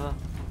को नहीं आ रहा,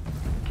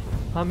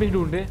 हम ही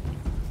ढूंढे।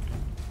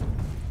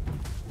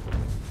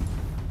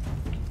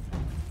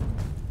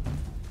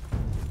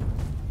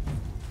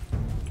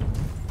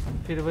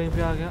 फिर वहीं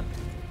पे आ गया।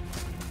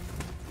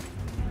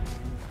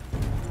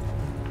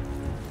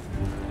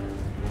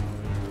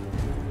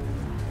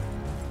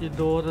 ये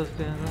दो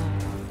रास्ते हैं ना।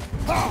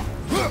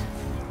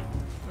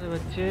 अरे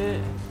बच्चे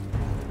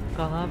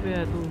कहाँ पे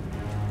है तू?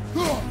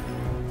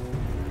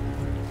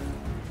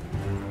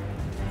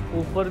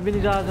 ऊपर भी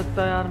नहीं जा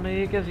सकता यार मैं,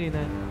 ये क्या सीन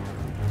है?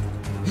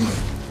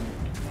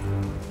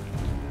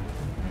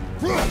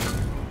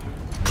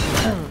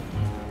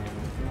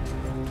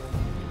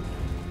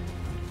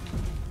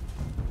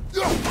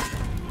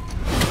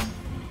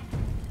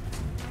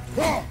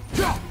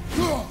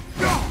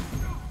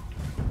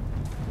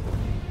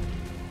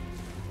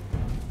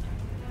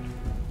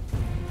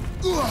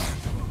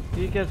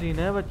 ये क्या सीन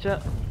है? बच्चा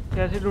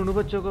कैसे ढूंढूं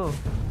बच्चों को?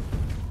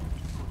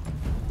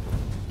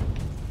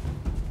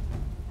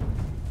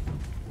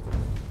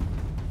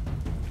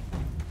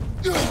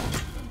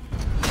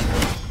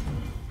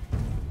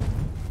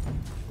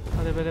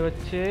 अरे मेरे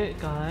बच्चे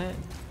कहाँ हैं?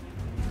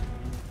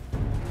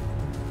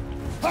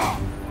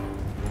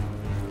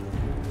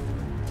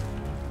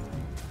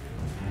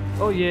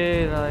 ओ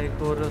ये रहा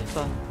एक और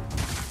रास्ता।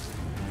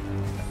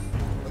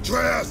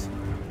 Atreus!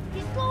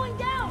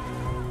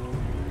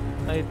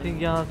 आई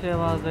थिंक यहाँ से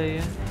आवाज आई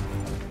है।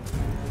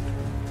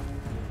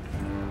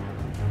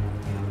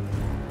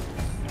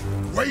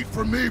 Wait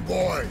for me,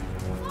 boy!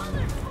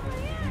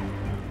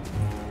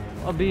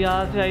 अभी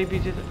यहाँ से आई,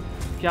 पीछे से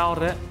क्या हो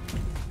रहा है?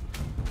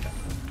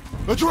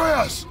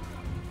 Atreus!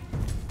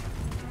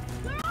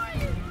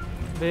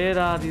 बेर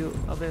आ रही हूँ।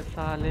 अबे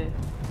साले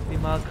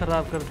दिमाग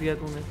खराब कर दिया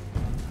तूने।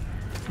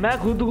 मैं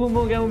खुद गुम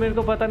हो गया हूँ, मेरे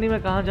को पता नहीं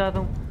मैं कहाँ जाता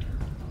हूँ।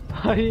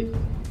 भाई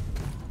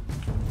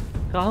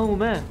कहाँ हूँ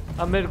मैं?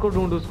 अब मेरे को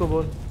ढूंढ, उसको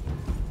बोल।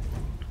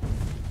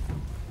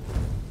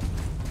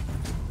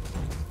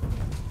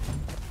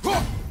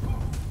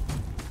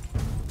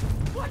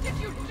 What did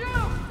you do?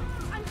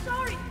 I'm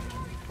sorry.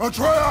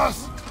 Atreus!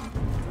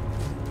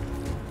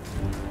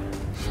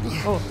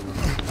 Oh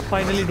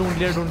finally ढूंढ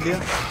लिया।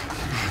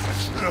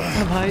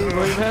 भाई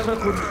वही मैं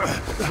खुद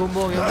गुम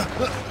हो गया।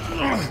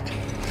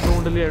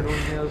 ढूंढ लिया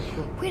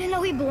उसको। We didn't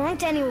know he belonged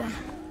to anyone.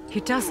 He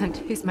doesn't.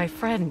 He's my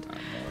friend.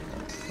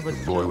 The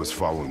boy was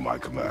following my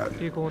command.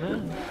 ये कौन है?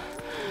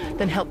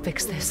 Then help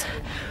fix this.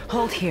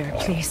 Hold here,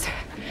 please.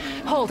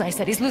 Hold, I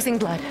said. He's losing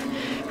blood.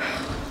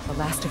 The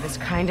last of his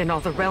kind in all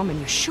the realm, and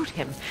you shoot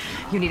him.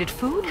 You needed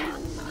food?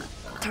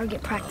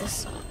 Target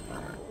practice.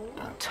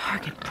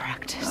 Target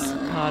practice.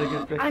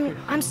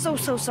 I'm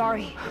so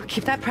sorry.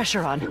 Keep that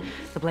pressure on.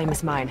 The blame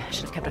is mine. I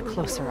should have kept a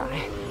closer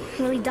eye.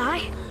 Will he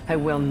die? I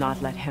will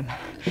not let him.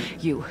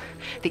 You,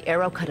 the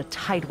arrow cut a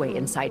tideway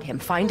inside him.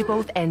 Find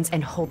both ends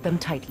and hold them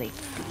tightly.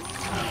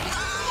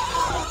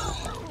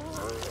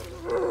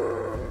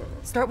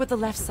 Start with the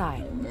left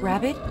side.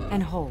 Grab it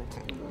and hold.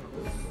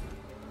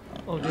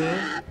 Okay.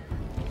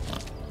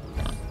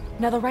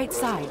 Now the right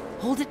side.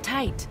 Hold it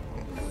tight.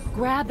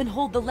 Grab and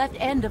hold the left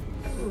end of...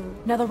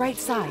 Now the right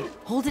side.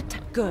 Hold it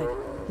good.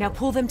 Now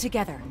pull them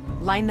together.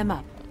 Line them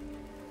up.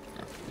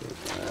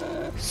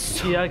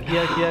 किया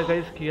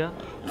guys किया।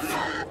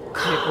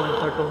 ये कौन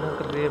सा टोना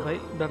कर रही है भाई?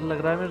 डर लग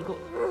रहा है मेरे को।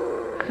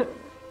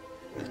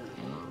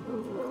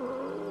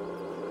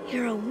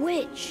 You're a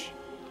witch.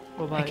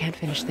 O I भाई can't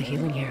finish the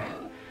healing here.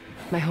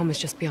 My home is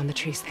just beyond the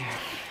trees there.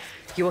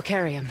 You will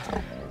carry him.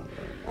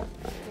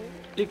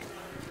 ठीक।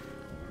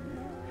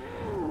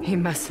 He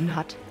must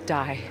not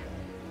die.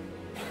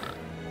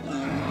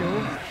 क्यों?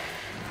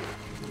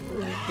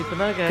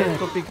 कितना क्या है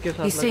इसको पिक के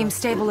साथ He लगा? seems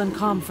stable and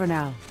calm for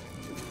now.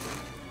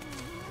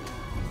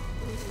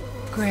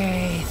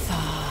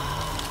 Greythaw.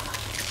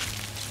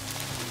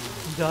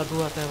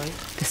 जादू आता है भाई।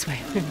 This way.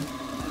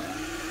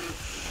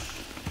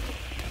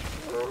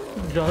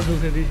 जादू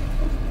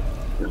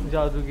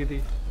की थी।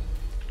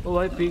 ओ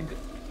भाई पिग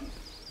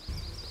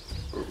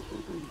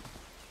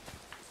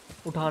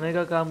उठाने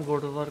का काम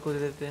गॉड ऑफ वॉर को दे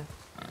देते हैं।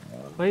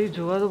 भाई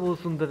जगह तो बहुत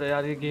सुंदर है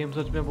यार, ये गेम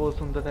सच में बहुत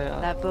सुंदर है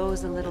यार। That bow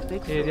is a little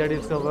big. Area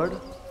discovered,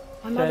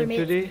 My mother made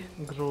century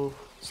Grove.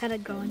 said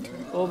I'd grow into it.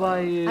 ओ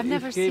भाई I've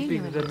never इसके seen you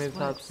पिग्स in है those मेरे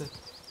हिसाब woods. से।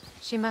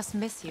 She must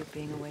miss you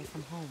being away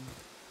from home.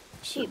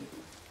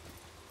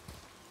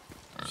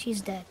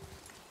 She's dead.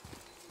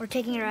 We're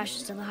taking her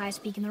ashes to the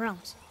highest peak in the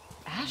realms.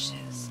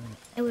 ashes.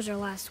 It was her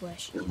last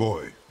wish.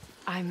 Boy,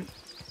 I'm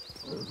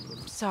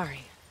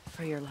sorry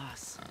for your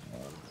loss.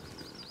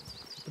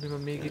 अपनी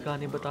mummy की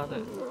कहानी बताता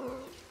है.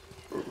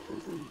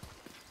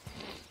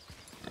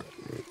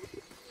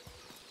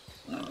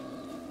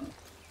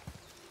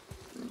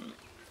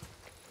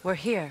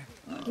 We're here.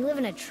 You live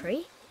in a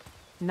tree?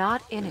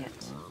 Not in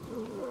it.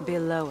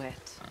 Below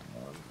it.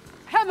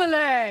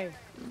 Hemele!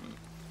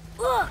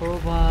 ओ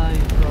भाई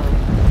साहब,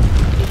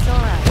 It's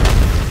alright.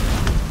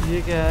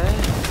 ये क्या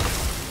है?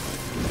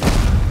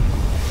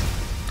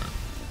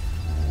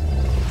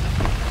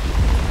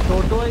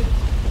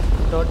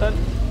 टोटल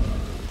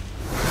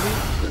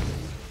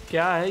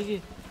क्या है ये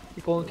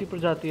कौन सी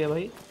प्रजाति है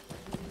भाई?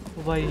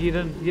 ओ भाई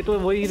हिरन, ये तो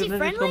वही हिरन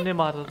है जिसको हमने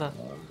मारा था.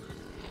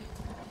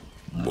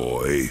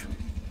 boy.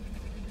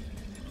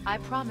 I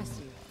promise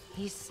you,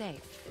 he's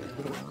safe.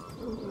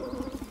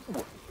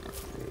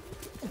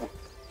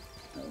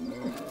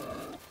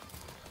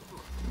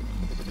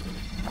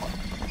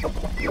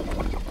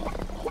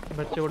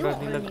 बच्चे को डर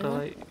नहीं लगता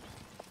भाई.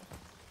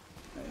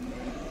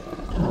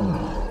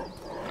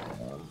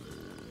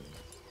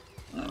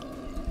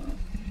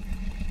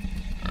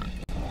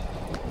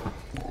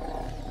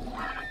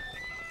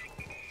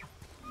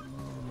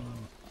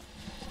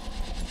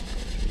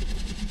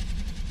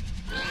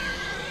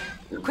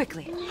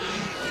 Quickly.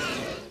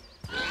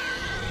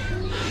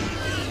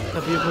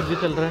 अभी ये फुर्जी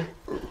चल रहा है.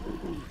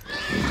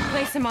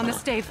 Place him on the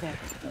stave there.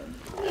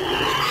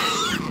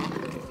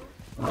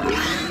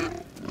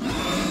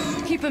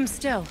 Keep him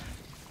still.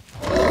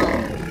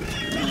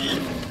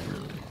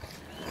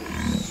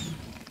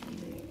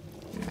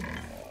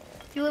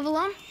 You live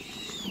alone?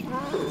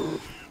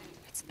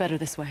 It's better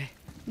this way.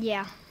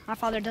 Yeah, my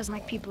father doesn't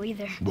like people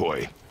either.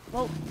 Boy,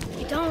 Well,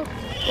 you don't.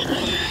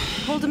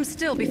 Hold him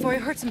still before he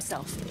hurts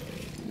himself.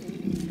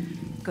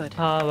 Good.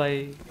 हाँ भाई,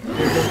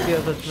 Kratos की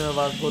सच में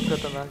आवाज बहुत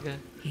खतरनाक है.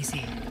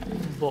 Easy.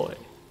 Boy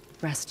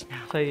Rest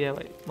now. सही है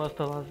भाई,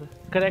 मस्त आवाज है.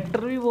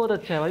 कैरेक्टर भी बहुत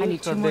अच्छा है I भाई need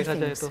उसका two more देखा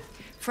जाए things. तो.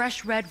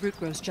 Fresh red root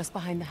grows just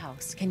behind the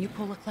house. Can you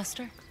pull a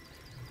cluster?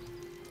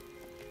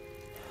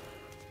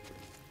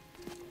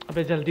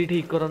 अबे जल्दी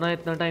ठीक करो ना,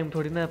 इतना टाइम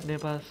थोड़ी ना अपने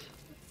पास.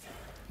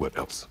 what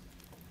else?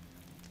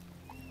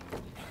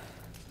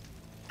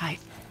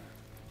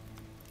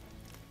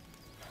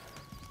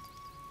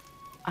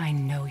 I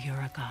know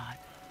you're a god.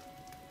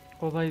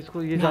 ओ भाई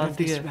इसको ये Not of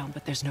जानती this है. realm,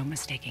 but there's no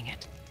mistaking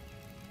it.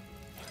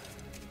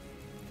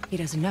 He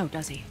doesn't know,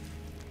 does he?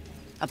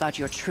 About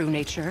your true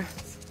nature?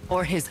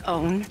 Or his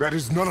own? That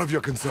is none of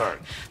your concern.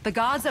 The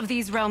gods of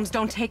these realms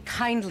don't take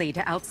kindly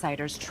to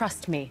outsiders,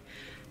 trust me.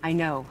 I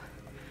know.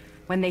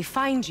 When they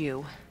find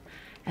you,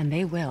 and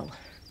they will,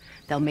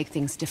 they'll make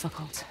things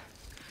difficult.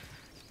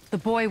 The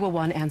boy will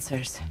want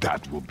answers.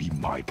 That will be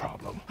my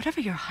problem.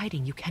 Whatever you're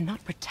hiding, you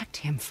cannot protect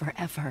him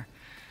forever.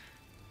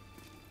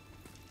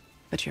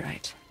 But you're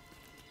right.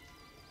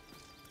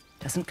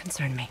 Doesn't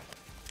concern me.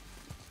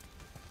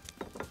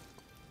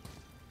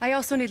 I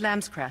also need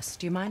lamb's cress.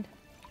 Do you mind?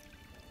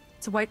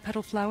 It's a white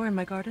petal flower in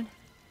my garden.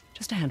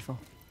 Just a handful.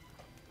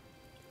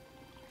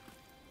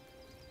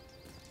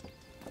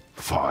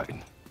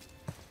 Fine.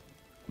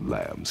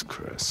 Lamb's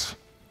cress.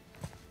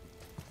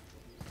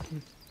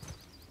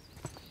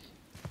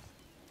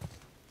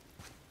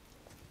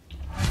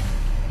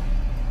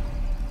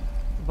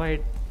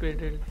 White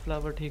पेटेड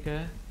flower ठीक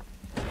है.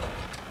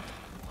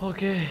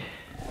 Okay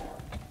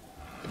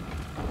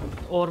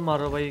और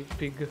मारो भाई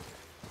pig.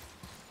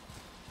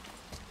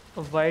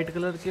 White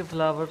colour के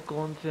flower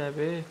कौन से है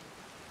बे?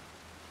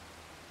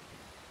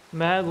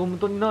 मैं गुम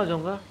तो नहीं ना हो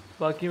जाऊंगा,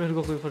 बाकी मेरे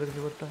को कोई फर्क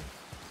नहीं पड़ता.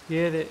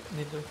 ये रे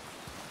नहीं तो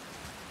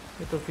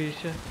ये तो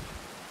फिश है.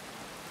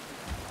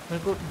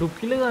 मेरे को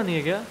डुबकी लगानी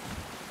है क्या?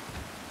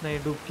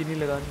 नहीं डुबकी नहीं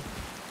लगानी.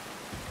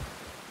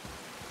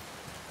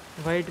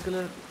 वाइट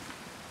कलर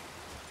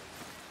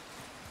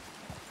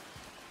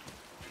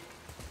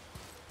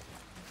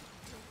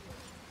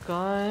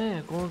कहाँ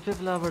है? कौन से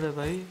फ्लावर है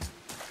भाई?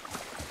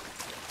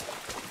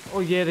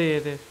 ओ ये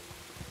रे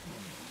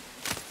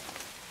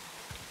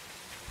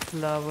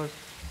फ्लावर्स.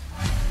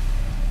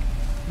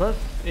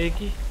 बस एक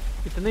ही,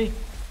 इतने ही.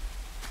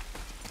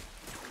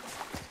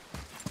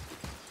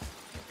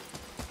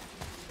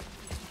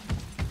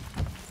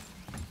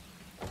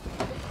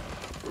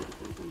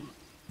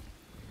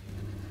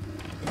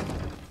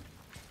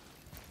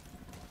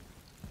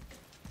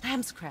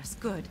 Lamb's cress,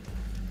 good.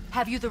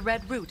 Have you the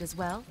red root as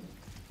well?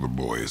 The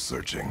boy is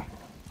searching.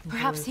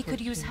 Perhaps he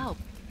could use help.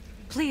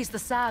 Please, the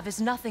salve is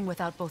nothing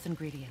without both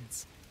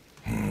ingredients.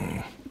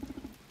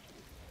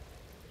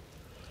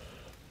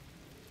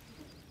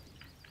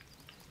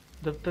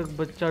 जब तक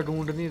बच्चा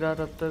ढूंढ नहीं रहा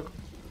तब तक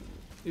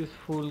इस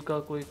फूल का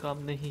कोई काम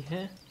नहीं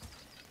है.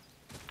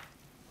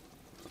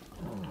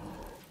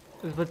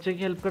 इस बच्चे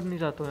की हेल्प करनी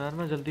चाहता हूँ यार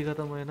मैं, जल्दी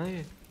खत्म होए ना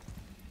ये.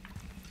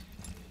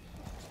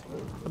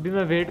 अभी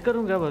मैं वेट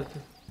करूँगा बस.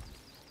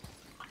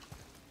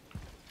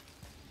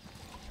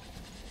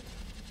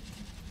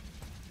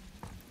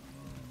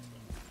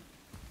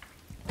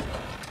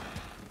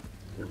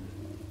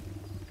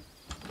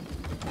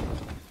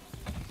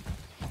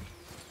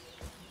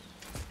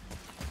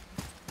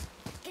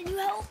 Can you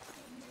help?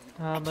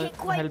 हाँ I मैं can't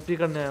quite हेल्प ही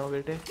करने आया हूँ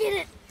बेटे। get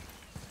it.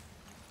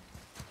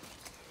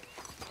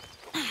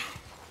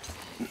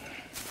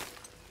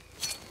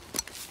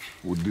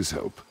 Would this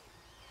help?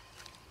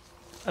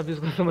 अब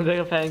इसको समझ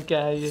आएगा फैंग क्या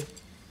है ये।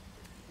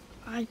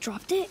 I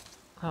dropped it?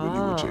 When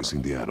you were हाँ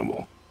chasing the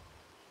animal.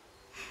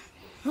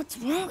 What's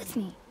wrong with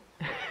me?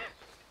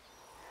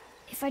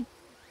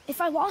 If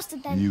I lost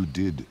it, then You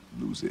did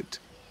lose it.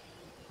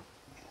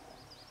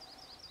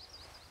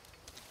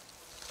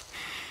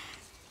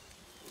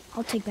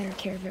 I'll take better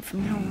care of it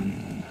from now on.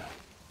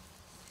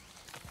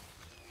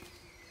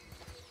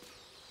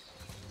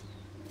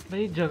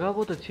 भाई जगह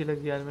बहुत अच्छी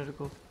लगी यार मेरे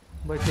को,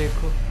 but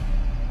देखो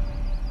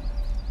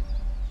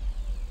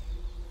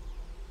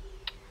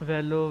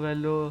वेलो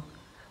वेलो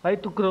भाई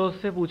तू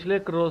क्रॉस से पूछ ले,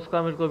 क्रॉस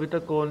का मेरे को अभी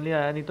तक कॉल नहीं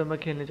आया, नहीं तो मैं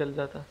खेलने चल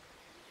जाता।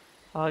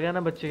 आ गया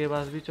ना बच्चे के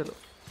पास भी, चलो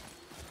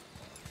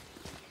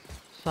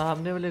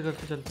सामने वाले घर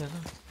से चलते हैं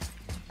ना,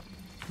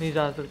 नहीं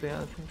जा सकते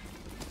यहाँ से।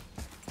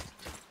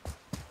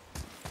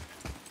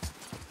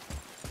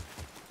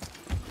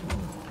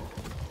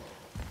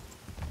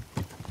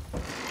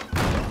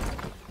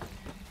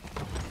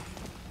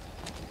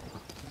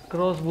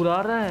 क्रॉस बुला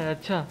रहा है,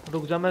 अच्छा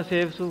रुक जा मैं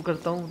सेव शुरू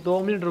करता हूँ, 2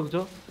 मिनट रुक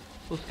जाओ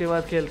उसके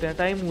बाद खेलते हैं।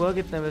 टाइम हुआ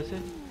कितने वैसे?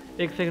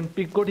 1 सेकंड,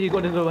 पिक को ठीक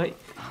होने दो भाई,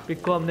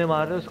 पिक को हमने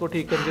मार रहे उसको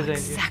ठीक करके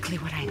जाएंगे। Exactly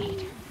what I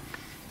need.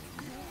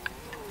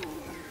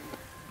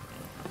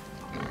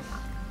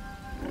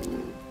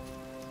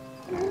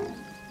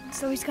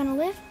 So he's gonna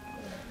live?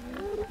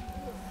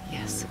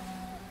 Yes.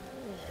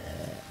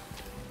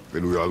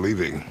 Then we are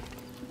leaving.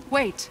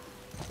 Wait.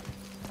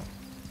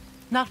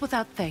 Not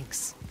without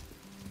thanks.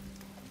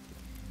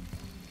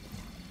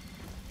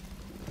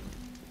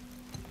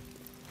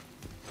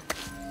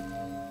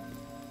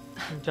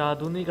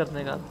 जादू नहीं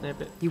करने का अपने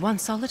पे। You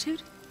want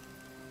solitude?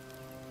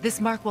 This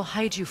mark will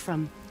hide you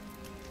from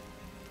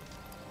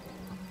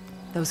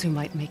those who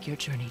might make your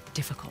journey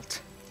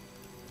difficult.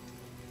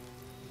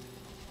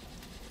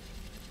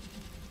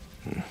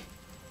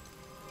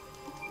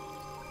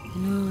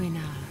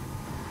 Luina.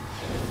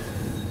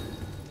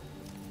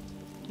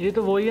 ये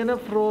तो वही है ना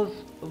फ्रोज,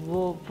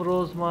 वो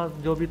फ्रोज मार्क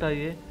जो भी था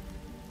ये।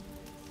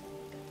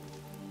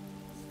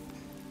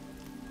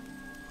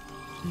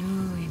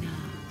 Luina.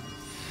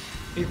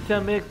 इससे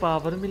हमें एक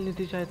पावर मिलनी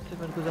थी शायद से,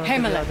 मेरे को जहाँ तक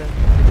Himalaya. याद है।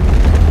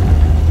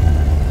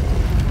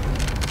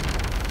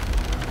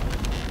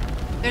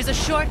 There's a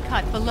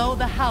shortcut below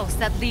the house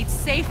that leads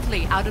safely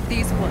out of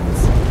these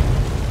woods.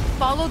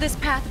 Follow this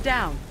path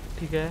down,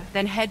 ठीक है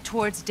then head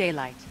towards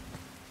daylight.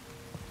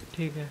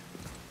 ठीक है,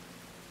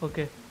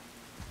 okay.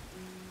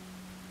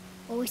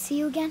 Will we see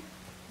you again?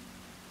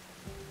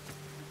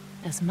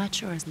 As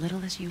much or as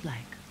little as you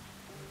like.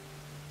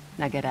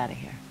 Now get out of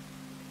here.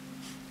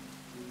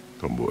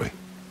 Come, boy.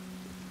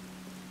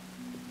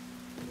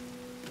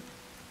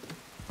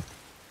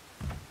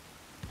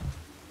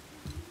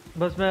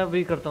 बस मैं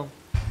अभी करता हूँ।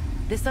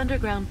 This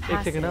underground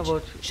एक सेकंड ना, passage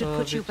watch, should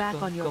put you which back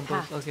on your compass,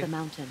 path to okay. the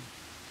mountain.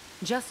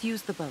 Just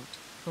use the boat.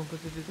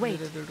 Wait.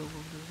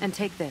 And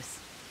take this.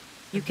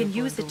 You can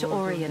use it to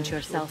orient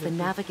yourself and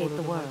navigate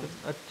the world.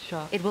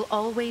 अच्छा, It will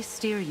always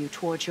steer you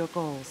towards your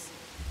goals.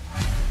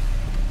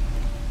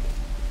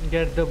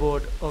 get the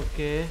boat,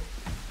 okay.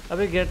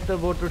 अबे get the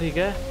boat तो ठीक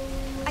है,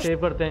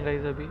 save करते हैं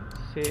guys अभी,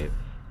 save.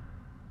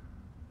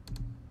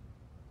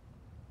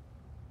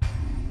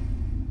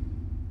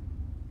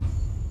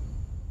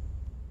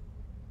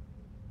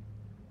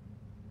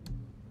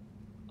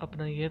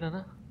 अपना ये था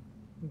ना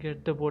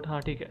गेट द बोट,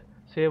 हाँ ठीक है,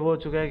 सेव हो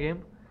चुका है game.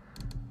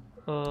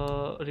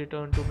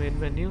 Return to main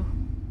menu,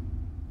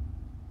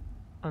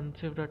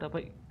 unsave data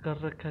भाई कर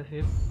रखा है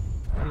सेव,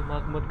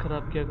 दिमाग मत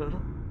खराब किया करो।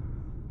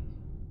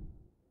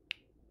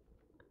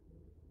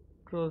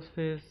 क्रॉस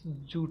फेस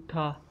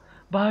झूठा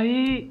भाई,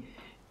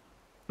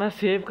 मैं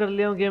सेव कर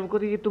लिया हूँ गेम को,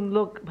 तो ये तुम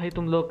लोग भाई,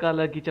 तुम लोग का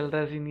अलग ही चल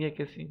रहा है सीन, ये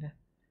क्या सीन है?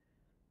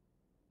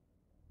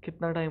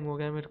 कितना टाइम हो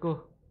गया मेरे को?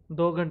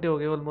 2 घंटे हो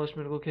गए ऑलमोस्ट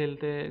मेरे को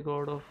खेलते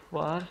गॉड ऑफ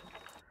वार।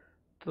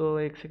 तो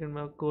 1 सेकंड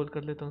में कॉल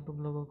कर लेता हूँ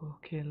तुम लोगों को,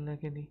 खेलना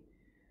कि नहीं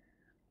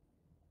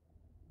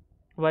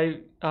भाई?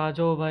 आ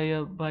जाओ भाई,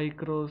 अब भाई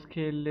क्रॉस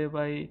खेल ले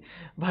भाई।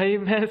 भाई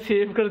मैं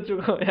सेव कर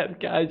चुका हूँ यार,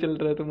 क्या चल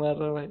रहा है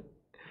तुम्हारा भाई?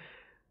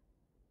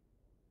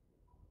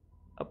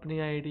 अपनी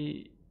आईडी,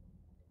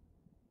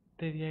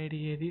 तेरी आईडी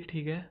ये थी,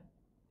 ठीक है।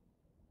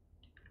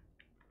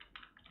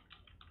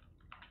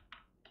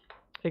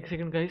 1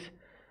 सेकंड गाइस,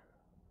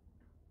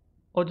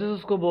 और जैसे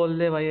उसको बोल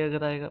ले भाई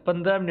अगर आएगा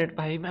 15 मिनट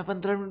भाई, मैं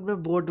 15 मिनट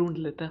में बोर्ड ढूंढ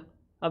लेता।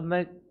 अब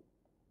मैं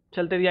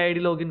चल तेरी आईडी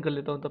लॉगिन कर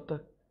लेता हूँ, तब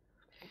तक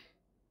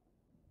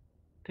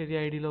तेरी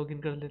आईडी लॉगिन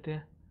कर लेते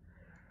हैं।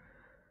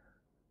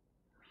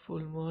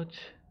 फुल मौज।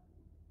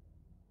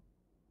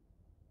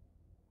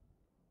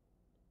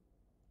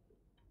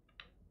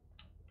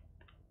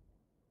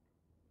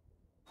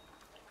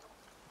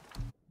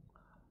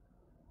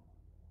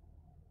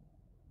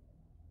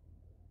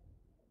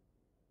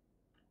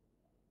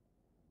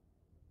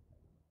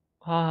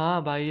 हाँ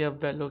हाँ भाई, अब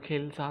वेलो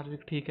खेल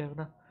सार्विक, ठीक है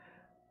ना?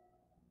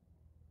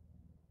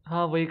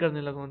 हाँ वही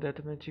करने लगा हूँ,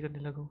 डेथ मैच ही करने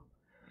लगा हूँ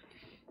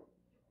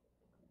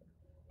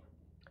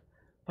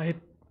भाई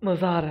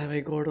मज़ा आ रहा है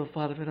भाई, गॉड ऑफ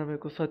वार मेरा, मेरे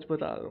को सच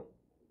बता रहा हूँ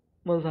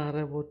मज़ा आ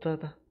रहा है बहुत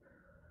ज़्यादा।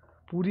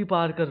 पूरी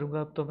पार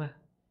करूँगा अब तो मैं।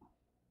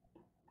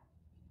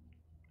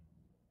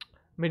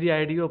 मेरी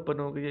आईडी ओपन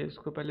हो गई है,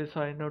 इसको पहले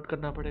साइन आउट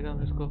करना पड़ेगा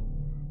मेरे को।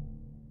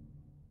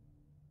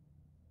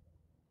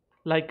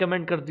 लाइक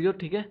कमेंट कर दियो,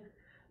 ठीक है,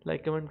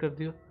 लाइक कमेंट कर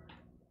दियो।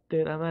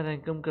 तेरा मैं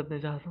रैंक कम करने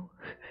जा रहा हूँ।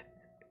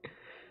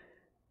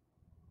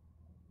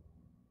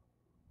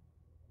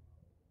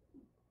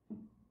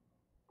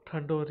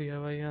 ठंड हो रही है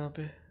भाई यहाँ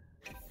पे।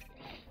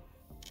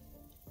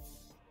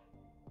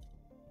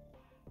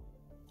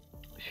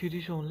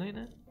 शीरीष ऑनलाइन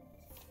है,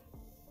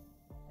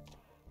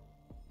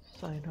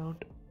 साइन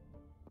आउट।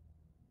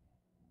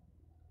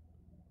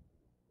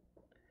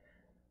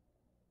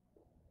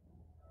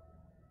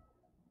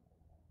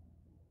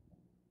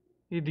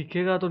 ये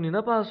दिखेगा तो नहीं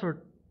ना पासवर्ड?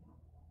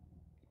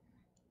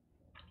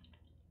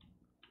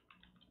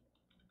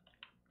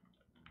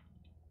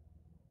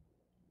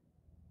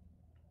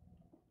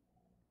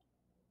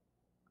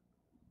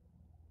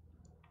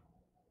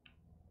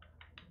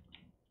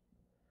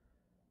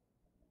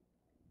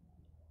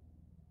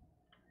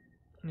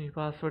 नहीं,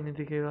 पासवर्ड नहीं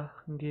दिखेगा।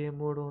 गेम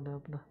मोड होना है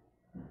अपना।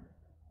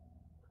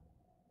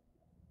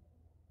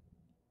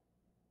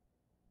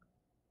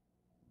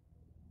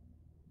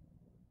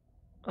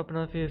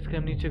 अपना फेस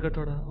कैम नीचे का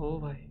थोड़ा। ओ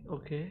भाई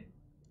ओके,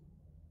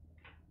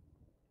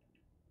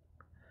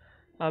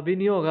 अभी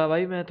नहीं होगा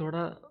भाई, मैं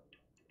थोड़ा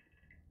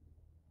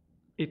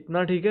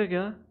इतना ठीक है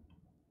क्या?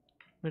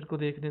 मेरे को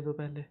देखने दो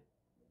पहले।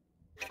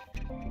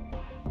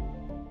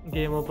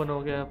 गेम ओपन हो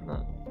गया अपना।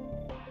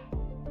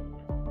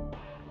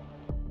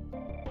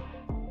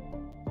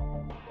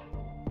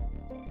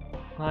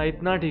 हाँ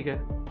इतना ठीक है।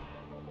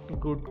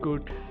 गुड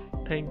गुड,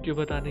 थैंक यू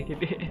बताने के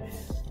लिए।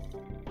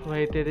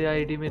 भाई तेरे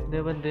आईडी में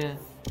इतने बंदे हैं।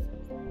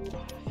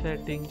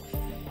 Settings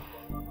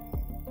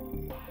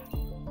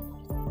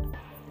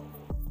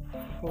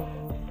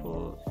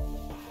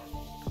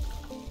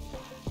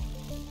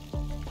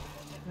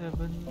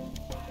 447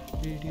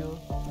 video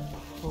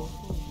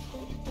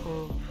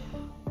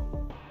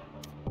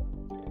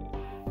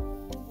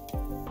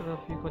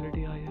graphic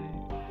quality high है।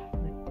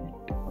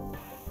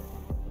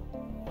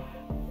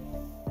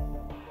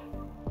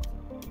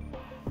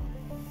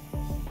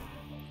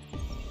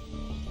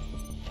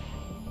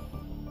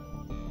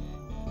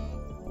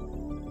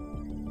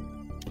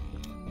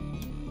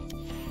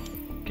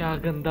 क्या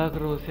गंदा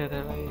क्रोसर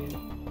है भाई।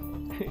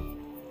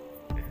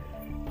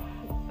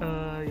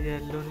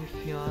 येलो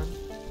निशान।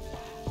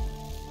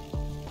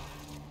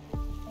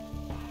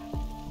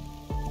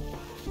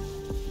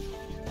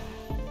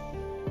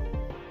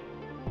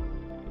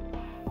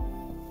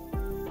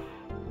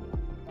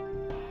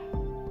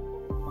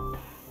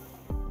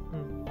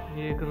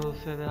 ये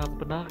क्रोसर है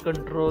अपना।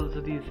 कंट्रोल्स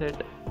रीसेट,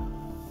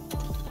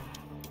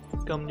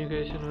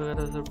 कम्युनिकेशन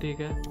वगैरह सब ठीक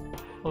है।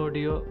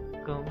 ऑडियो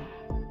कम,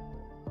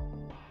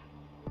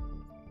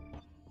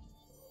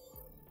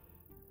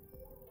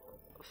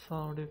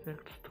 साउंड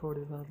इफेक्ट्स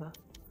थोड़े ज़्यादा।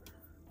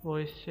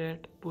 Voice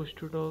chat, push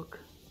to talk,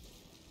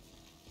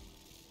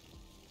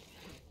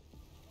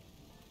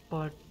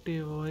 party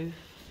voice.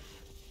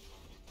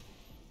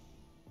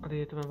 अरे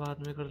ये तो मैं बाद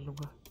में कर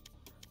लूँगा।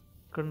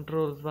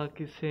 कंट्रोल्स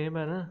बाकी सेम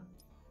है ना।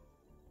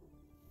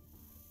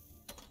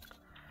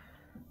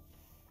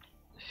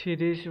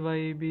 शिरीष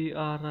भाई भी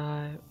आ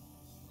रहा है,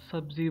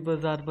 सब्जी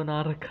बाजार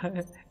बना रखा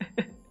है।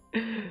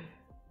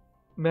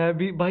 मैं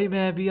भी भाई,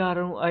 मैं भी आ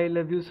रहा हूँ। आई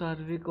लव यू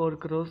सार्विक और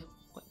क्रॉस।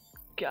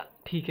 क्या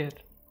ठीक है,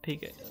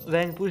 ठीक है,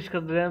 रैंक पुश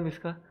कर रहे हैं हम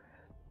इसका।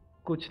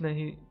 कुछ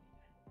नहीं,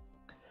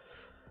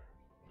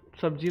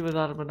 सब्जी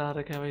बाजार बना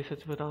रखा है भाई,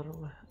 सच बता रहा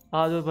हूँ मैं।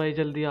 आ जाओ भाई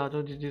जल्दी आ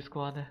जाओ,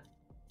 जिसको आना है।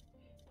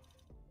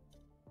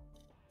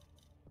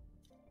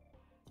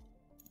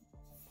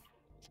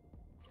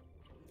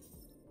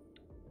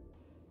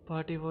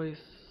 Party voice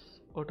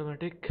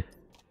automatic.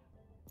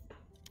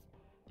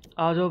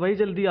 आ जाओ भाई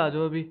जल्दी आ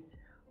जाओ। अभी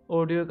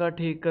ऑडियो का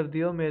ठीक कर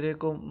दियो। मेरे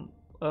को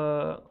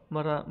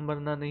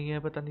मरना नहीं है,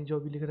 पता नहीं जो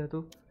भी लिख रहा है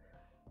तू।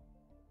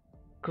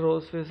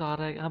 क्रॉस फेस आ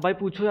रहा है। हाँ भाई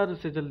पूछो यार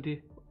उससे जल्दी।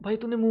 भाई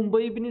तूने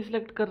मुंबई भी नहीं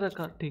सिलेक्ट कर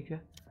रखा, ठीक है।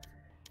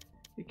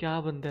 ये क्या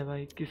बंदा है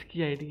भाई,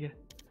 किसकी आईडी है?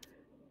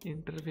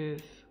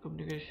 Interface,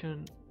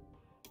 communication,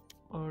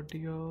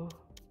 audio,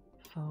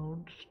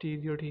 sound,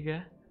 stereo, ठीक है,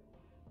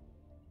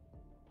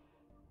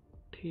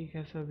 ठीक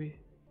है सभी।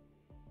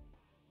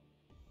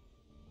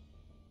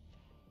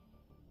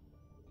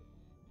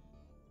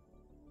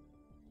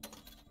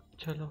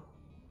 चलो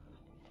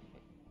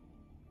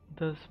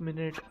 10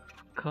 मिनट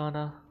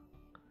खाना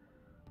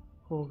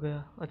हो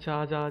गया। अच्छा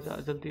आजा आजा,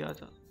 जल्दी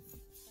आजा।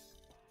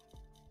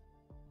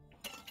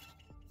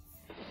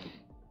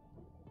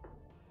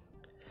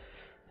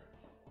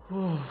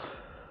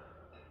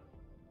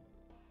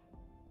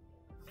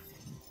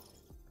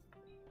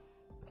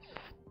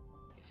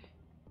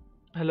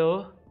 Hello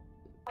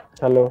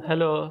hello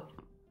hello.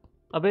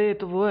 अबे ये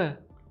तो वो है।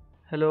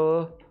 Hello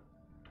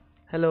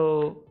hello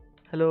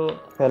hello.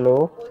 हेलो।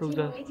 रुक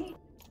जा।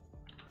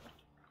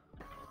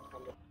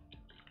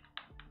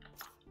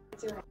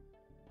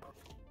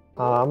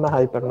 हाँ मैं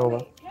हाइपर नोवा।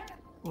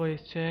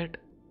 वॉइस चैट,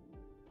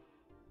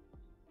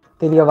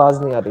 तेरी आवाज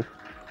नहीं आ रही।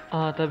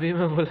 हाँ तभी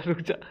मैं बोला रुक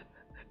जा।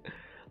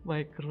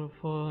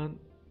 माइक्रोफोन।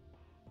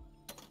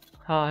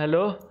 हाँ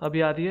हेलो,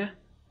 अभी आ रही है।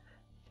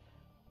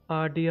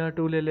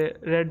 RDR2 ले ले।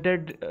 Red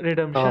dead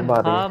redemption.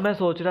 हाँ मैं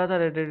सोच रहा था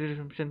रेड डेड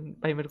रिडेम्पशन,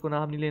 भाई मेरे को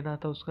नाम नहीं लेना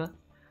था उसका।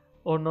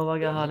 और नोवा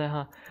क्या हाल है?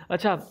 हाँ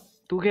अच्छा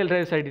तू खेल रहा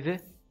है इस साइड से?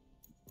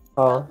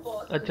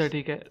 हाँ अच्छा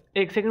ठीक है,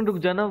 एक सेकंड रुक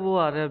जाना, वो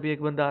आ रहा है अभी,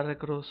 एक बंदा आ रहा है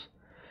क्रॉस।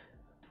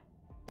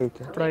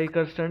 ठीक है ट्राई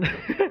कर स्टंट।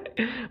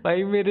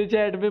 भाई मेरे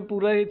चैट में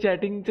पूरा ये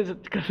चैटिंग से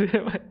कर रहे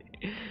हैं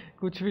भाई,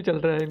 कुछ भी चल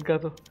रहा है इनका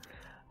तो।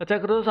 अच्छा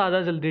क्रॉस आ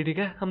जा जल्दी, ठीक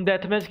है हम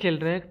डेथ मैच खेल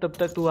रहे हैं, तब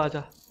तक तू आ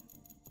जा।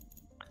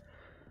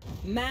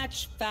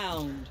 Match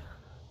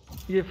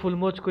found. ये फुल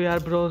मोच को यार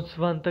ब्रॉन्ज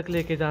 1 तक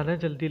लेके जाना है,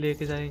 जल्दी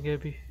लेके जाएंगे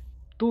अभी।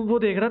 तू वो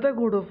देख रहा था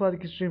गॉड ऑफ वार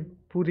की स्ट्रीम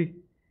पूरी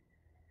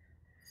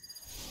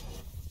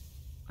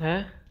है?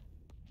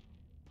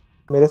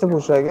 मेरे से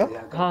पूछ रहा है क्या?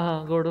 हाँ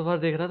हाँ गॉड ऑफ वार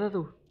देख रहा था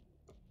तू?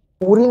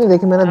 पूरी नहीं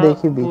देखी मैंने,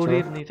 देखी बीच पूरी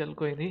में। नहीं, चल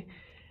कोई नहीं।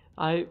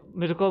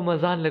 मेरे को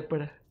मजा आने लग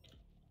पड़ा है।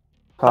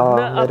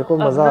 हाँ मेरे को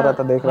मजा आ रहा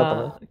था, देख रहा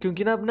था मैं।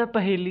 क्योंकि ना अपना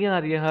पहेलियां आ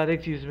रही है हर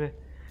एक चीज में।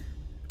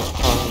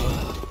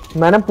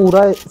 मैंने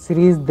पूरा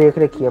सीरीज देख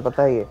रखी है,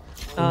 पता है ये।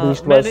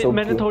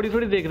 मैंने थोड़ी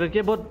थोड़ी देख रखी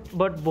है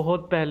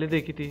बहुत पहले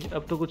देखी थी,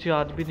 अब तो कुछ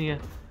याद भी नहीं है।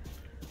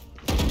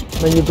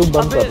 मैं यूट्यूब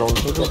बंद कर रहा हूँ,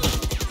 ठीक है?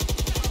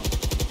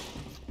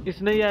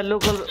 इसने येलो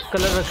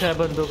कलर रखा है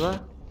बंदों का,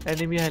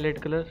 enemy highlight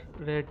colour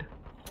red.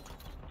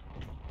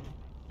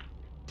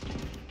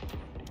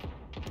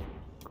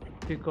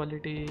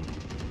 Quality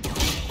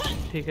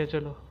ठीक है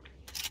चलो।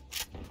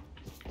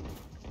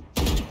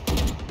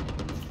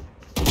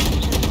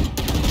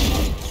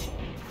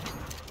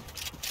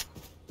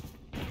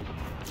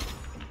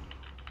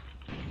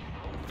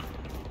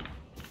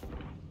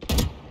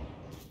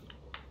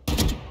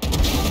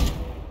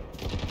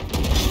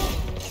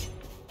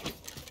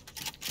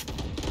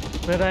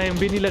 मेरा एम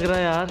भी नहीं लग रहा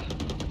यार,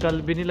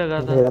 कल भी नहीं लगा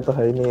था। मेरा तो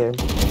है ही नहीं है।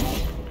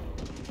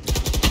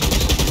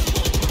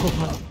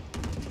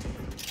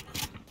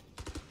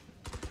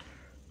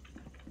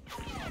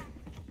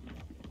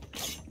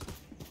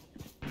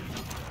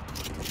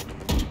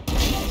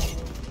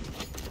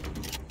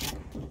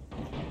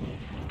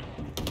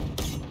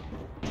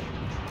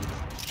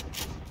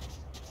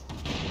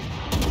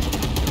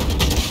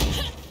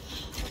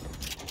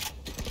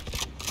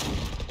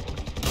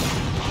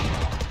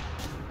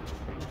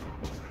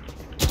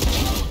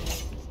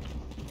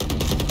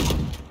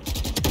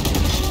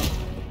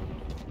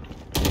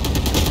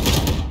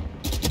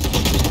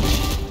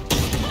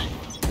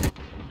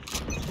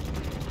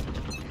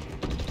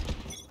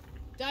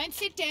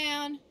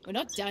 We're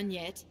not done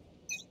yet.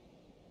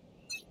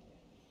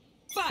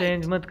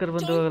 Change मत कर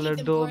बंदों का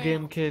कलर, 2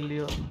 गेम खेल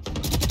लियो।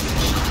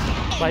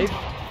 भाई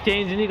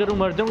चेंज नहीं करूं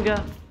मर जाऊं क्या?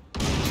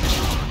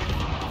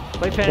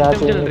 भाई फैंटम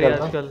चल रही है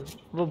आजकल,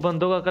 वो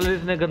बंदों का कलर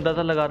इसने गंदा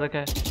सा लगा रखा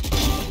है।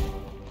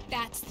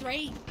 That's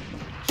 3.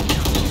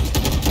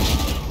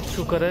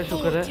 शुक्र है।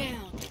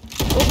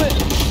 ओबे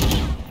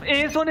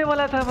एस होने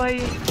वाला था भाई,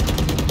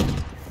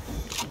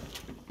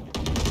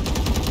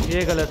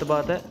 ये गलत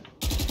बात है।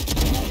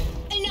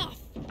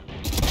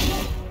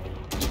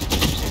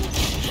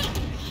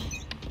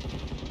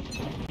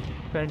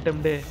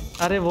 फैंटम डे,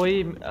 अरे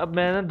वही, अब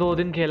मैं ना 2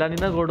 दिन खेला नहीं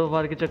ना गॉड ऑफ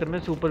वार के चक्कर में,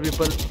 super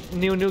people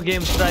new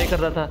games try कर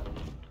रहा था।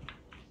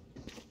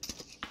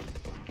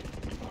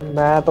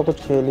 मैं तो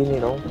कुछ खेल ही नहीं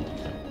रहा हूँ।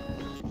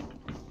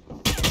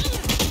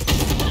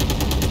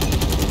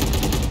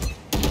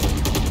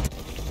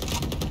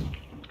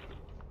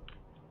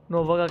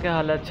 नोवा का क्या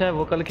हाल है? अच्छा है,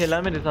 वो कल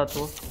खेला मेरे साथ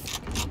वो।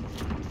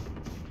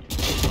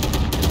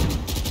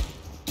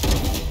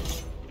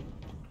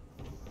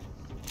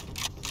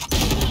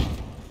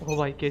 ओ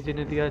भाई केजे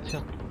ने दिया। अच्छा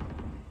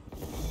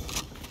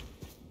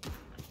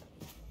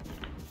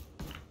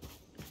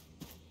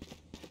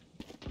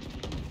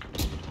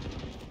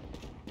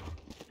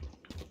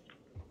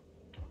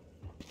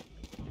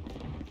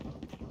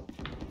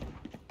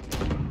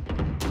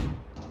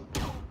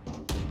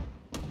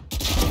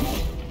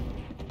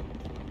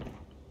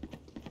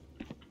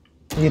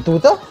ये तू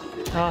था?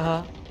 हाँ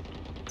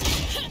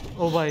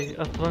ओ भाई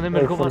अस्त्रा ने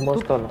मेरे को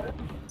मार।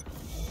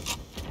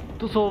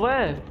 तू सोवा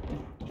है?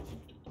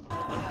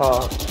 हाँ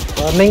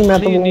नहीं मैं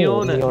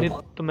नहीं,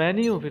 तो मैं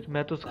नहीं हूँ फिर,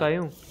 मैं तो स्काई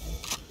हूँ।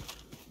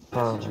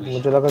 हाँ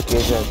मुझे लगा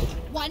केजे है कुछ।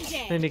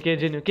 नहीं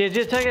केजे नहीं,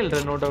 केजे अच्छा खेल रहा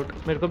है नो डाउट,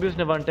 मेरे को भी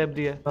उसने 1 टैप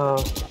दिया। हाँ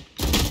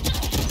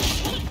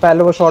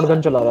पहले वो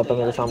शॉटगन चला रहा था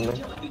मेरे सामने।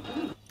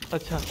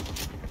 अच्छा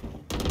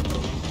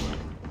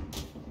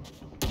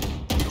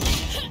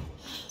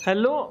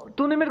हेलो,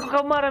 तूने मेरे को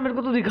कब मारा? मेरे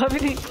को तो दिखा भी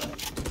नहीं।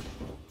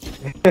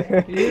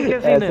 ये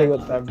कैसे ऐसे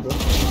होता है ब्रो,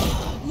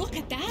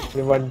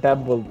 ये 1 टैप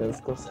बोलते हैं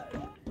इसको।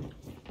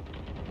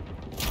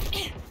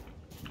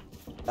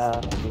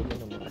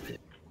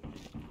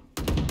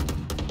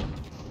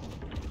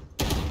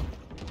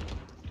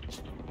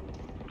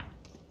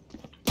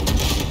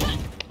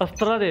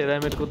 अस्त्रा दे रहा है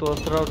मेरे को तो,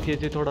 अस्त्रा और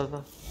केजे थोड़ा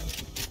सा।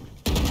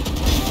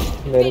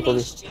 मेरे को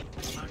भी।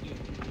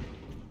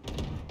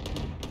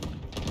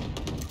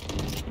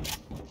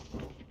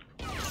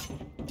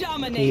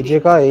 केजे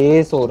का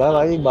एस हो रहा है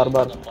भाई बार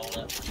बार।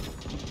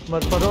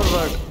 मर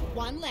फॉरवर्ड।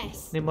 One less.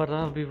 नहीं मर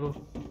रहा अभी वो।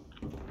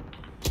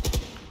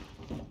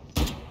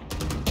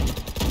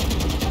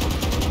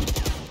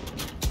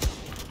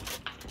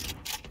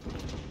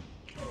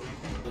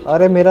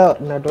 अरे मेरा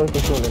नेटवर्क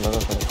इशू होने लगा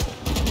था।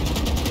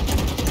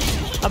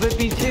 अबे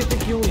पीछे से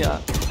क्यों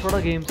यार? थोड़ा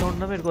गेम साउंड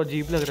ना मेरे को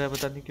अजीब लग रहा है,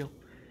 पता नहीं क्यों।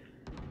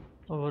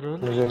 ओवरऑल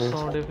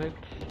साउंड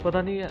इफेक्ट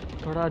पता नहीं है,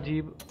 थोड़ा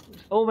अजीब।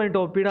 ओ मैंने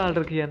टोपी डाल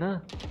रखी है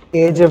ना,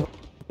 एज है।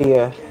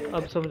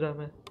 अब समझा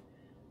मैं।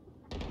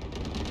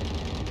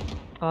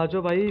 आ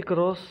जाओ भाई,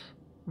 क्रॉस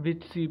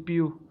विथ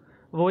CPU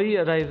वही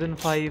Ryzen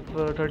 5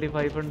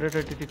 3500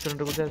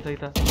 3600 कुछ ऐसा ही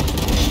था।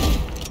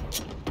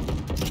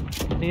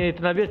 नहीं है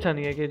इतना भी अच्छा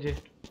नहीं है केजे।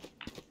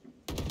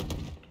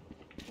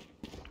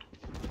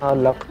 हाँ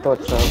लक तो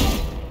अच्छा है।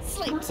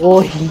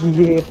 ओह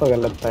ये पगल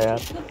लगता है यार।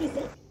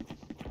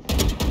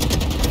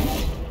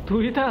 तू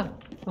ही था?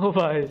 ओ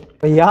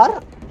भाई यार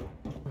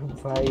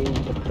भाई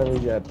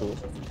बदतमीज है तू।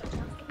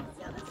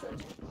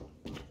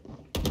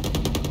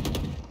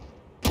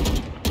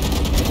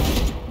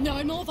 No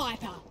more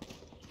Viper.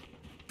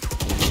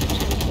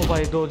 ओ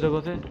भाई दो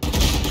जगह से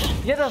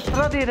यार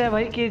अस्त्रा दे रहा है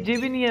भाई, केजे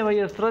भी नहीं है भाई,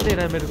 अस्त्रा दे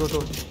रहा है मेरे को।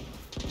 तो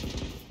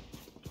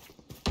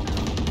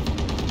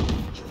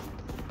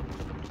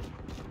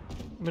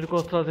मेरे को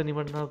अस्त्रा से नहीं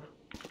मरना अब।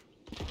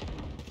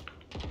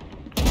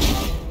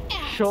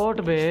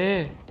 शॉट बे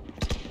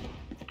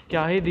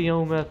क्या ही दिया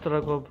हूँ मैं अस्त्रा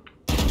को अब।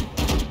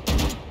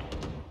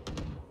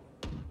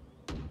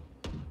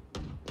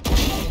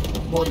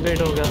 बहुत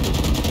लेट हो गया।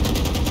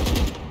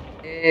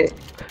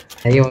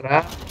 नहीं हो रहा।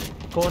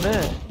 कौन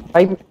है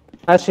भाई?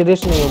 मैं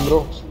शिरीष नहीं हूँ ब्रो।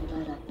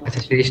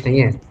 अच्छा शिरीष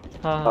नहीं है।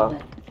 हाँ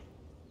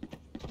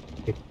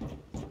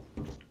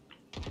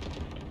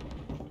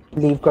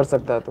लीव कर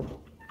सकता है तू।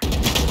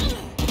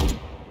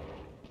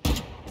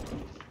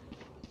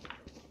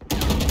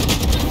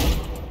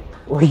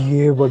 ओह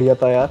ये बढ़िया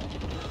था यार।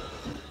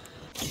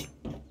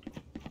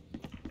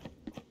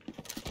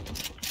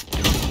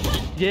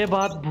 ये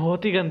बात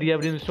बहुत ही गंदी है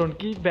ब्रिमस्टोन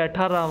की,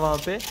 बैठा रहा वहां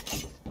पे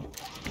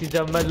कि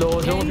जब मैं लो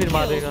हो जाऊं फिर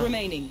मारेगा।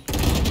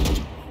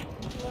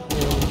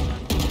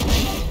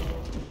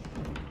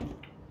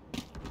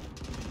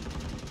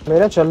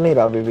 मेरा चल नहीं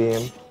रहा अभी भी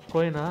एम।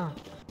 कोई ना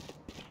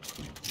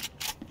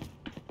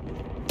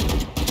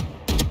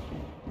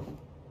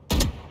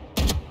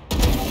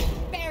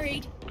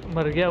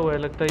मर गया हुआ है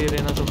लगता है ये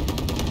रहना। तो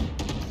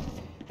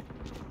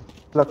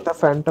लगता है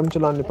फैंटम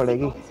चलानी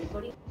पड़ेगी।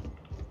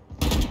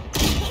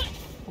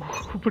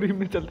 ऊपरी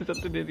में चलते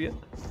चलते दे दिया।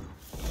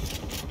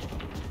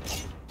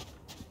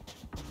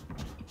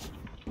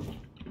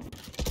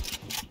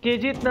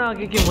 केजी इतना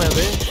आगे क्यों है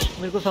बे?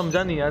 मेरे को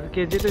समझा नहीं यार।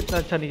 केजी तो इतना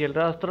अच्छा नहीं खेल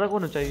रहा। अस्त्रा को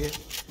होना चाहिए।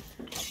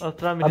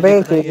 अस्त्रा में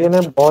अबे केजी ने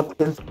बहुत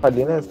किल्स खा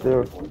ली ना इसलिए।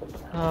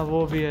 हाँ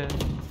वो भी है।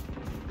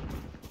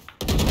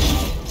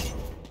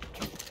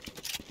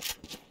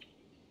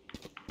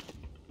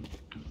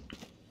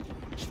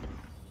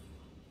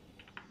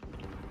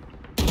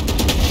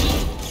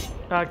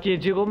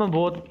 केजी को मैं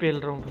बहुत पेल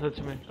रहा हूँ सच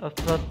में।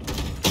 अस्त्रा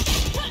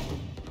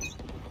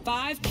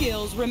 5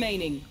 kills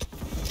remaining.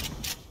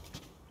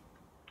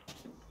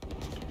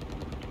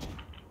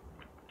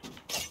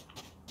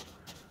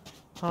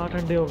 हाँ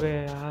ठंडे हो गए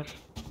यार।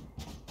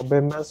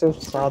 अबे मैं सिर्फ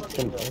 7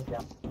 खेल रहा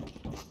हूँ।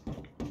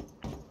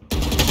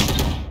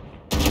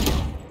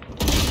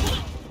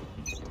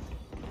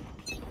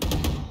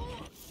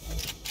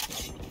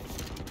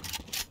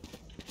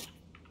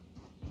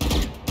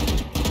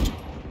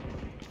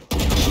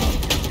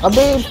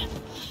 अबे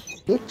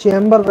ये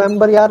चैम्बर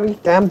वैम्बर यार ये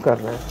कैंप कर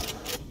रहे हैं।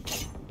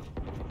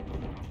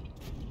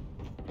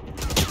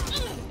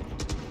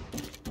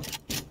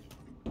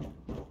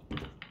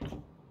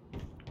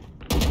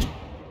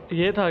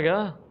 ये था क्या?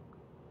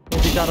 ये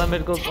बेचारा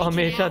मेरे को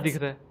हमेशा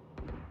दिख रहा है।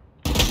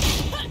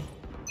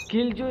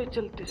 किल जो है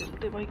चलते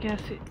चलते भाई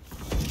कैसे?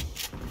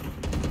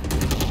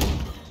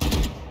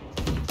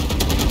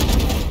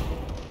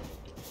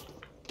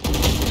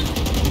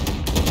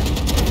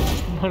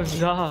 मर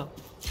जा।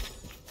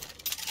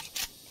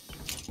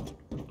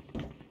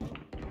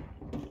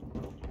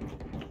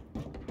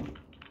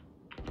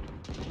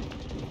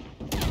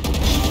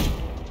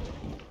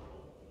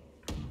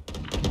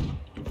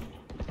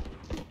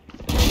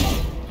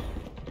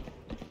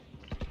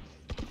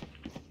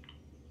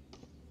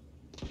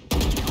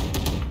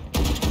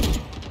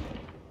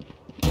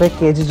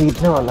 केजी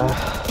जीतने वाला है।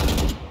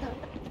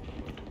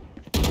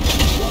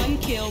 1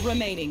 kill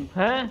remaining.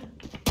 हैं?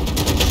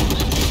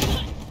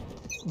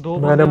 दो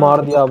मैंने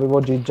मार दिया, अभी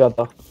वो जीत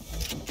जाता।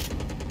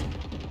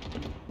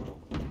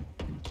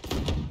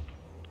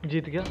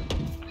 जीत गया।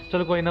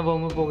 चलो कोई ना,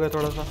 वार्म अप हो गया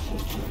थोड़ा सा।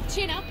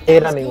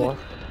 तेरा नहीं हुआ।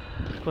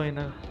 कोई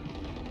ना,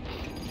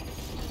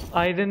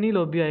 आयरन ही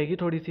लॉबी आएगी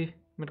थोड़ी सी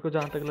मेरे को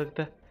जहाँ तक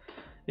लगता है।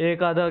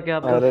 एक आधा क्या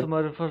बस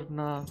मरफर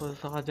ना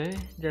बस आ जाए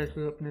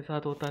जैसे अपने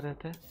साथ होता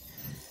रहता है।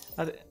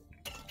 अरे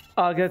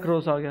आ गया,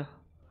 क्रॉस आ गया।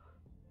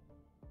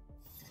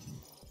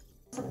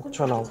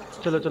 चलो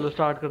चलो चलो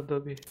स्टार्ट कर दो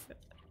अभी।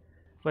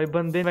 भाई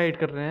बंदे वेट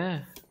कर रहे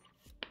हैं।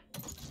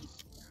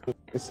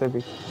 इससे भी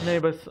नहीं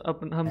बस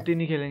अपन हम 3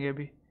 ही खेलेंगे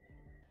अभी।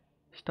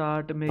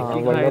 स्टार्ट हाँ,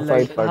 मेकिंग वरना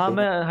हाईलाइट। fight हाँ party।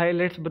 मैं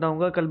हाईलाइट्स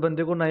बनाऊंगा, कल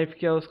बंदे को नाइफ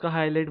किया उसका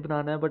हाईलाइट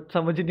बनाना है, बट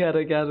समझ ही नहीं आ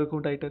रहा क्या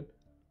रखूं title.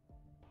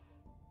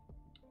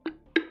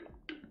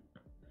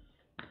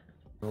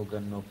 No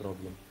gun no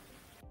problem.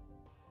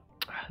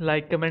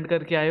 Like comment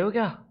करके आए हो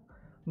क्या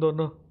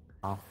दोनों?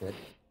 हाँ फिर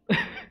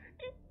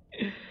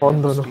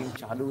कौन दोनों? स्ट्रीम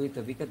चालू हुई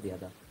तभी कर दिया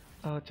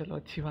था। चलो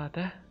अच्छी बात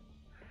है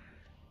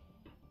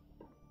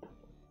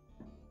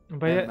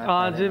भाई।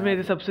 आज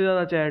मेरी सबसे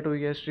ज्यादा चैट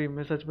हुई है स्ट्रीम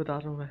में, सच बता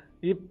रहा हूँ मैं।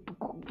 ये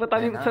पता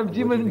नहीं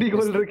सब्जी मंडी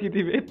खोल रखी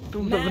थी वे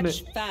तुम सबने।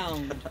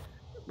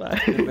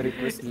 मैं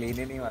रिक्वेस्ट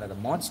लेने नहीं वाला था।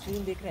 मॉड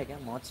स्ट्रीम देख रहा है क्या?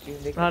 मॉड स्ट्रीम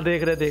देख रहा है? हाँ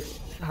देख रहे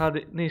हाँ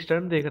नहीं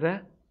स्टर्न देख रहा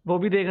है, वो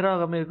भी देख रहा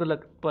होगा मेरे को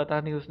पता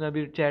नहीं, उसने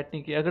अभी चैट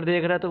नहीं किया। अगर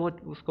देख रहा है तो वो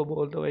उसको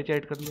बोल दो भाई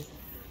चैट कर ले।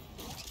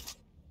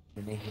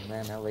 नहीं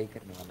मैं ना वही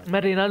करने वाला।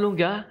 मैं रेना लूँ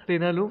क्या?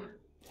 रेना लूँ?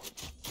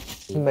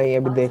 नहीं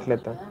अभी देख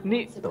लेता।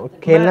 नहीं तो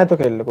खेलना तो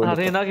खेल लो। हाँ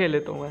रेना खेल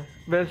लेता हूँ मैं,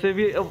 वैसे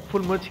भी अब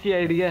फुल मच की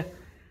आईडिया है,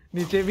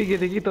 नीचे भी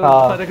गिरेगी तो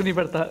फर्क नहीं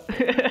पड़ता।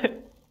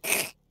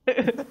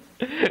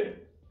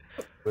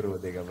 रो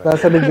देगा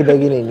वैसे भी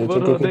गिरेगी नहीं नीचे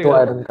क्योंकि तो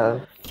आयरन का।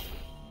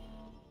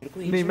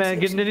 नहीं मैं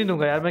गिरने नहीं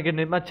दूंगा यार, मैं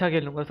गिरने में अच्छा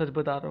खेलूंगा, सच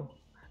बता रहा हूँ।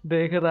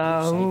 देख रहा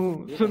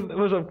हूँ सुन,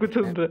 वो सब कुछ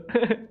सुन रहा।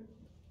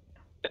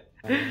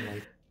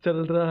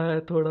 चल रहा है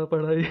थोड़ा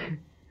पढ़ाई,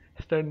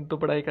 स्टैंड तो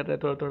पढ़ाई कर रहा है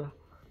थोड़ा थोड़ा।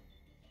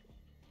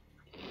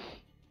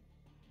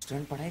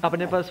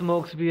 अपने पास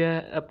स्मोक्स भी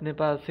है, अपने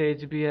पास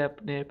सेज भी है,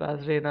 अपने पास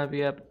रेना भी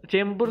है।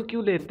 चेम्बर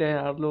क्यों लेते हैं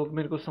यार लोग,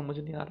 मेरे को समझ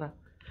नहीं आ रहा,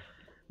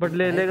 बट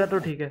ले लेगा तो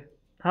ठीक है।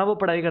 हाँ वो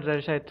पढ़ाई कर रहा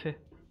है शायद से,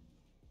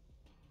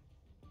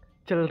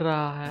 चल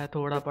रहा है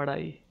थोड़ा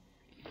पढ़ाई।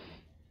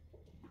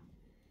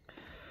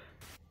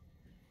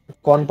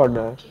 कौन पढ़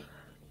रहा है?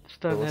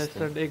 स्टन है,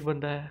 स्टन एक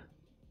बंदा है।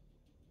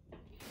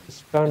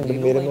 स्टन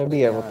मेरे में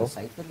भी है वो तो।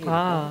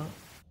 हाँ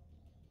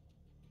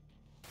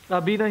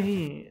अभी नहीं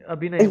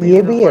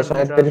ये भी है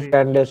शायद तेरे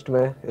फ्रेंड लिस्ट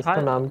में। इसका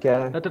नाम क्या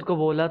है? मैं तेरे को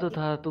बोला तो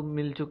था, तुम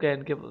मिल चुके हैं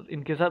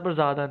इनके साथ, पर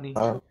ज्यादा नहीं।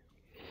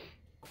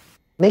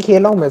 नहीं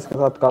खेला हूँ मैं इसके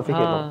साथ, काफी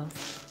खेला हूँ।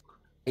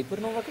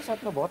 हाइपरनोवा के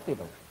साथ मैं बहुत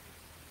खेला हूँ।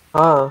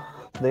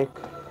 हाँ देख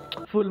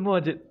फुल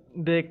मौज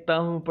देखता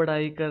हूँ,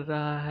 पढ़ाई कर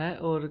रहा है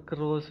और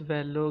क्रॉस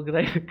वैलो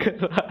ग्राइंड कर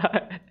रहा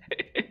है।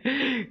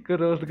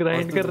 क्रॉस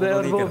ग्राइंड कर रहा है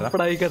और वो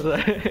पढ़ाई कर रहा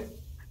है।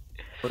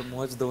 और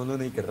मौज दोनों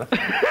नहीं कर रहा।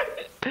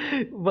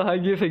 वहाँ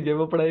ये सही है,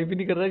 वो पढ़ाई भी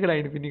नहीं कर रहा है,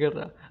 ग्राइंड भी नहीं कर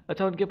रहा।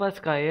 अच्छा उनके पास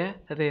स्काई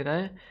है, रेना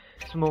है,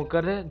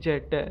 स्मोकर है,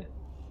 जेट है।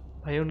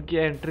 भाई उनकी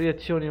एंट्री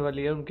अच्छी होने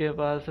वाली है। उनके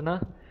पास ना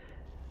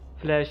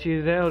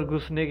फ्लैशेस है और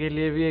घुसने के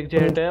लिए भी एक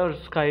जेट है और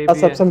स्काई भी है।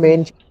 सबसे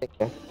मेन चीज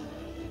है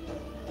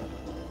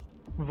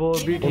वो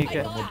भी ठीक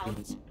है।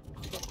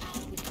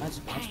 आज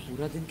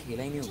पूरा दिन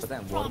खेला ही नहीं, पता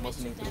है वार्म अप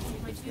नहीं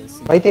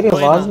किया। भाई तेरी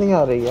आवाज नहीं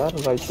आ रही यार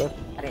वाइपर।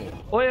 अरे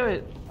ओए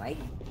भाई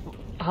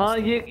हाँ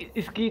ये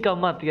इसकी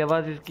कम आती है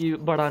आवाज, इसकी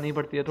बढ़ानी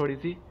पड़ती है थोड़ी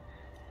सी।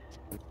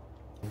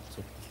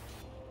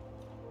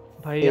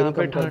 भाई यहाँ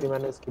पे ठंड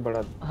मैंने इसकी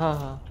बढ़ा दी।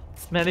 हाँ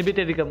मैंने भी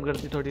तेरी कम कर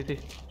दी थोड़ी सी।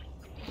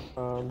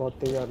 बहुत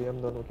तेज आ रही है हम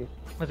दोनों की।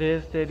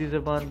 रेस तेरी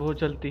ज़बान बहुत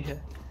चलती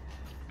है।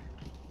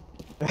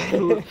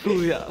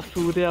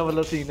 सूर्या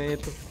वाला सीन है ये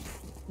तो।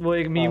 वो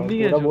एक मीम नहीं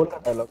है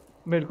जो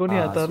मेरे को नहीं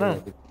आता ना।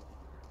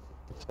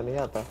 अच्छा नहीं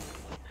आता?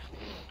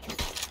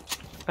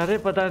 अरे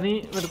पता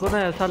नहीं मेरे को ना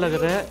ऐसा लग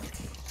रहा है,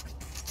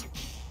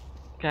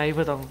 क्या ही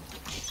बताऊं,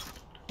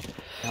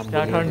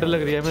 क्या ठंड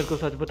लग रही है मेरे को,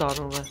 सच बता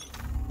रहा हूँ मैं।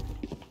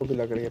 वो भी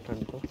लग रही है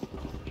ठंड तो।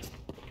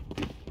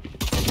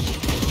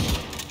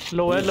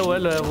 लो है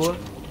वो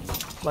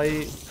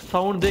भाई,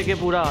 साउंड दे के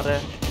पूरा आ रहा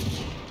है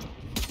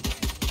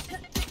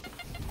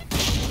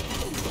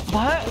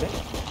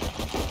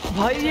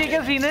भाई। ये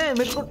क्या सीन है,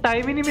 मेरे को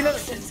टाइम ही नहीं मिला।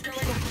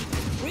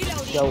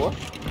 क्या हुआ?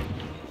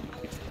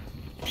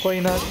 कोई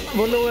ना,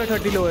 वो लो है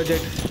 30 लो है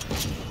जेट।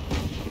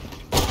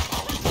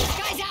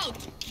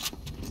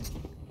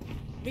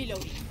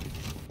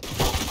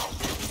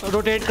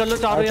 रोटेट कर लो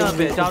चारों यहाँ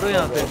पे, चारों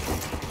यहाँ पे।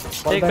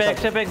 एक बैक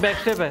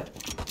स्टेप है।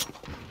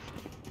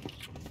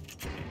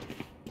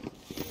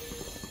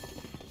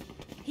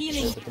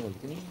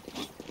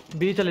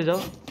 बी चले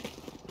जाओ,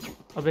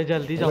 अबे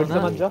जल्दी जाओ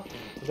ना। मत जा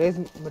रेज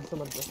मत से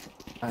मत जा।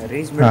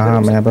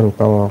 हाँ मैं यहाँ पर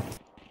रुका हुआ हूँ,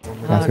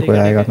 यहाँ से कोई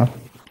आएगा ना।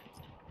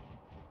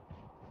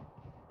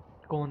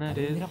 कौन है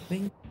रेज?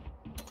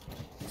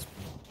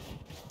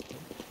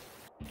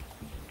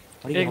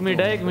 एक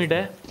मिड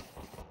है।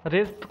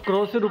 रेस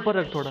क्रॉस से ऊपर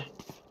रख थोड़ा।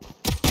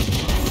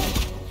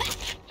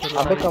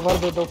 अबे कवर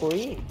दे दो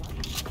कोई।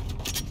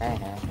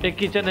 एक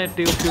किचन है,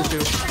 ट्यूब।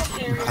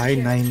 भाई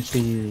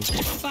 90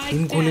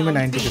 इन गोली में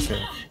 90 कैसे?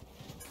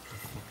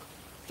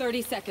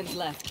 30 seconds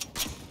left.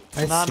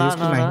 ना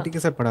 90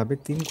 कैसे पड़ा बे?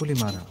 3 गोली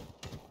मारा।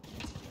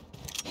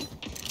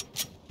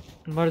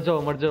 मर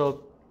जाओ।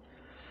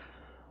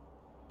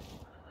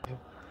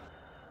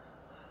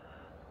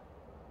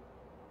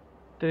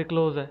 तेरे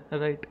क्लोज है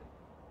राइट।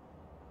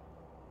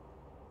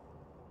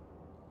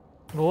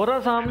 वो रहा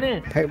सामने।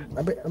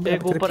 अबे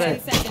एक ऊपर है।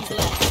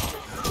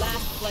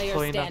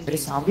 कोई ना, मेरे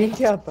सामने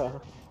क्या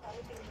था?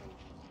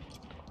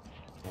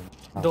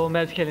 2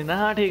 मैच खेले ना।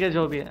 हाँ ठीक है,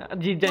 जो भी है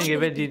जीत जाएंगे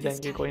वे, जीत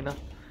जाएंगे कोई ना।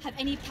 Have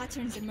any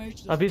patterns emerged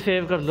yet? अभी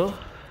सेव कर लो।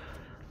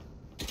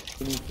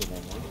 नहीं खेला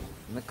है भाई,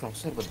 मैं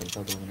क्रॉसर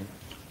बदलता 2 मिनट।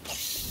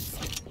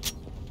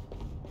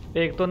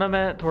 एक तो ना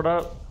मैं थोड़ा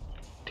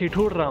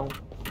ठिठुर रहा हूँ,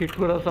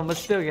 ठिठुरा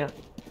समझते हो क्या?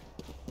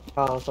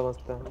 हाँ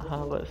समझते हैं।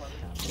 हाँ बस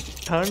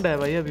ठंड है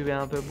भाई अभी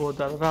यहाँ पे बहुत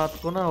ज़्यादा, रात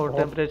को ना और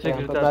टेम्परेचर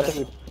गिर जाता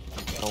है।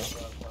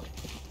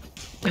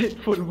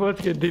 फुल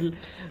पहुँच के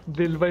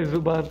दिल भाई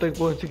जुबान तक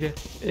पहुँच गए,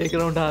 एक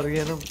राउंड हार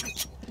गया ना।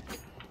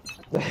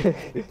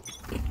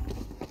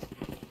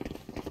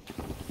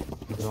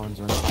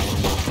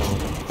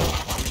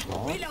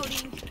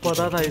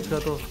 पता था इसका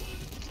तो।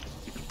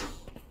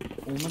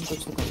 ओमन कुछ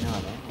तो करने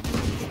वाला है।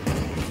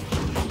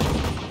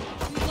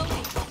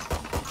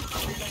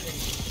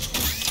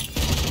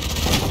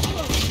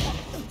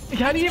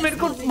 यार ये मेरे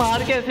को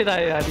मार कैसे रहा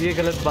है यार, ये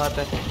गलत बात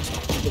है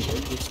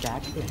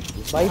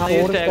भाई। हाँ,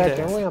 4 स्टैक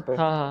है वो यहाँ पे।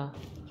 हाँ हाँ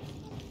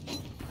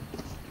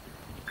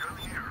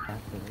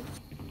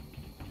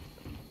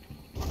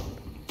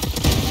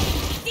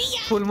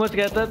फुल मुझ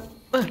कहता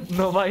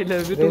नोवा आई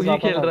लव यू, तू ही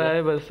खेल रहा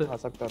है बस। आ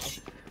सकता था।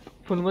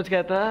 फुल मुझ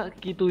कहता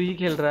कि तू ही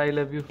खेल रहा है आई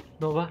लव यू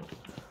नोवा।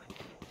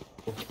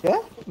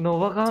 क्या?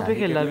 नोवा कहाँ पे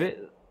खेल रहा है?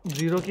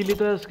 0 के लिए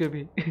तो है उसके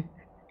भी।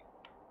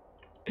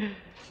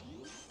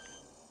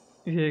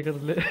 ये कर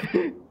ले।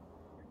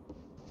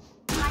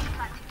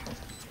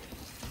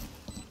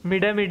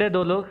 मिड है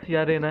 2 लोग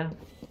यार, रहना है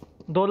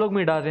 2 लोग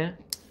मिड आ रहे हैं।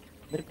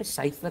 मेरे पे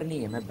साइफर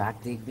नहीं है, मैं बैक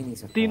देख भी नहीं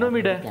सकता। तीनों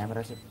मिड है।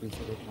 कैमरा से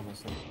पीछे देखना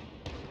बस।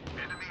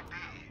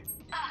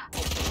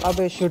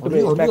 अबे शूट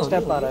में बैक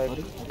स्टेप आ रहा है।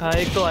 हाँ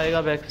एक तो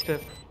आएगा बैक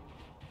स्टेप,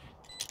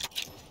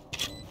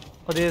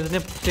 और ये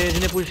तेज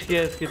ने पुश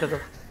किया इसकी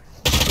तरफ।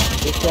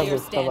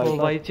 ओ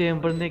भाई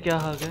चेम्बर ने क्या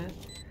हाक है।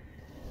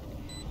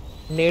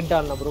 नेट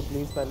डालना ब्रो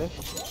प्लीज पहले।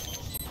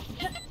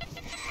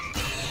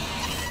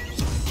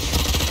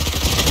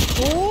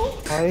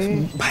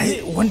 भाई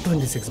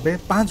 126 पे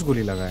 5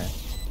 गोली लगा है।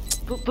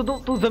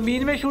 तू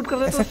जमीन में शूट कर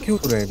रहा है ऐसा क्यों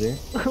रहे बे?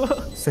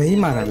 सही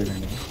मारा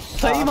मैंने।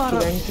 सही मारा।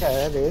 क्या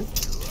है रेस?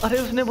 अरे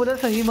उसने बोला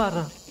सही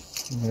मारा।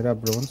 मेरा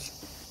ब्रोंज।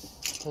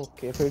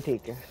 ओके फिर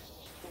ठीक है।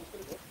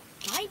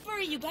 Viper,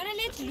 you gotta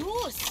let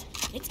loose.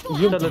 Let's go.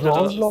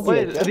 चलो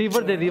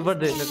रिवर दे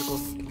मेरे को।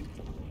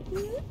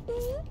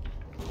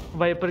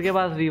 वाइपर के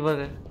पास रिवर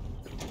है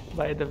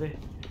बाय द वे,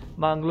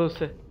 मांग लो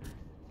उससे।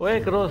 ओए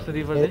क्रॉस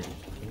रिवर दे।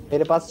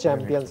 मेरे पास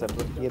चैंपियंस है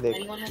ब्रो, ये देख।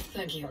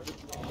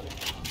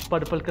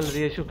 पर्पल कलर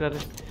ये शुक्र है।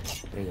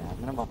 अरे यार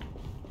मेरा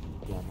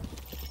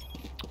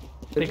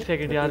एक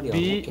सेकंड यार,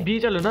 बी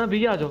चलो ना,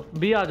 बी आ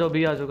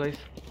जाओ गाइस।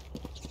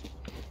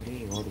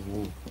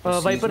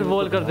 वाइपर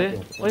वॉल कर दे।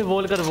 ओए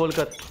वॉल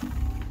कर।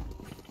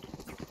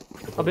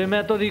 अबे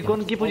मैं तो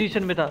रिकॉन की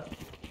पोजीशन में था।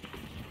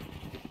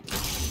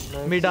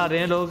 मिड आ रहे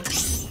हैं लोग।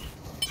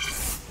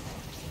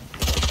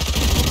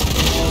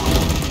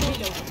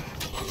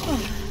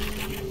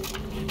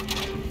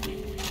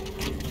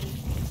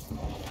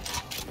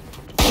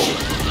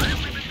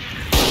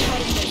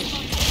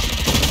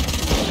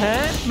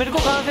 है मेरे को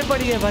कहाँ से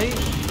पड़ी है भाई?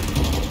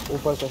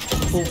 ऊपर से।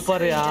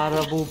 ऊपर यार,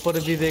 अब ऊपर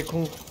भी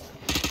देखूं।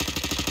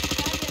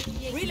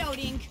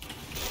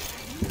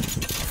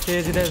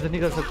 तेज रेज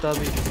नहीं कर सकता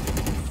अभी।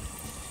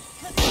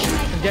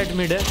 जेट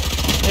मिड है,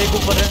 एक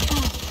ऊपर है।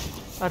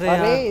 अरे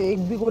यार एक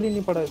भी गोली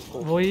नहीं पड़ा इसको।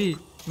 वही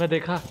मैं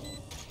देखा,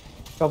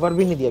 कवर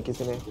भी नहीं दिया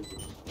किसी ने।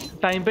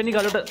 टाइम पे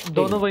निकालो,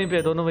 दोनों वहीं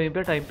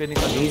पे टाइम पे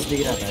निकालो। रेस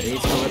दिख रहा था,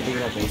 रेस कवर दिख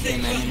रहा था, इसलिए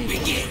मैंने नहीं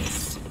किया।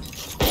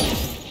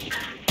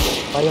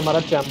 भाई हमारा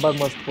चैम्बर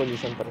मस्त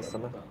पोजीशन पर इस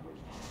समय।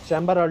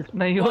 चैम्बर अल्ट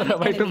नहीं हो रहा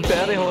भाई, तुम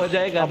तैयार हो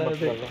जाएगा ना।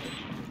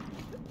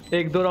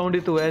 1-2 राउंड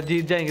ही तो है,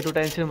 जीत जाएंगे, तो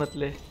टेंशन मत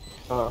ले।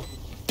 हाँ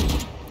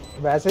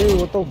वैसे ही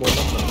वो तो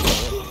बोला,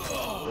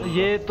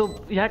 ये तो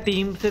यार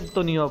टीम से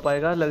तो नहीं हो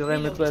पाएगा लग रहा है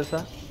मेरे को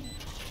ऐसा।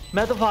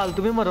 मैं तो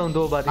फालतू में मरा हूँ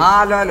 2 बार।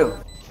 हाँ हेलो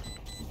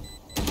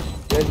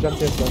चलो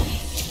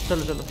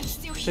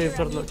सेव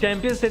कर लो।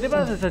 चैंपियंस तेरे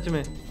पास है सच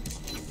में?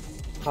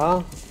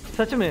 हाँ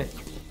सच में।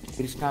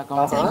 शिरीष का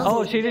अकाउंट है।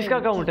 ओह शिरीष का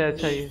अकाउंट है,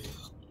 अच्छा ये।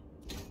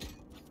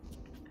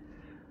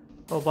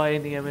 ओ बाय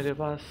नहीं है मेरे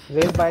पास।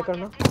 रेस बाय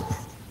करना।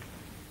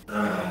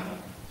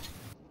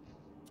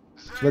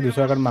 वो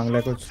दूसरा कार्ड मांग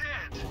ले कुछ।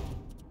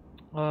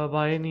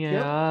 बाय नहीं है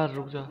यार,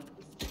 रुक जा।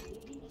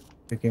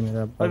 देखिए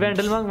मेरा और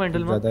वेंडल मांग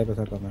ज्यादा ही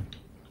पैसा कम है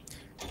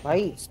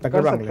भाई।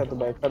 कर सकता तो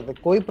बाय कर दे,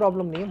 कोई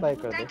प्रॉब्लम नहीं है, बाय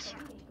कर दे।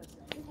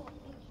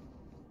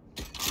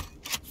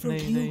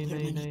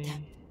 नहीं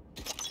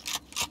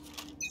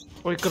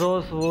कोई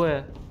क्रॉस वो है,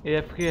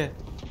 एएफके है।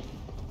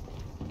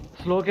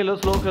 स्लो खेलो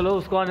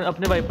उसको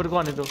अपने वाइपर को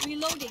आने दो।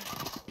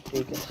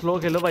 ठीक है स्लो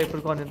खेलो, वाइपर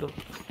को आने दो।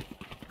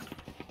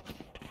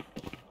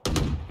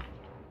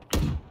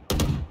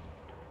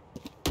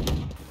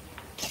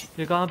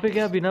 ये कहाँ पे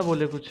गया बिना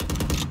बोले कुछ?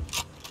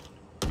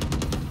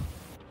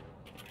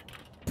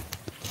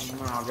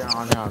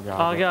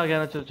 आ गया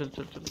ना। चल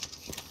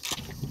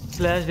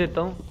फ्लैश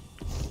देता हूँ।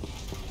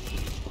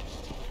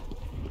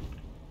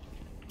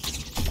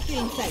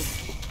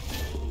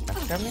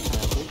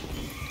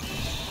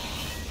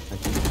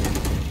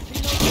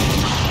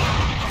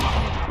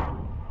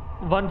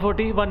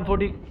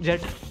 $140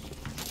 जेट।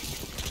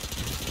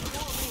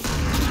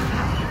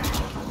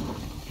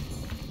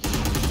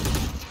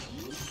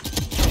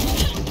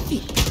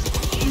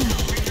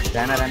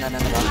 रहना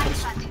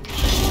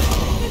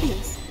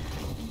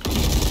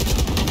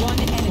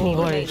ओ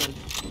भाई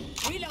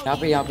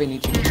यहाँ पे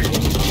नीचे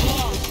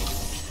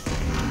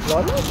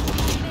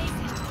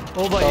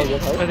ओ भाई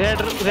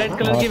रेड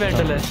कलर की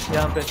वेंडल है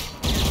यहाँ पे,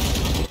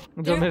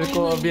 जो मेरे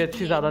को अभी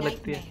अच्छी ज्यादा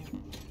लगती है।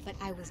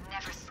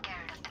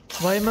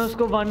 भाई मैं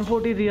उसको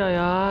 140 दिया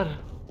यार,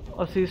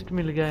 असिस्ट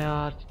मिल गया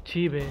यार।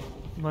 छी बे,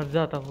 मर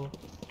जाता वो।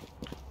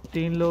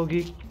 3 लोग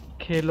ही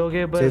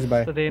खेलोगे बस।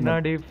 रेना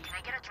डिफ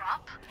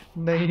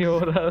नहीं हो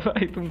रहा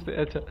भाई तुमसे।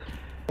 अच्छा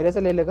मेरे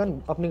से ले ले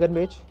गन, अपनी गन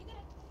बेच,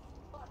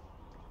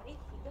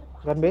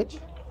 गन बेच।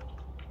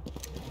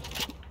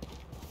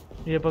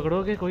 ये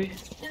पकड़ोगे कोई?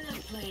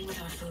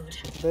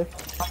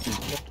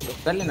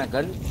 कर लेना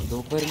गन,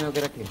 दोपहर में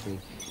वगैरह खेलते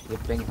ये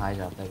पिंग खा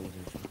जाता है।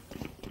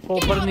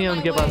 ओपर नहीं है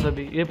उनके पास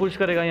अभी। ये पुश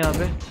करेगा यहाँ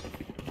पे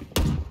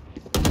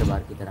बार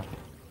की तरह।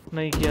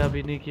 नहीं किया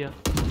अभी, नहीं किया।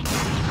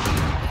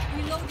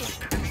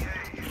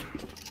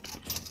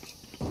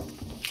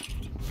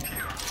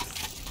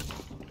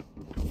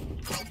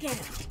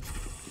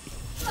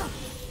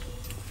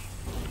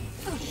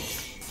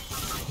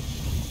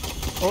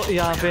 ओ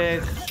यहाँ पे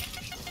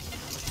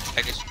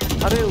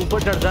अरे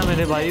ऊपर चढ़ता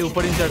मेरे भाई,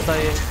 ऊपर ही चढ़ता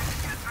ये।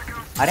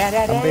 अरे अरे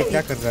अरे अबे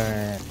क्या कर रहा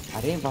है?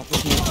 अरे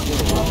वापस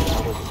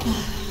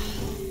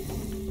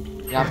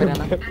यहाँ पे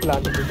रहना।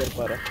 प्लान नहीं कर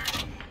पा रहा।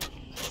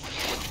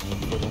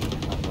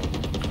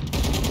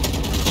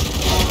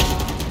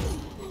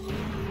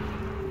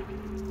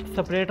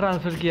 स्प्रे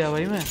ट्रांसफर किया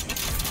भाई मैं।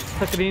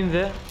 स्क्रीन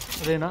से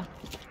रेना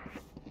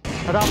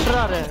राफ्टर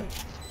आ रहा है,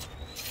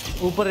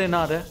 ऊपर रेना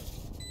आ रहा है।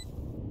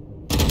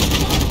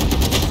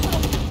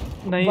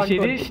 नहीं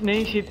शीरीश,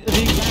 नहीं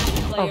शीरीश।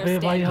 अबे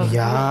भाई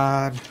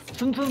यार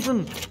सुन सुन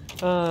सुन,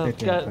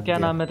 क्या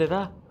नाम है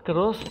तेरा?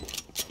 क्रॉस?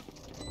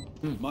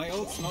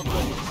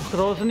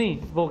 क्रॉस नहीं,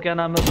 वो क्या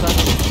नाम है उसका?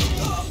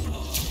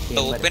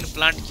 तो ओपन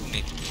प्लांट क्यों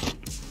नहीं?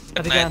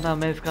 अरे क्या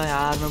नाम है इसका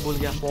यार, मैं भूल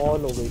गया।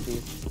 बॉल हो गई थी।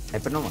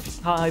 हाइपरनोवा।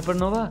 हाँ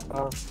हाइपरनोवा।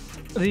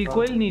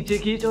 रिकॉइल नीचे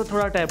खींच और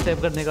थोड़ा टैप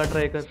टैप करने का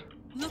ट्राई कर।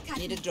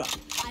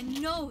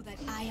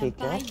 ठीक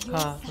है।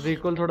 हाँ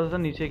रिकॉइल थोड़ा सा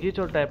नीचे खींच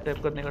और टैप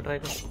टैप करने का ट्राई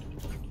कर।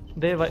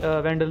 दे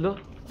वेंडल दो।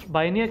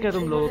 बाई नहीं है क्या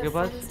तुम लोगों के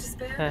पास?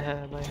 है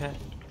भाई है।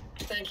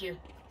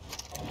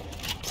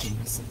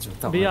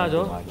 भी आ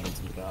जाओ।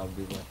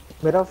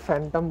 मेरा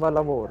फैंटम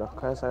वाला वो हो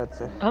रखा है शायद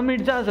से। हम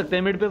मिड जा सकते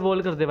हैं, मिड पे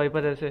वॉल कर दे भाई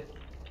पर ऐसे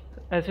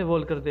ऐसे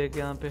वॉल कर दे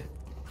यहाँ पे।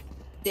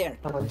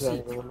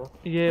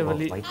 ये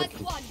वाली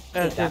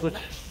ऐसे कुछ।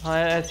 हाँ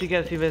ऐसी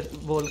कैसी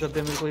वॉल कर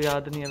दे, मेरे को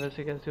याद नहीं है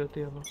वैसे कैसी होती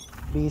है वो।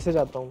 बी से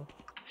जाता हूँ।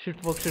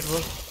 शिट वर्क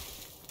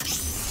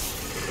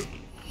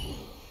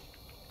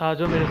आ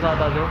जाओ मेरे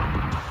साथ, आ जाओ।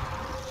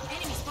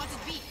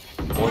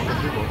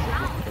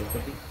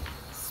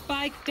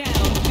 Spike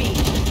down B.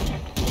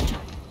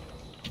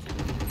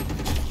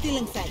 Still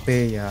inside. बे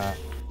यार।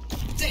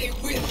 They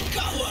will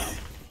cover.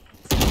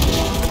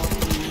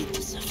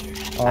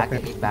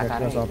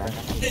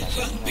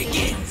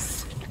 begins.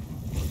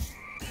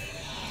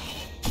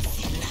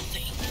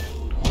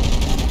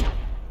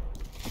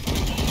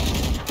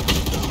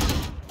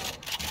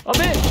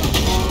 अबे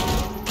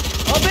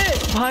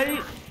भाई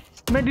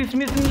मैं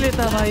डिसमिस नहीं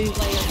लेता भाई।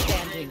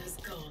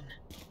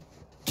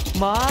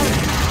 मार।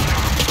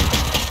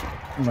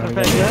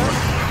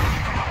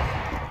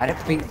 अरे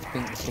पिंग।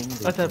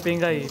 अच्छा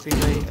पिंग आई।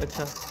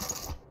 अच्छा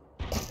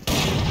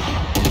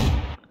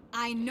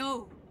I know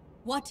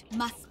what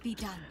must be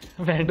done.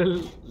 वेंडल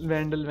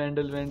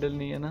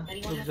नहीं है ना?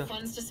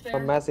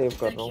 अब मैं सेव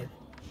कर रहा हूँ।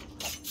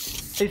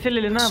 इसे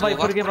ले लेना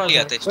वाइपर के पास।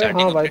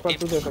 हाँ वाइपर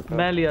तू दे सकता है।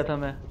 मैं लिया था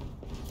मैं।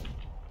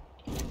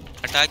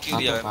 हटा क्यों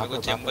दिया? मेरे को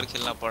चैम्बर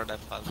खेलना पड़ रहा है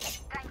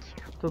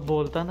फालतू। तो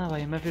बोलता ना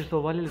भाई, मैं फिर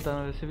सोवा ले लेता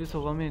ना। वैसे भी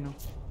सोवा में हूँ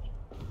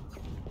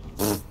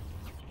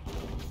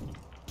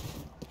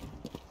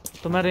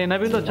तो मैं रेना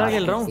भी तो अच्छा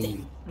खेल रहा हूँ,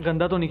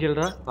 गंदा तो नहीं खेल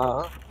रहा।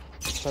 हाँ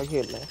अच्छा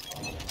खेल रहा है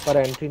पर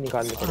एंट्री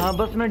निकालनी पड़ेगी। हाँ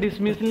बस मैं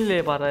डिसमिस नहीं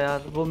ले पा रहा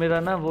यार, वो मेरा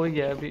ना वो ही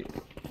है अभी।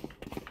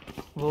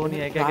 वो नहीं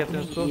है, क्या कहते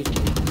हैं उसको?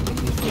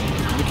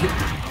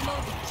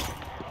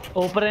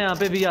 ऊपर है यहाँ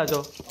पे भी, आ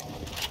जाओ।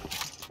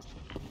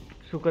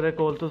 शुक्र है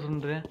कॉल तो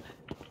सुन रहे हैं।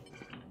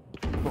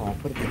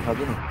 ऑफर दिखा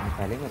दो ना,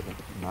 पहले कर दो।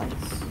 Nice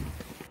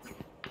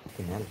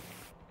final.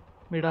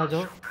 मिड आ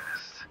जाओ,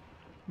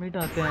 मिड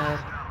आते हैं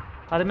यार।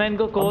 अरे मैं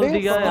इनको कॉल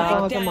दिया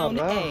यार।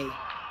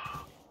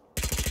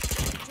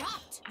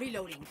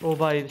 ओ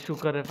भाई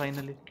शुक्र है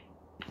फाइनली।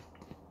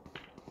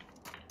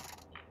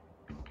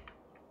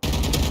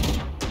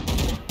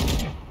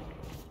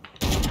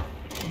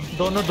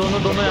 दोनों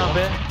यहाँ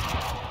पे।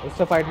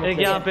 उससे फाइट एक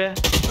यहाँ पे।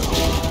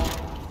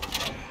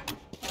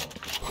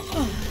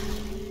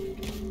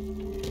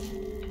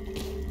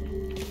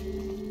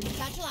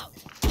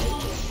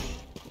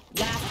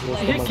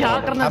 ये क्या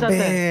करना चाहते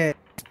हैं?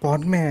 स्पॉट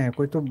में है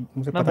कोई तो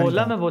मुझे पता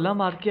नहीं। मैं बोला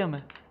मार किया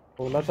मैं।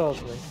 बोला था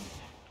उसने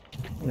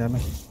यार, मैं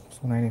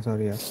सुना ही नहीं,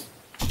 सॉरी यार।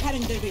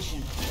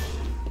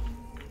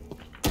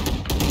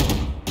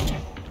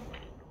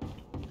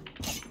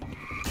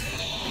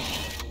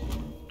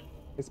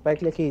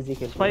 स्पाइक लेके इजी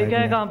खेल। स्पाइक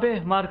है कहाँ पे?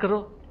 मार करो।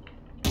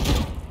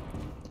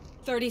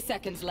 30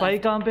 seconds भाई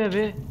left. कहाँ पे है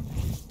बे?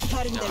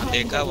 यहाँ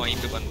देखा वहीं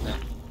पे बंदा है,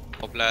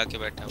 पॉप लगा के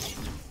बैठा है।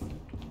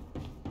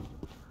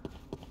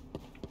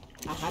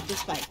 I have the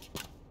spike.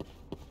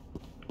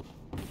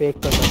 Fake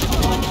कर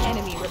One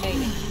enemy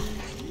remaining.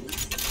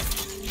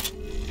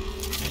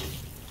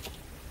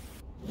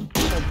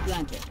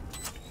 Planted.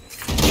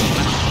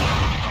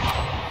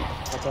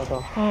 पता था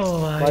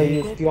ओह भाई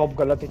इसकी ऑप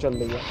गलत ही चल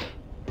रही है।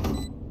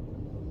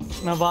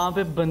 मैं वहाँ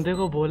पे बंदे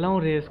को बोला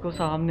हूँ रेस को,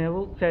 सामने है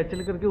वो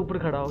सैचल करके ऊपर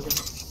खड़ा हो गया।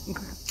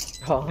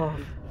 हाँ हाँ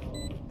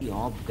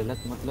ऑप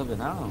गलत मतलब है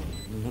ना,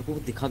 मेरे को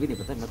दिखा भी नहीं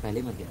पता, मैं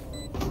पहले मर गया।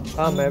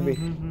 हाँ मैं भी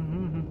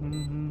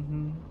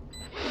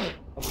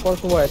ऑफ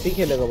कोर्स वो ऐसे ही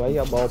खेलेगा भाई।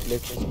 अब ऑफ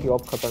लेते इसकी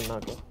ऑप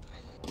खतरनाक है।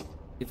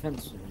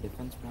 डिफेंस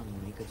में हम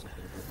नहीं कर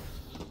सकते,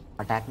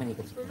 अटैक में नहीं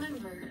कर सकते।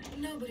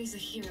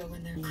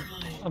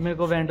 अब मेरे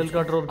को वैंडल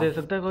का ड्रॉप दे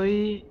सकता है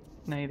कोई?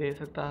 नहीं दे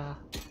सकता,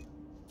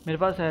 मेरे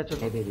पास है। चलो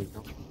मैं दे देता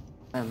हूँ,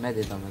 मैं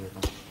देता हूँ।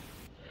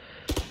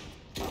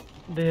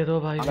 दे दो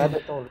भाई, मैं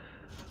देता हूँ।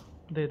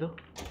 दे दो।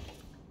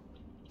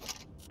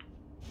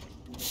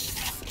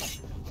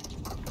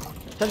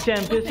 चल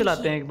चैंपियंस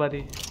चलाते हैं एक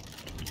बारी।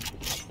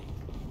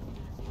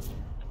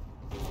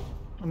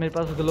 मेरे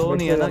पास ग्लो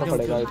नहीं है ना,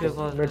 क्योंकि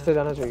पास मिड से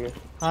जाना चाहिए।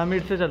 हाँ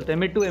मिड से चलते हैं।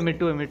 मिड टू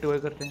ए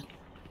करते हैं।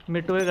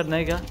 मिड टू ए करना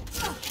है क्या?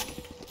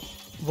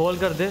 बॉल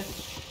कर दे।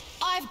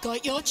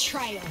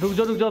 रुक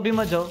जाओ अभी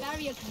मत जाओ।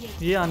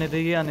 ये आने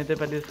दे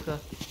पहले। इसका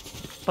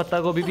पत्ता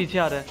को भी पीछे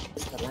आ रहा है।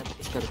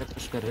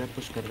 पुश कर रहे।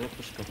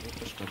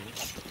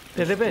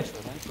 तेरे पे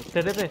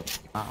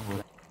हाँ हो रहा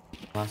है,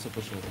 वहाँ से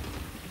पुश हो रहा है।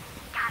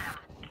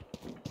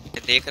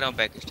 देख रहा हूँ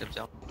बैक स्टेप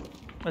जाओ।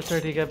 अच्छा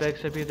ठीक है, बैक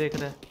स्टेप ही देख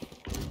रहा है।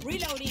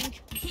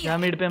 यहाँ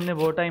मिड पे हमने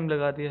बहुत टाइम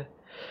लगा दिया।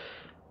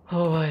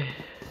 हो भाई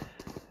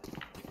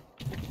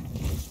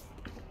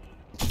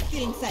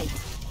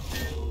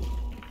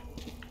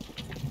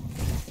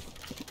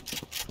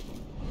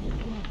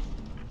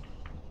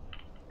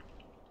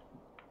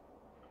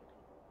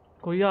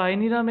कोई आ ही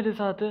नहीं रहा मेरे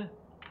साथ।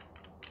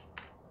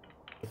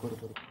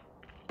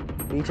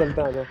 बी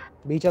चलते हैं, आजा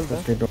बी चलते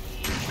हैं।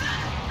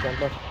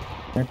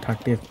 मैं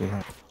 30 पे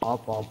हूं।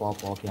 ऑप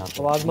यहाँ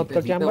पे आवाज मत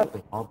कर चैम्बर।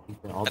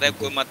 अरे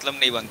कोई मतलब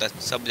नहीं बनता,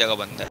 सब जगह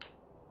बनता है।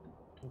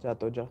 जा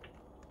तो जा।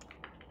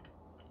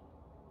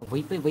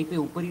 वहीं पे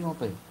ऊपर ही, वहाँ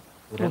पे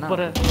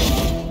ऊपर है।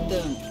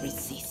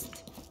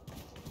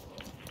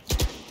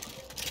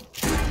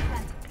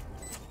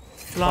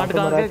 प्लांट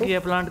कहाँ का किया?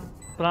 प्लांट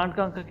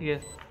कहाँ का किया?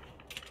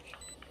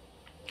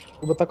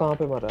 तू बता कहाँ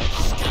पे मारा है?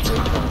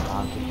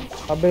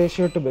 अबे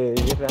शिट बे,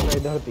 ये रहना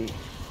इधर थी।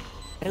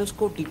 अरे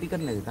उसको टीपी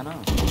करने देता ना,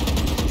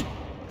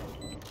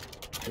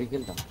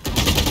 रिकिल था।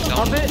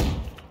 अबे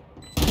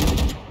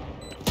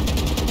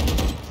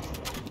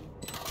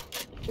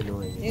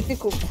ये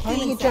देखो भाई,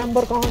 ये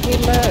चैम्बर कहाँ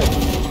खेल रहा है?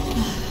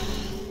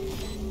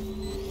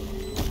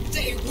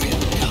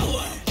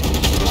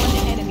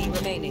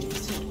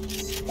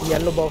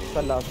 येलो बॉक्स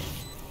का लास्ट।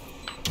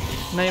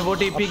 नहीं वो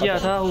टीपी किया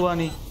था, हुआ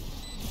नहीं।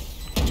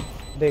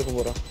 देख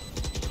बोरा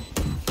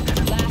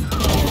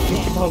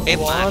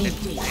भगवान,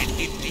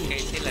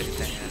 कैसे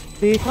लगता है?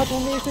 देखा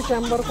तूने इसे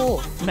चैम्बर को?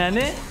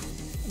 मैंने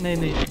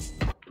नहीं।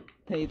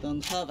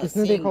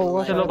 किसने देखा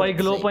होगा? चलो भाई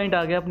ग्लो पॉइंट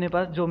आ गया अपने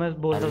पास, जो मैं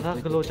बोल रहा था।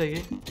 ग्लो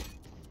चाहिए,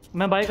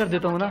 मैं बाय कर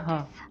देता हूँ ना।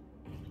 हाँ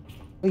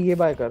तो ये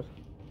बाय कर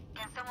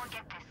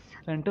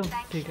फैंटम,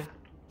 ठीक है।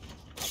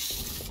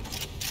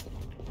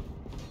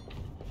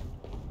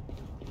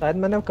 शायद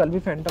मैंने कल भी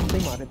फैंटम से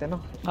ही मारे थे ना।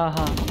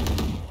 हाँ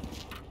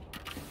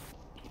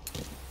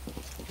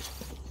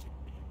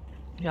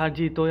यार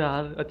जीतो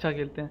यार, अच्छा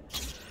खेलते हैं।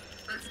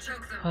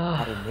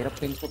 अरे मेरा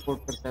पिन सपोर्ट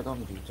करता है तो हम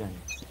जीत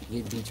जाएंगे।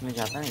 ये बीच में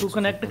जाता है। तू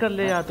कनेक्ट कर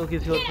ले या तो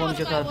किसी और फोन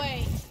के साथ।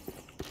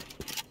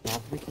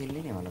 रात में खेलने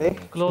नहीं वाला। देख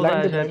क्लोज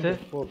आया शायद से,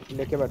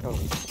 लेके बैठा हूँ।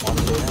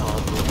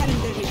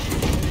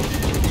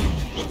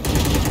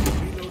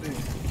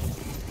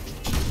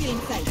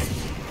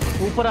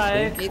 ऊपर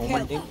आए।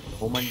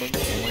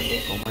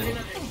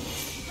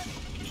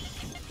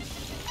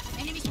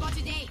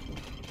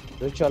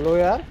 तो चलो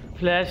यार,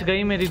 फ्लैश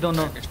गई मेरी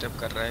दोनों। स्टेप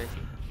कर रहा है।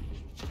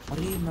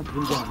 अरे मैं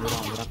भूल गया,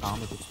 मेरा काम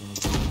है कुछ नहीं।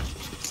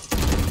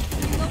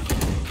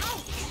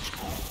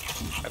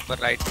 पर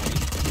राइट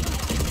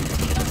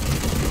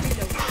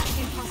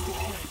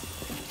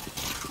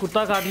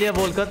कुत्ता काट लिया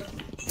बोलकर।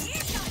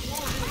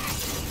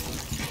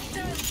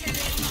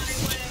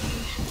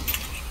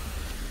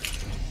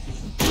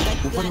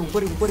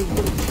 ऊपर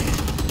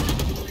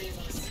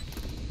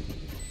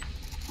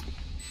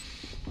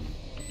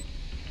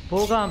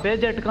वो कहाँ पे?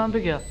 जेट कहाँ पे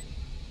गया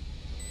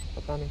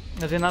पता नहीं।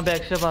 ऐसे ना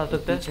बैक से आ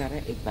सकते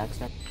हैं। एक बैक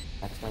स्टैप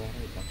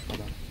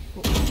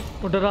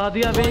वो डरा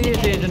दिया बे ये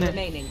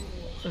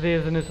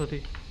रेजनेस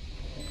होती।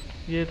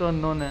 ये तो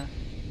अननोन है।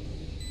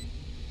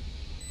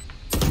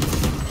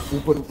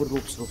 ऊपर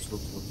रोप्स।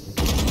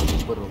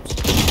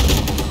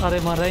 अरे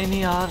मरा ही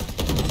नहीं यार।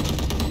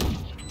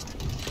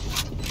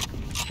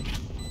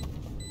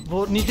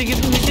 वो नीचे गिर,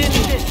 नीचे।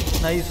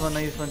 नाइस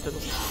वन चलो।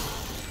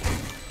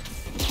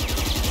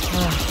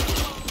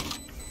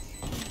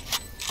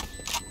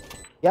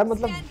 यार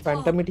मतलब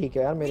फैंटम ही ठीक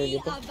है यार मेरे लिए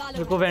तो।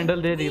 मेरे को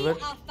वैंडल दे रिवर।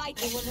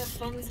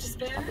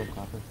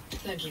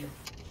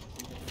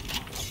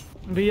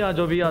 भी आ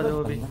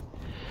जाओ अभी।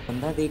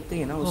 बंदा देखते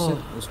ही ना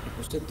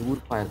उससे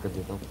दूर फायर कर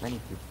देता हूँ, पता नहीं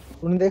क्यों।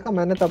 तूने देखा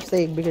मैंने तब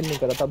से एक भी किल नहीं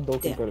करा, तब 2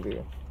 किल कर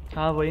दिए।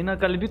 हाँ वही ना,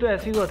 कल भी तो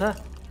ऐसे ही हुआ था।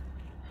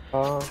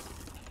 हाँ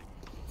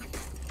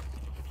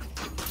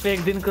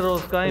एक दिन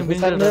क्रॉस का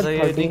इम्बिन चल रहा था,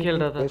 ये नहीं खेल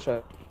रहा था।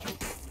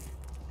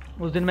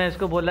 उस दिन मैं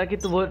इसको बोला कि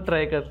तू वो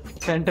ट्राई कर,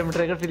 फैंटम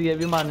ट्राई कर, फिर ये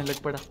भी मारने लग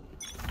पड़ा।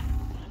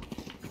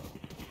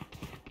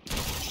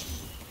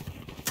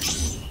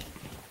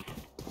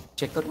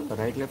 चेक करो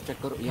राइट लेफ्ट चेक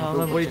करो। हाँ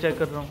मैं वही चेक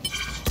कर रहा हूँ।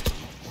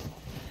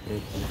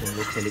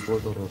 लोग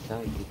टेलीपोर्ट हो रहा होता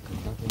है, ये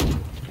करना तो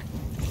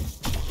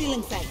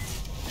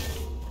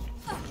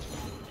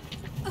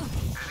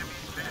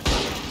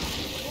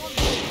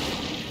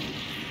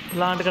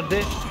प्लांट कर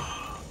दे।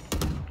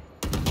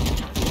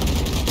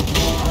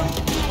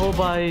 ओ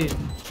भाई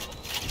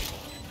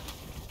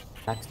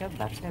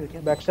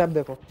बैकस्टैप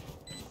देखो।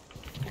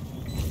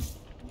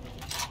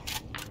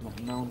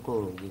 मैं उनको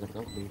ये करता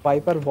हूँ,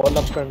 वाइपर वॉल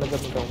अप करने का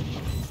चाहता हूँ।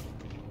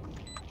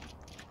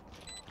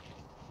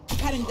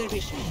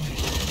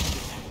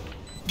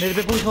 मेरे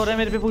पे पुश हो रहा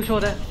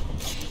है,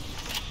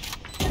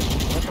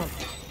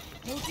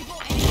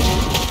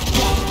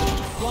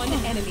 One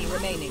enemy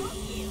remaining.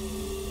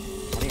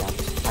 अरे यार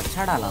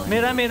अच्छा डाला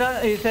मेरा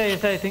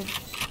ऐसा आई थिंक।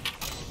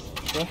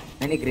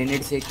 मैंने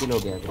ग्रेनेड से 1 किल हो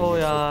गया। ओ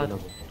यार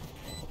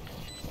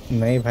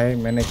नहीं भाई,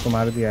 मैंने एक को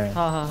मार दिया है।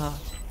 हाँ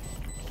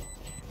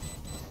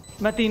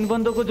मैं 3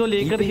 बंदों को जो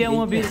लेकर गया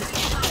हूँ अभी।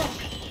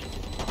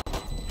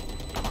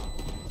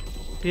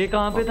 ये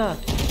कहाँ पे था?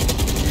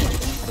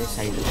 अरे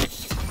साइड।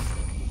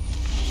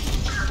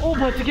 ओ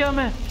बच गया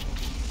मैं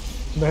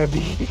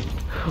भी।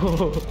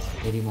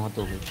 मेरी मौत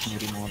हो गई।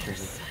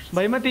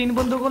 भाई मैं 3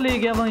 बंदों को ले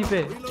गया वहीं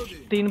पे।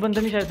 3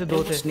 बंदे नहीं, शायद से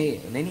 2 थे।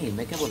 नहीं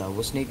मैं क्या बोला,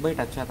 वो स्नेक बाइट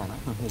अच्छा था ना।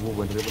 वो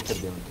वल्नरेबल कर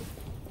दिया उनको।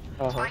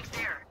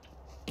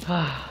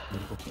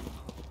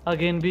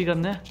 अगेन भी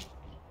करना है,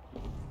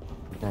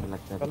 डर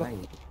लगता है भाई।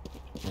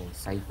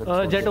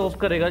 साइफर जेट ऑफ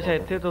करेगा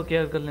शायद से, तो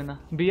केयर कर लेना।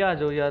 भी आ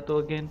जाओ या तो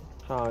अगेन।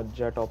 हाँ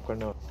जेट ऑफ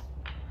करना।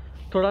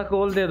 थोड़ा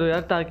कॉल दे दो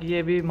यार, ताकि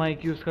ये भी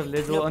माइक यूज कर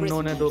ले, जो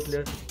अननोन है 2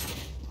 प्लेयर।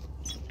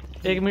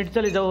 1 मिनट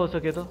चले जाओ हो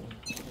सके तो।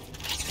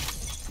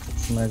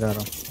 मैं जा रहा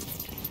हूँ।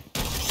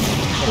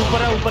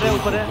 ऊपर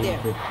है।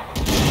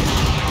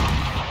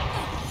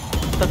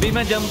 तभी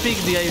मैं जंप पीक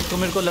दिया इसको,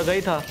 मेरे को लगा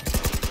ही था।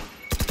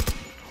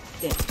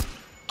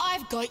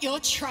 I've got your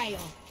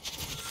trail.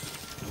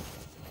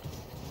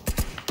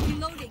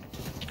 Reloading.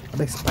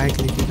 अबे स्पाइक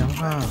लेके जाओ।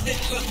 हाँ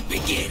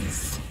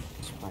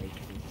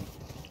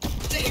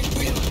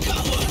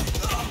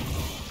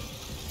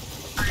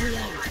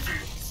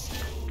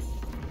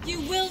You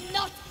will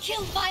not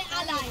kill my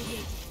ally.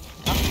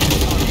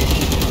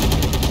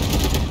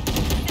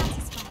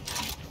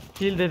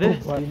 Heal दे दे।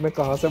 मैं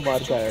कहाँ से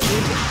मार के आया?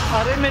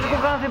 अरे मेरे को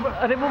कहाँ से?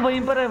 अरे वो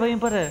वहीं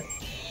पर है।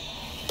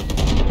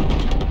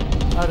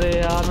 अरे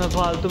यार मैं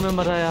फालतू में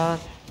मरा यार,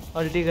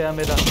 अल्टी गया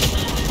मेरा।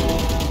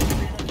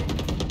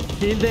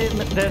 हील दे,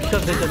 रेस्ट कर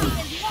दे चल।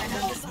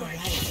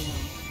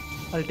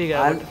 अल्टी गया।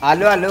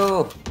 आलू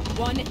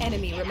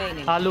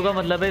आलू का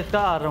मतलब है इसका।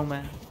 आ रहा हूँ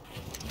मैं।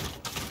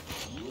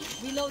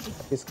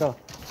 इसका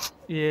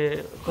ये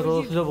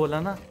क्रॉस जो बोला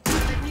ना।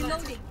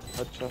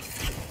 अच्छा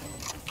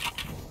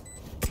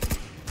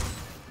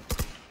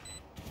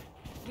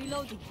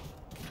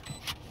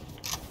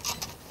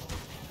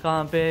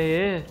कहाँ पे है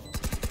ये?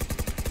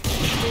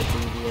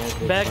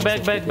 बैक।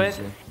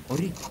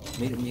 अरे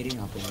मेरे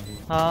यहाँ पे।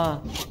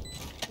 हाँ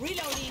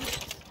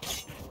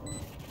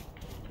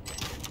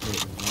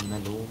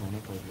मैंने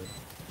कर लिया।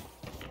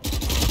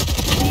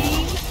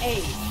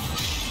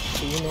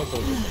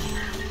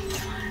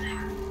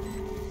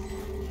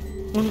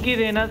 उनकी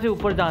रेना से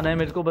ऊपर जाना है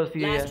मेरे को, बस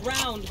ये है।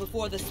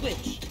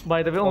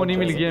 बाय द वे ओनी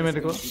मिल गया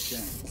मेरे को।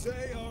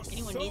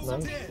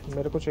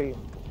 मेरे को चाहिए।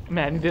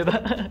 मैं नहीं देता।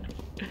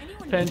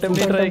 फैंटम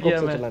नहीं ट्राई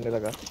किया मैं।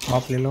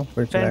 आप ले लो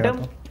फिर चलाएगा तो।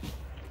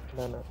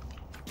 ना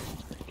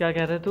क्या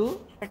कह रहे तू?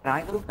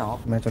 ट्राई करो ना।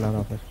 मैं चला रहा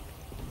हूँ फिर।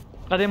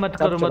 अरे मत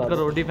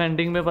करो।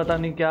 डिफेंडिंग में पता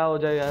नहीं क्या हो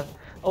जाए यार।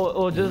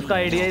 ओजस का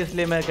आइडिया है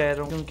इसलिए मैं कह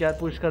रहा हूँ, क्योंकि यार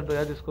पुश कर दो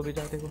यार जिसको भी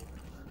चाहते को।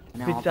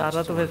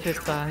 बेचारा तो वैसे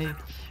कहाँ ही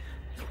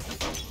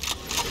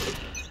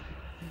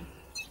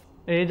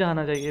ए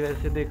जाना चाहिए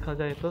वैसे देखा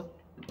जाए तो।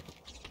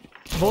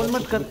 बोल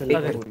मत कर।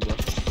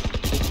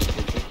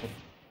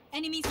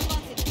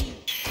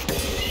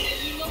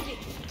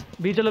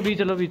 बी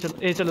चलो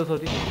ए चलो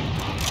सॉरी।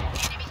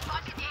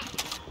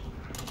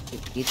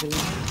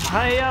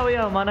 हाँ ये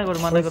आओ माना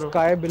करो।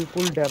 स्काई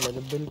बिल्कुल डैमेज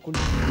है, बिल्कुल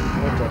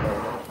बहुत ज्यादा है।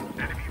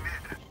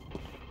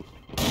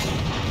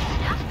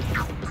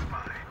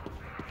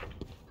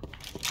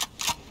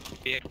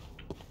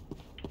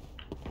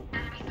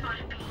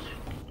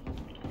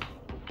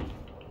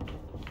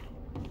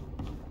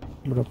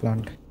 Bro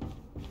plant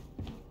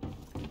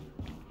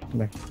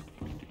back.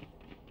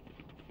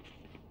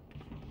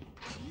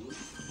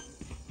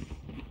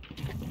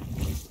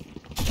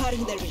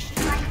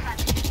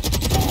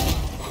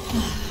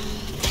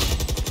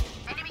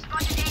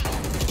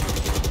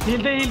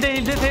 हील दे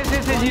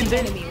से हील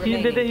दे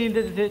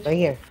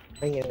नहीं है।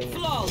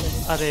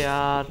 अरे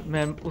यार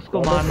मैं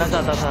उसको मारना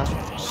चाहता था।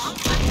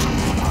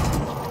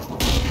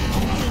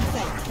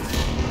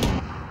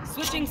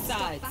 Switching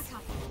sides.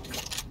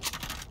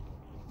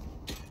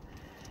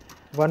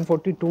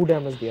 142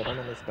 डैमेज दिया था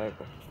मैंने इस गाय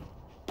को।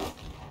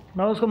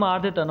 मैं उसको मार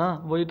देता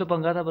ना, वही तो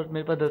पंगा था, बट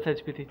मेरे पास 10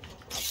 HP थी।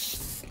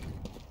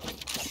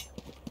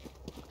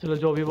 चलो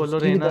जो भी बोलो,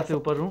 रेना से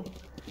ऊपर हूँ,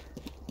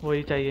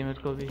 वही चाहिए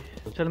मेरे को भी।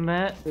 चल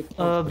मैं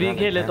बी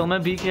खेल लेता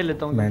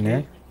हूँ,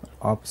 मैंने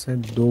आपसे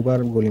 2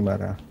 बार गोली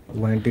मारा,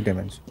 180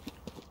 डैमेज।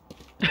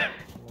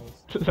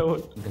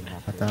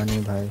 पता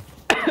नहीं भाई।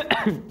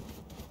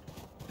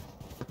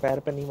 पैर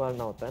पे नहीं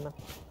मारना होता है ना।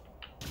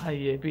 हाँ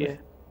ये भी है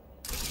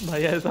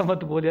भाई, ऐसा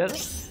मत बोल यार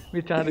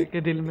बेचारे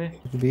के दिल में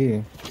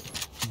भी।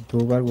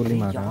 2 बार गोली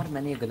मारा यार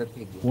मैंने ये गलत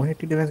फेंक दिया।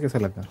 180 डैमेज कैसा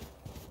लगा?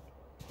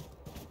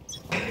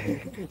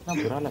 इतना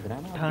बुरा लग रहा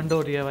है ना। ठंड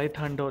हो रही है भाई,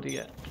 ठंड हो रही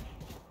है।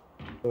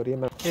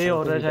 मैं ये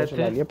हो रहा है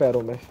शायद से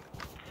पैरों में।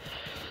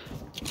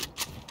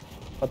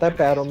 पता है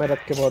पैरों में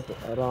रख के बहुत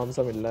आराम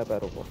से मिल रहा है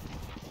पैरों को।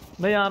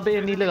 मैं यहाँ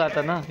पे नहीं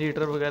लगाता ना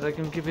हीटर वगैरह,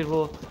 क्योंकि फिर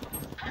वो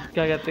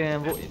क्या कहते हैं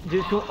वो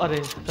जिसको,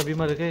 अरे सभी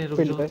मर गए।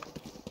 रुक जाओ।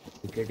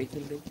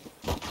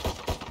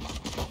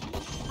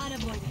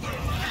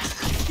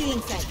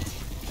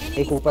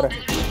 एक ऊपर है।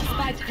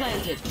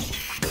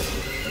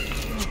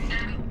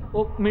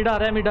 ओ मिड आ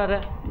रहा है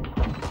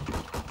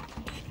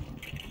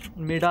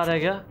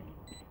क्या?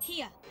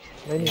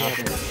 नहीं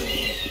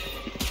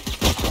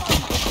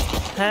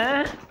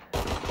हैं?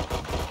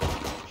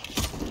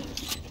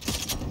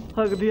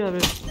 हक दिया बे।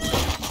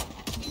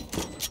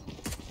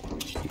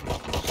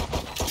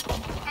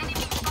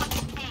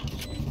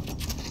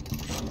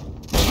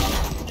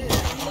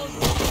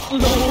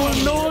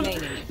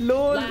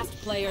 लोल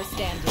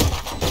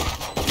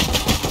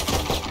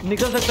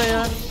निकल सकता है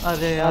यार।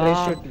 अरे यार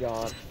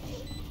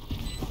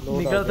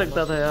निकल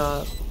सकता था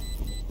यार।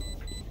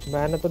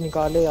 मैंने तो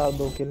निकाले यार,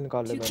 2 किल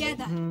निकाले मैंने।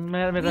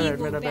 मेरा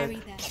बैग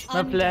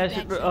मैं फ्लैश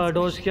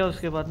डोज किया,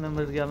 उसके बाद मैं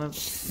मर गया। मैं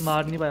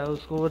मार नहीं पाया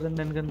उसको,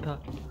 रन गन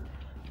था।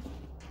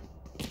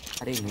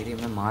 अरे मेरे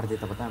मैं मार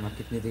देता, पता है मैं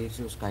कितनी देर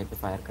से उस गाय पे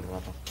फायर कर रहा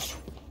था।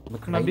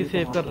 मैं भी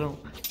सेव कर रहा हूँ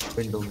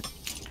विंडो में।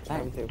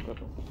 सेव कर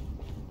रहा हूँ।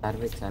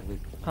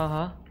 सार्विक।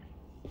 हाँ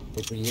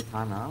तो ये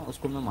था ना,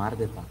 उसको मैं मार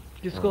देता।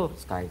 किसको?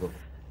 स्काई को।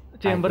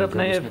 चेंबर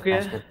अपना AFK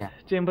है।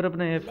 चेंबर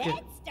अपना AFK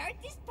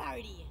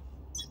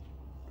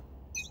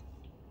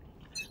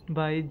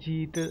भाई।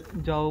 जीत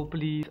जाओ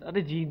प्लीज।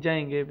 अरे जीत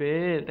जाएंगे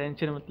बे,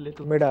 टेंशन मत ले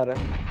तू। मिड आ रहा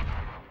है।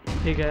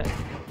 ठीक है।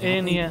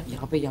 ए नहीं है।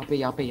 यहाँ पे कहाँ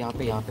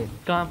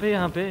पे?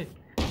 यहाँ पे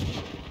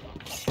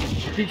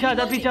पीछे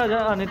आ जा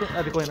आने दे।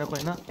 अरे कोई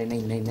ना।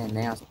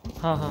 नहीं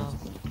हाँ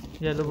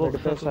येलो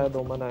बॉक्स पे शायद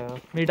ओमन आया।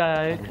 मिड आया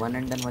है। 1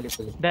 एंड डन वाली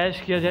पुलिस।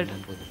 डैश किया जेट।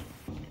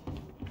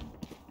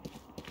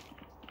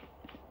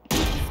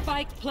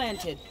 Spike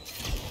planted.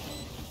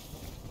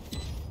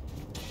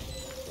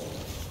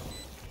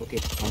 ओके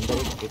अंदर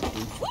एक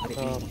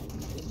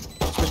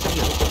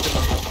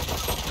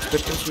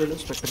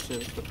स्पेक्टर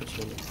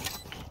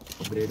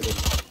अपग्रेड कर।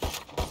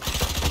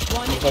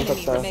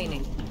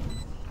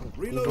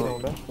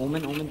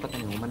 ओमन पता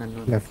नहीं, ओमन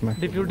अननोन। लेफ्ट में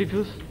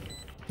diffuse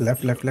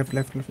left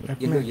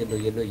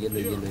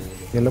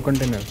yellow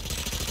container.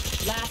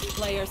 Last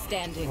player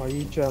standing.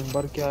 भाई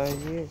चैम्बर क्या है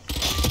ये?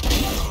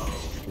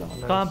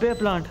 कहाँ पे है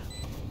प्लांट?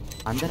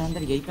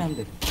 अंदर यही पे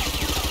अंदर।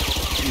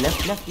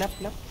 लेफ्ट।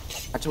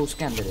 अच्छा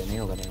उसके अंदर है। नहीं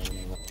होगा।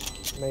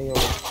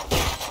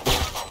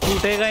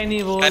 टूटेगा ही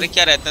नहीं वो। अरे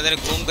क्या रहता है, तेरे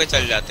घूम के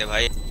चल जाते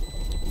भाई।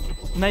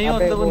 नहीं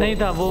होता वो नहीं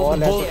था, वो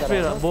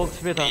बॉक्स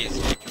पे था।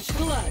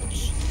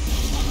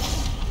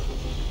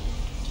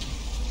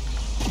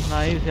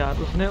 नाइस यार,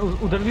 उसने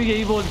उधर भी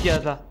यही बोल किया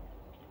था।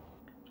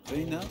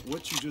 Reina,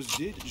 what you just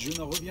did, je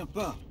n'en reviens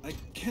pas. I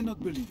cannot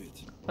believe it.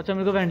 अच्छा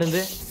मेरे को वैंडल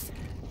दे।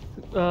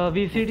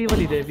 VCT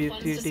वाली दे,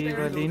 VCT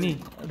वाली नहीं,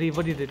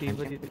 रिवर ही दे।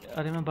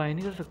 अरे मैं बाय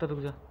नहीं कर सकता, रुक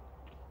जा।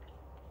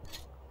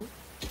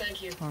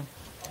 हाँ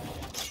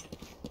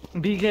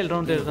भी खेल रहा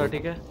हूँ तेरे साथ,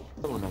 ठीक है?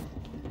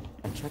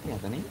 अच्छा किया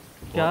था नहीं?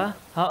 क्या?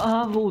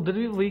 हाँ वो उधर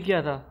भी वही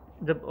किया था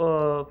जब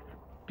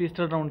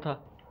पिस्टल राउंड था।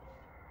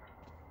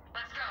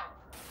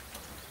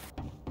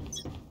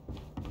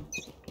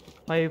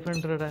 फाइव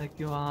हंड्रेड है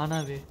क्यों?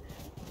 आना भी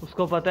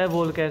उसको पता है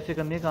बोल कैसे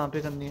करनी है, कहाँ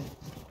पे करनी है।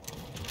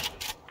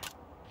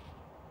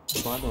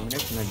 बाद मैं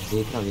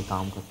देख रहा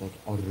काम करता है।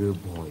 और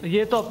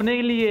ये तो अपने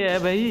के लिए है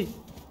भाई।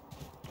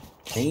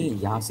 नहीं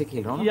यहाँ से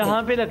खेल रहा हूँ।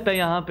 यहाँ पे लगता है,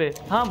 यहाँ पे।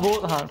 हाँ वो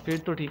हाँ फिर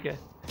तो ठीक है।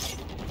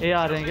 ये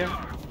आ रहे हैं क्या?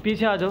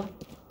 पीछे आ जाओ।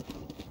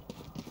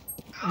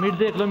 मिड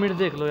देख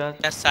लो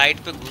यार। साइड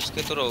पे घुस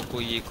के तो रहो,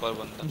 कोई एक और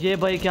बंदा। ये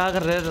भाई क्या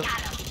कर रहे हैं?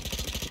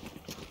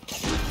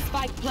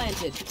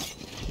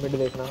 मिड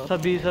देखना।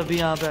 सभी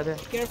यहाँ पे आ रहे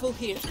हैं।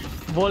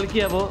 बॉल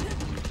किया वो।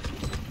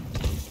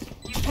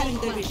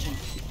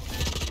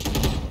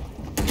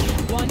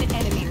 One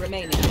enemy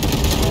remaining.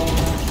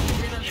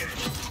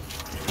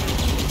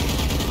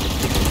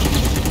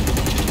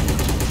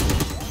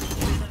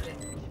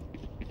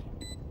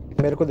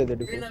 मेरे को दे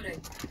डिफेंस।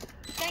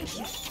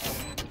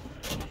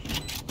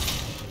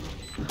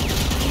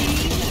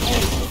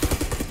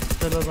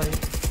 चलो भाई,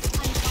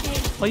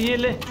 और ये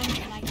ले,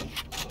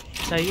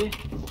 चाहिए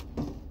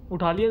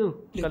उठा लिया तू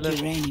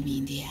कलर।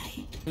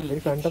 मेरी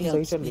फैंटम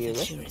सही चल रही है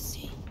बे।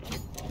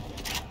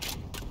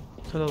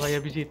 चलो भाई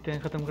अभी जीतते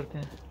हैं, खत्म करते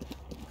हैं।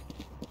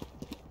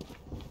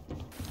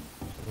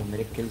 वो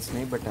मेरे किल्स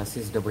नहीं बट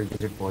असिस्ट डबल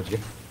डिजिट पहुंच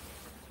गए।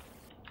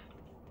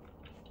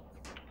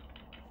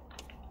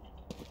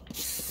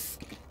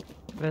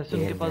 वैसे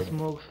उनके पास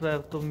स्मोक्स है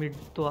तो मिड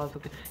तो आ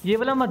सकते। ये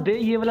वाला मत दे,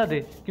 ये वाला दे,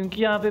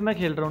 क्योंकि यहाँ पे मैं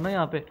खेल रहा हूँ ना।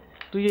 यहाँ पे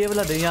तो ये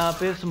वाला दे, यहाँ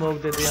पे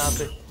स्मोक दे दे।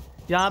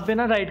 यहाँ पे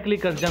ना राइट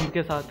क्लिक कर जंप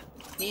के साथ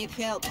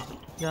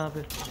यहाँ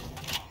पे।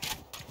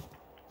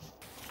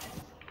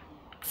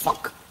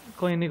 फक,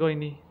 कोई नहीं कोई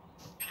नहीं।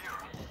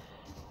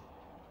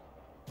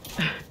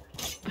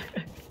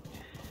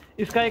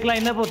 इसका एक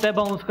लाइनअप होता है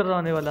बाउंस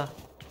करवाने वाला।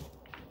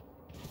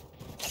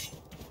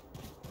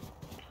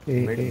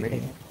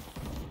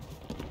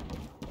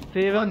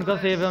 सेव है उनका,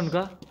 सेव है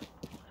उनका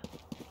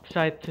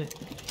शायद से।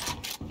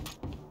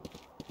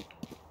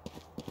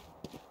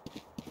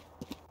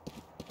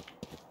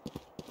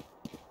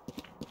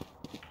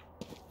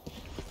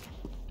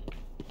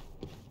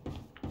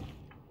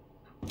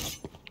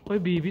 कोई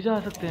बी भी जा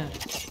सकते हैं।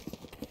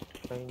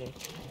 नहीं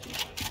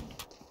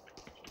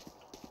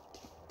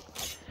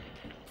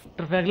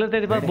ट्रफैगलर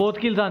तेरे पास बहुत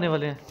किल्स आने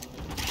वाले हैं,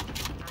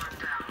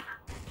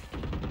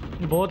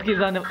 बहुत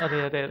किल्स आने।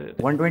 अरे अरे अरे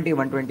 120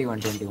 120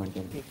 120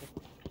 120।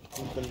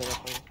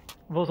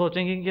 वो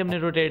सोचेंगे कि हमने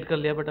रोटेट कर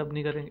लिया, बट अब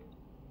नहीं करेंगे।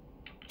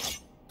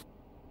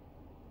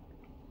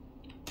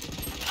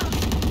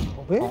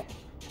 ओके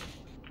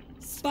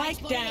स्पाइक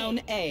डाउन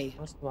ए।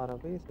 मस्त मारा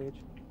भाई सेज।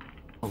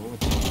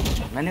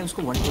 मैंने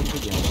उसको 120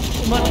 दिया।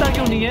 मरता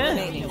क्यों नहीं है?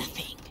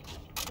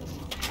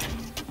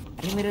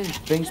 अरे मेरा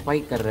स्ट्रिंग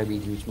स्पाइक कर रहा है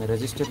बीच बीच में,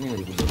 रजिस्टर नहीं हो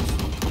रही।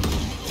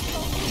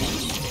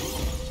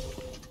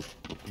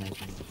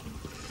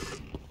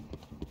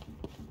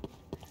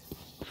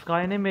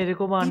 स्काई ने मेरे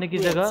को मारने की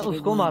जगह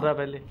उसको मारा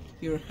पहले।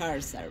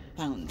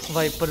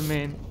 वाइपर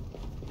मैन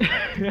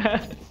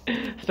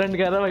स्टंट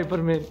कह रहा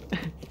वाइपर मैन।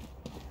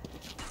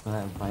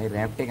 भाई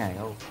रैप टेक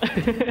आएगा वो।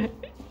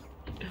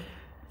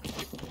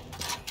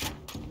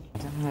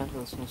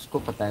 उसको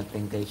पता है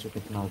पिंग का इशू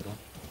कितना होता है।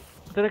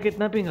 तेरा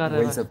कितना पिंग आ रहा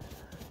है?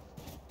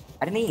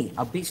 अरे नहीं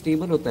अभी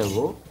स्टेबल होता है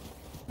वो,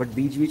 बट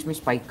बीच बीच में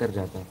स्पाइक कर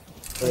जाता है।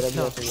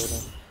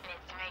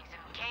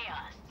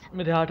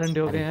 मेरे हाथ ठंडे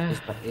हो गए हैं।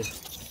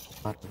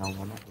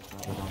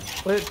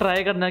 ओए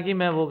ट्राई करना कि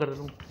मैं वो कर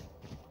दूं।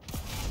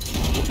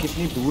 वो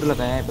कितनी दूर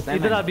लगाया है पता है?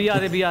 इधर अभी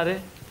आ रहे।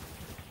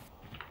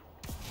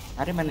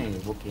 अरे मैंने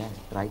वो किया है,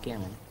 ट्राई किया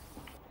है मैंने।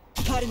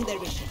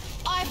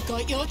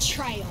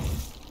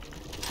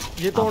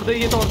 ये तोड़ दे,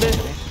 ये तोड़ दे।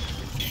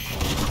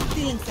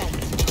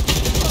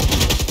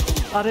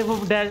 अरे वो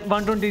डैश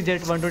 120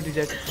 जेट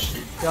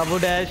क्या वो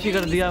डैश ही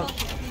कर दिया।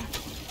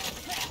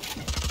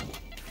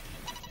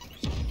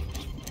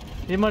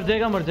 ये मर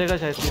जाएगा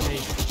शायद से। नहीं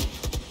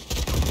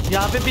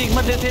यहाँ पे पीक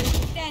मत दे थे।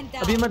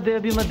 अभी मत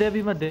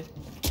दे।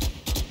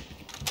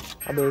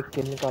 अब एक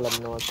किल निकाल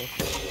अपने वहाँ से।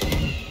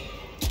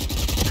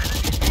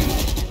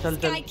 चल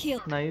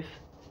नाइस।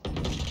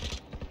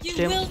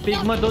 पीक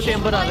मत दो,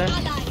 चेंबर आ रहा है।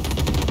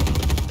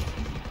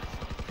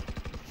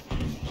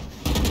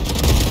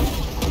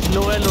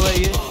 लो है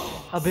ये।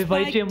 अबे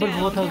भाई चेंबर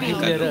बहुत हल्की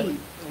ले रहा है।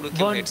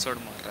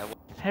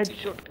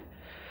 हेडशॉट।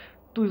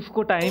 तू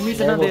इसको टाइम ही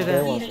इतना दे रहा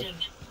है।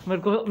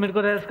 मेरे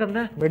को रेस करना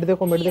है। मिड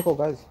देखो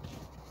गाइस।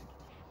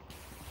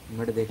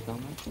 मिड देखता हूं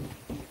मैं।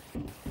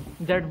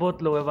 जेट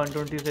बहुत लो है,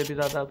 120 से भी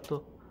ज्यादा अब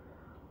तो।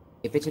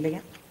 ए पे चले गया।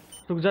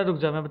 रुक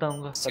जा मैं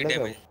बताऊंगा।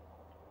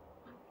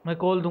 मैं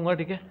कॉल दूंगा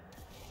ठीक है।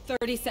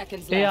 30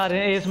 seconds ए आ रहे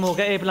हैं, ए स्मोक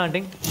है, ए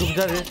प्लांटिंग। रुक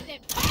जा रे।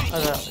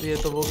 अरे ये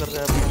तो वो कर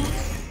रहा है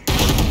अपना।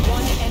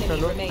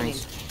 चलो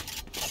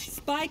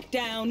स्पाइक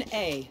डाउन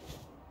ए।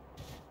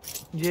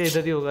 ये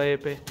इधर ही होगा ए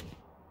पे।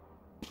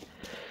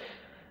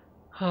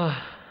 हाँ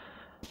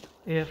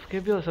AFK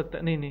भी हो सकता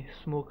है। नहीं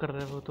स्मोक कर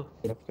रहा है वो तो।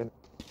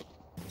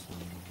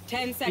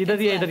 इधर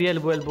ही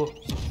एल्बो।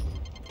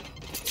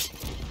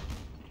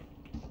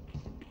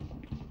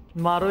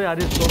 मारो यार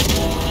इसको।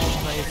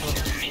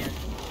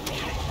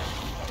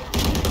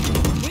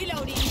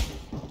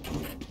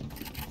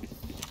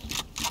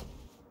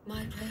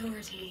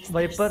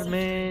 वाइपर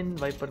मैन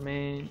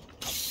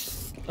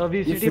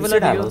VCT वाला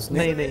दियो।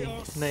 नहीं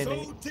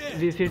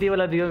VCT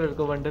वाला दियो मेरे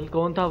को बंडल।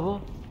 कौन था वो?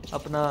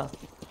 अपना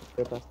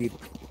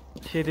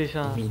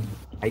शेरिशा।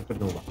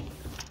 Hypernova.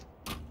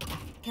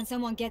 Can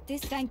someone get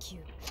this? Thank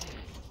you.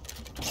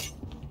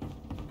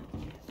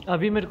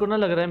 अभी मेरे को ना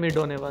लग रहा है मिड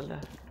होने वाला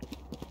है।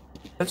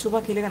 कल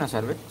सुबह खेलेगा ना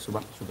सर्वे?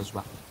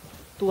 सुबह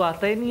तू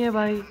आता ही नहीं है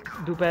भाई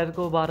दोपहर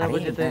को 12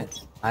 बजे तक।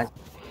 आज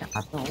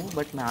आता हूँ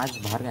बट मैं आज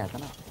बाहर गया था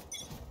ना।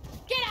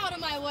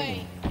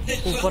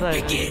 ऊपर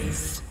आएगा।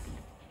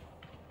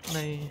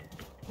 नहीं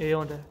ये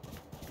होता है।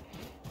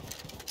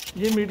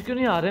 ये मिड क्यों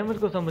नहीं आ रहे हैं? मेरे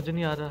को समझ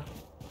नहीं आ रहा।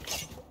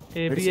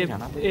 ए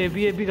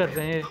भी कर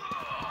रहे हैं।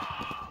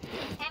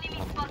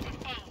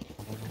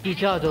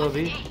 पीछे आ जाओ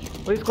अभी।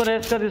 और इसको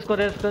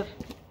रेस्ट कर।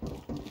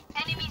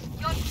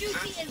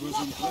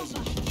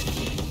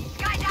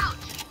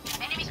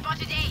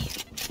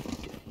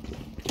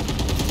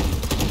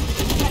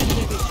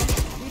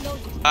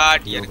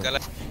 यार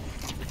गलत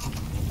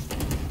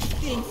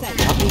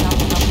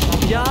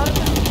यार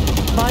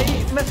भाई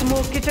मैं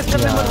स्मोक के चक्कर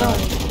में मर रहा हूँ,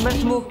 मैं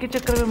स्मोक के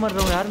चक्कर में मर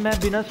रहा हूँ यार। मैं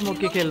बिना स्मोक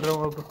के खेल रहा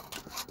हूँ अब।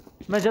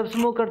 मैं जब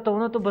स्मोक करता हूँ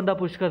ना तो बंदा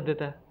पुश कर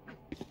देता है।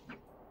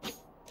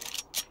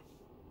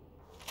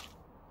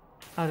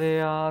 अरे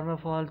यार मैं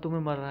फालतू में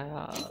मर रहा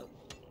यार।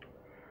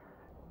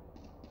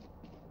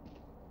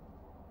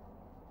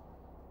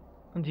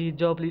 जीत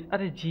जाओ प्लीज।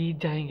 अरे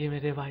जीत जाएंगे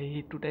मेरे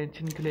भाई, तू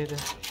टेंशन क्यों ले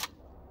रहा है।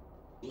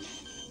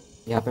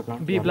 यहाँ पे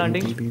plant B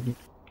planting.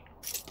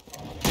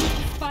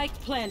 Spike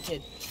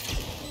planted.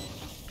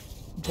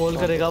 Ball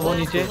करेगा वो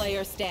नीचे।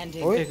 Player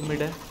standing. एक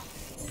मिनट है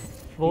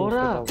वो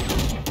रहा।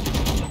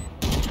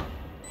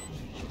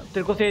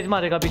 तेरे को सेज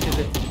मारेगा पीछे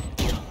से।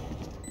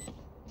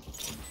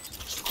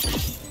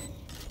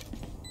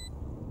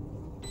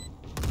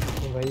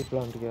 भाई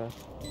प्लांट गया।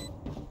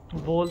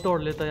 बॉल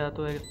तोड़ लेता या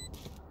तो एक।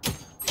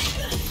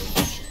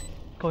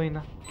 कोई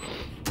ना।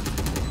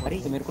 अरे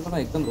तो मेरे को लगा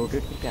एकदम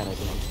रोटेट करके आ रहा है।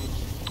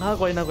 हाँ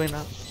कोई ना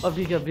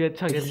अभी के अभी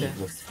अच्छा खेलते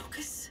हैं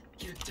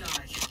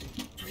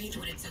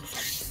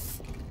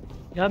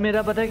यार।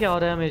 मेरा पता है क्या हो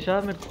रहा है हमेशा,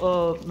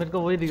 मेरे को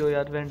वही दियो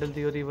यार, वैंडल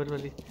दियो रिवर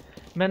वाली।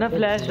 मैं ना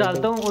फ्लैश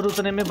डालता हूँ और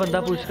उतने में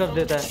बंदा पुश कर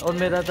देता है और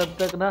मेरा तब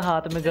तक ना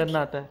हाथ में गन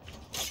आता है।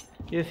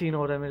 ये सीन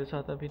हो रहा है मेरे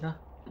साथ अभी ना।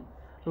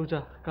 रुक जा,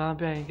 कहाँ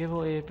पे आएंगे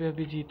वो? ए पे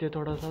अभी जीते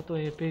थोड़ा सा तो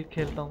ए पे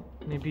खेलता हूँ।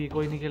 नहीं बी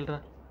कोई नहीं खेल रहा,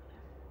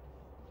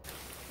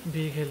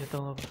 बी खेल लेता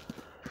हूँ अब।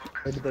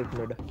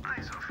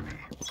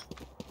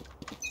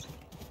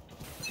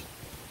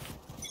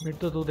 मिड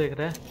तो तू देख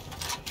रहा है।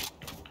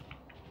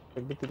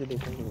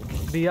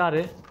 बी आ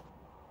रहे?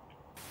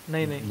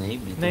 नहीं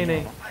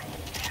मेरे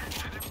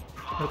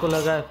को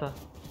लगा ऐसा।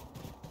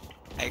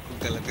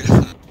 गलत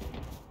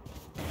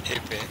ए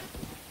पे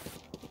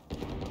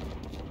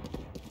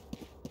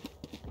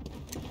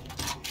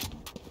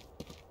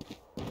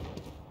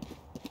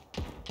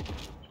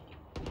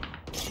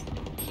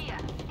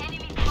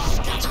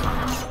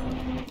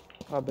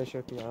अबे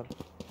शिट यार।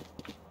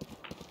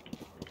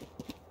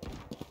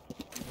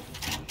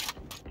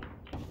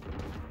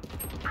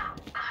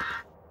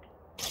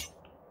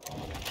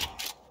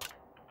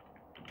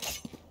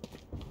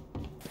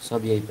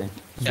 सब यही पे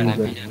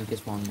उनके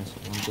स्पॉन में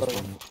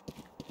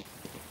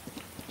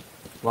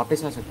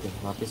वापस आ सकते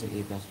हैं, वापस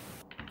ए पे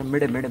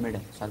मिड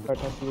साथ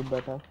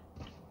बैठा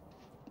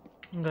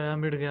गया,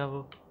 मिड गया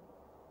वो।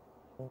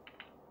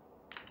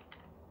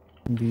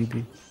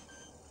 B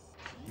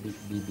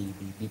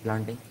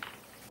planting.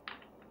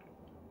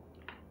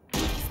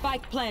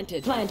 Spike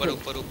planted. ऊपर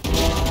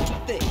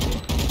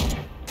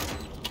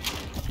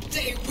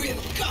They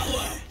will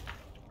cover.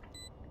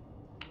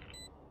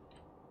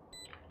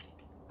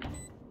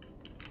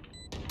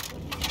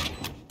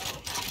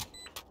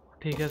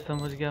 ठीक है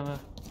समझ गया मैं।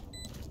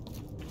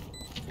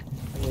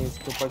 ये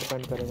इसके ऊपर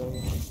डिपेंड करेगा। ओ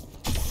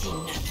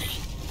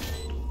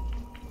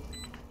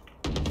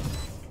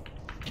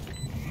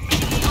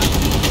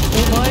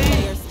भाई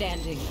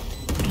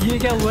ये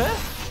क्या हुआ है?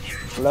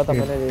 बोला था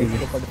मैंने,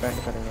 इसके ऊपर डिपेंड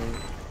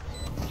करेगा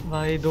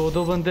भाई।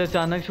 दो बंदे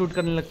अचानक शूट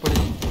करने लग पड़े।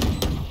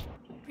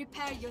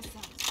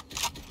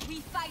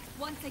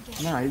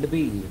 मैं अल्ट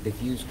भी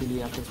डिफ्यूज के लिए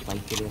या फिर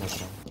स्पाइक के लिए रख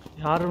रहा हूं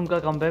यार। उनका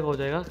कमबैक हो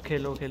जाएगा।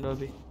 खेलो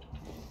अभी।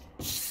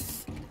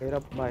 मेरा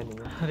बाय नहीं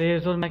है।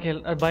 रेस और मैं खेल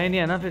बाय नहीं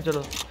है ना, फिर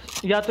चलो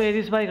या तो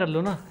एरिस बाय कर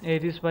लो ना।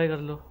 एरिस बाय कर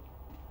लो।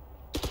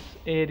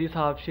 एरिस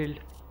हाफ शील्ड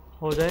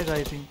हो जाएगा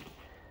आई थिंक।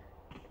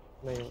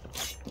 नहीं होगा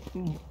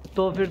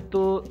तो फिर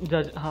तो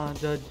जज, हाँ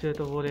जज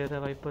तो वो रहता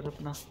है वाइपर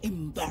अपना।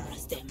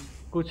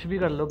 कुछ भी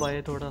कर लो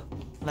बाय, थोड़ा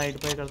लाइट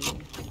बाय कर लो।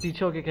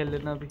 पीछे होके खेल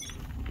लेना अभी।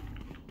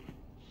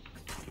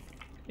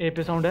 ए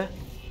पे साउंड है,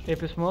 ए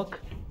पे स्मोक।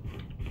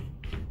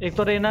 एक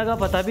तो रेना का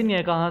पता भी नहीं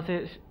है कहाँ से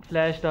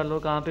फ्लैश डालो,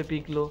 कहाँ पे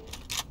पीक लो।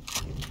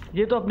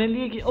 ये तो अपने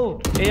लिए कि ओ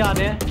ए आ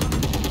रहे हैं।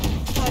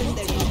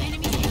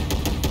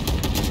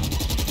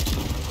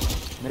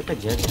 मेरे पे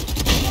जज है।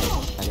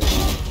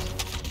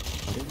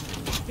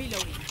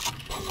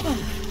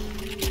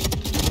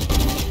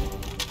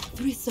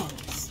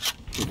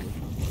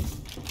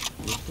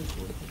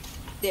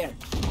 There.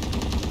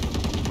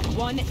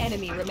 One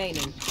enemy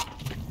remaining.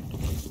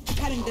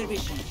 Cutting their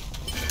vision.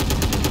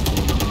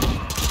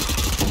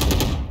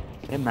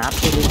 अरे मैप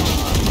पे देखो।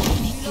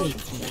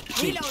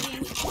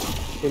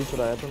 किल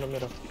चुराया तूने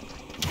मेरा।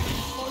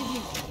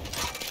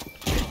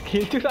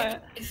 किल चुराया?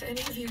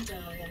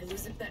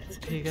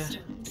 ठीक है।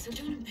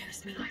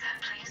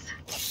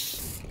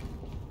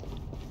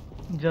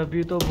 जब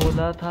भी तो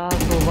बोला था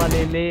सोवा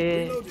ले ले।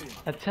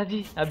 अच्छा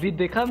जी, अभी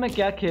देखा मैं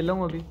क्या खेला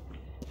हूँ।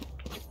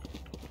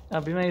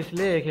 अभी मैं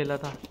इसलिए खेला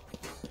था,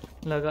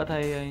 लगा था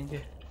ये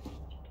आएंगे।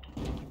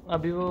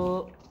 अभी वो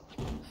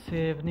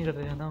सेव नहीं कर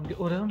रहे हैं ना उनके।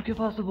 और उनके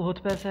पास तो बहुत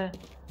पैसा है।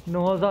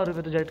 9000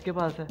 रुपये तो जेट के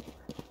पास है।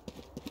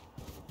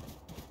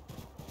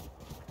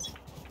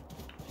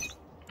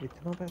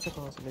 इतना पैसा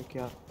कहाँ से लेके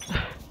आ?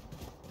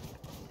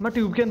 मैं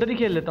ट्यूब के अंदर ही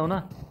खेल लेता हूँ ना।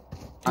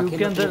 ट्यूब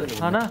के अंदर,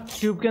 हाँ ना,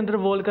 ट्यूब के अंदर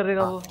वॉल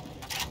करेगा वो।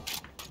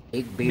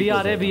 एक बी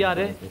आ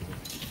रहे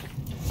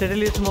तेरे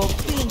लिए स्मोक।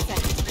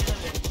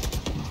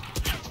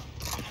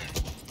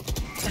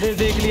 अरे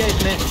देख लिया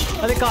इसने,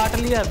 अरे काट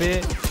लिया बे।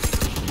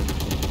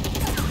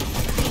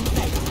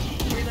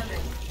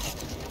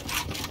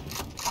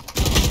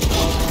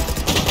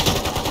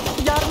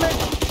 यार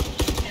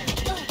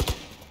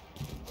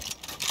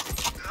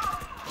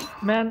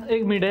मैं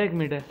एक मिड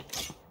है।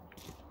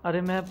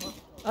 अरे मैं,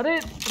 अरे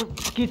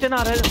किचन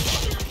आ रहा है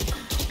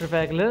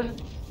ट्रैफैगलर,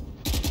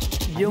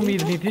 ये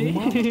उम्मीद नहीं थी।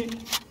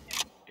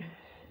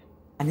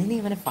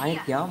 नहीं मैंने फायर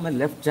किया, मैं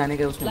लेफ्ट जाने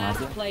के उसने मार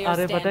दिया।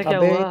 अरे पता है क्या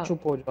हुआ,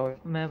 चुप हो जाओ।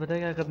 मैं पता है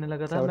क्या करने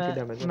लगा था,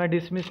 मैं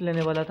डिसमिस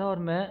लेने वाला था और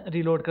मैं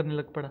रीलोड करने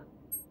लग पड़ा।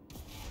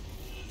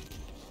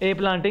 ए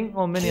प्लांटिंग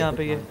ओमेन यहाँ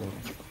पे, ये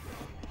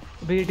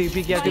भी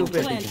टीपी क्या ट्यूब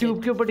पे,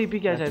 ट्यूब के ऊपर टीपी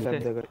क्या शायद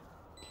से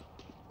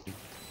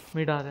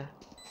मिड आ रहा है,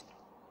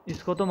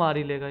 इसको तो मार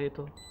ही लेगा ये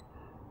तो।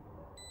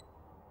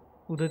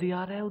 उधर ही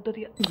आ रहा है, उधर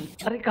ही।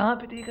 अरे कहाँ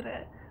पे देख रहा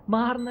है,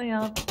 मारना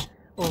यहाँ।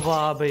 ओ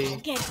वाह भाई,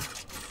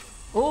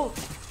 ओ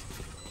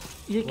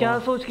ये क्या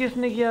सोच के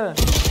इसने किया,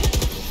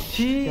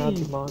 छी क्या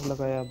दिमाग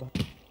लगाया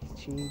भाई,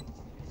 छी।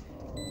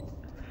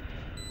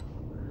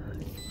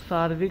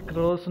 सार्विक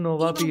रोस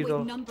नोवा पीरो।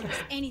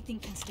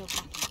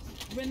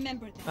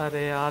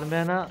 अरे यार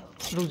मैं ना,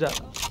 रुक जा,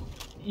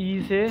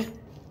 ई से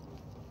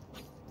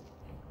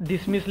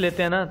डिसमिस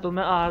लेते हैं ना, तो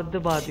मैं आर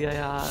दबा दिया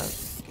यार,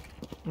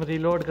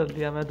 रिलोड कर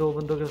दिया मैं 2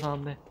 बंदों के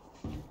सामने।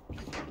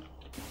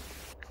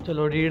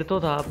 चलो रीड तो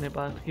था अपने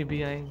पास कि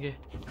भी आएंगे,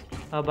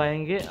 अब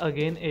आएंगे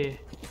अगेन ए,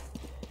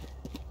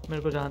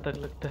 मेरे को जहाँ तक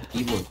लगता है।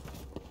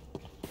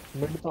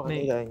 मिड तो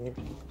नहीं जाएंगे,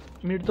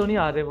 मिड तो नहीं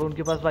आ रहे वो,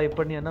 उनके पास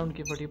वाइपर नहीं है ना,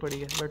 उनकी फटी पड़ी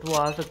है, बट वो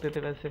आ सकते थे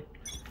वैसे।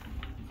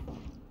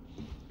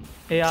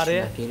 ए आ रहे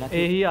हैं,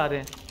 ए ही आ रहे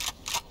हैं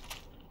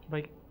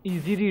भाई,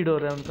 इजी रीड हो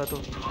रहा है उनका तो।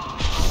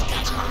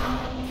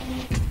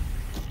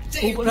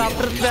 ऊपर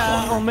राफ्टर्स पे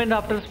आया, ओमेन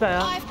राफ्टर्स पे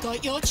आया।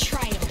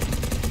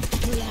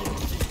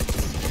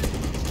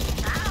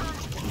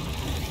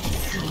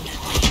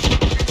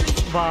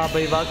 वाह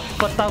भाई वाह,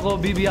 पत्ता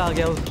गोभी भी आ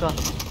गया उसका।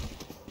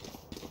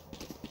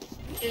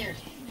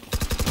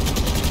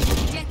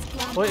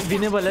 ओए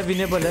विनेबल है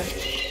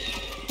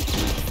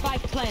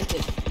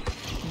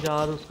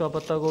यार, उसका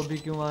पत्ता गोभी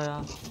क्यों आया।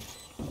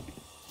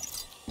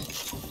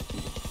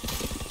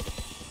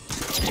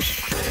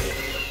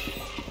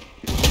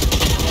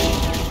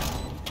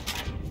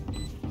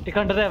 एक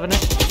अंडर है अपने,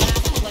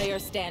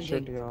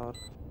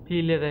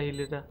 हील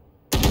रहा।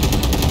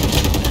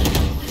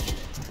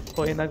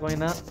 कोई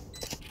ना,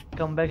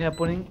 कम बैक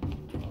हैपनिंग।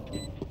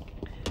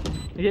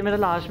 ये मेरा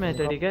लास्ट मैच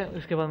है, ठीक है,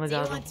 इसके बाद मैं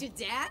जा रहा हूँ।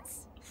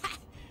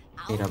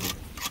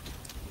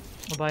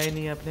 भाई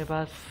नहीं है अपने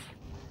पास,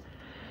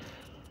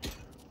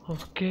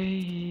 ओके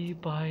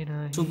भाई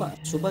नहीं।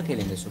 सुबह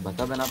खेलेंगे, सुबह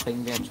तब ना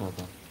पिंग भी अच्छा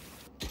होता,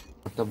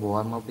 मतलब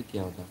वार्म अप भी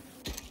किया होता।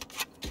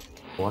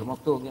 वार्म अप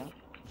तो हो गया,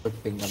 बट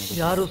पिंग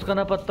यार उसका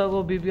ना पत्ता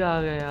गोभी भी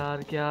आ गया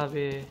यार, क्या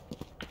बे।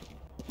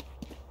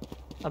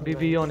 अभी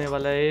भी होने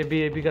वाला है,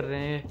 ये भी कर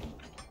रहे हैं।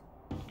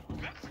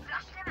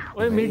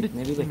 ओए मिड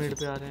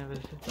पे आ रहे हैं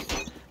वैसे,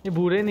 ये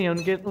बुरे नहीं है,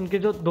 उनके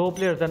जो 2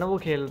 प्लेयर्स है ना वो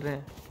खेल रहे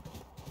हैं।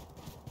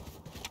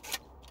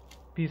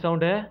 पी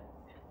साउंड है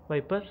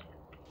वाइपर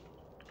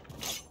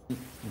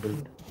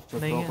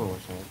नहीं है,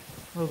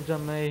 रुक जा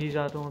मैं यही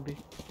जाता हूँ अभी।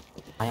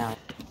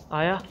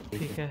 आया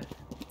ठीक है।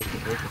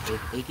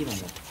 एक ही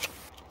बंदा,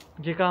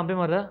 ये कहाँ पे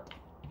मर रहा?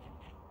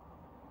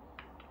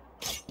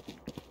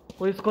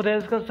 वो इसको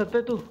रेज कर सकते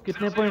है तू?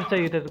 कितने पॉइंट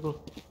चाहिए तेरे को?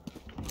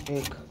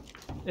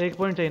 एक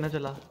पॉइंट चाहिए ना,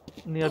 चला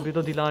नहीं अभी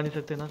तो दिला नहीं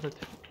सकते ना सच।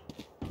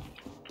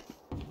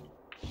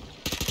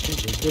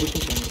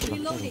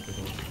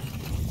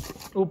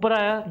 ऊपर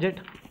आया जेट,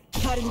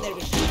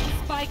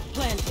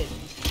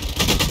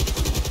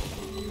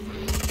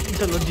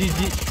 चलो जी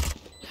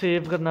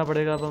सेव करना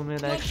पड़ेगा अब हमें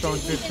नेक्स्ट राउंड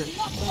फिर से।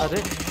 अरे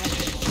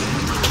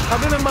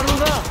अबे मैं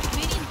मरूंगा,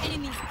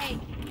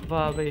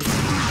 वाह भाई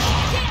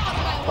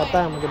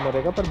पता है मुझे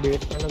मरेगा, पर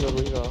बेट करना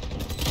जरूरी था।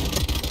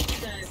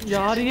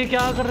 यार ये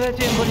क्या कर रहे हैं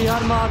चेंबर,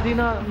 यार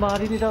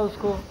मार ही नहीं था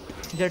उसको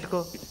जेट को।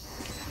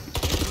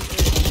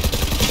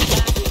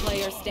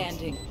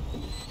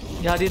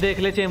 यार ये देख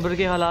ले चेंबर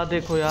के हालात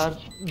देखो यार,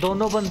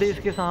 दोनों बंदे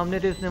इसके सामने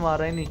थे, इसने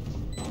मारा ही नहीं।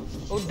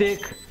 ओ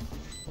देख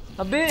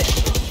अबे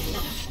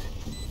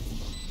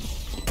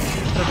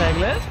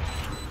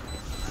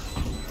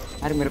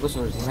अरे मेरे को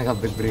सोचने लगा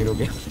बिग ब्रेक हो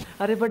गया।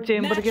 अरे पर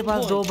चेंबर के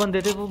पास 2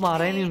 बंदे थे, वो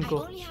मारा ही नहीं उनको।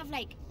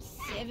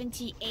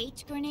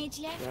 78 grenades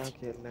left.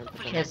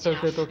 एक्टर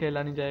से तो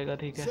खेला नहीं जाएगा,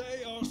 ठीक है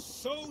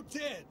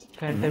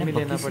फैंटम ही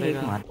लेना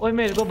पड़ेगा। ओए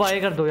मेरे को बाय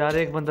कर दो यार,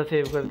 एक बंदा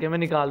सेव करके मैं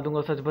निकाल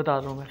दूंगा, सच बता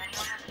रहा हूँ मैं।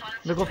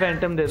 मेरे को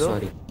फैंटम दे दो।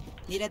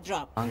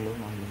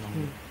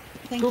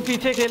 तू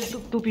पीछे खेल,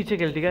 तू पीछे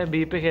खेल, ठीक है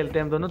बी पे खेलते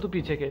हैं हम दोनों। तू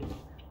पीछे खेल,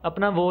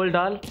 अपना वॉल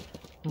डाल।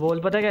 वॉल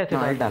पता है कैसे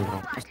डाल रहा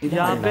हूँ?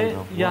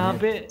 यहाँ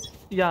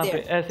पे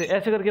ऐसे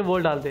ऐसे करके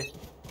वॉल डाल दे।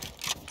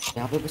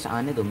 यहाँ पे बस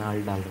आने दो, मैं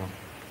अल्ट डाल रहा हूँ।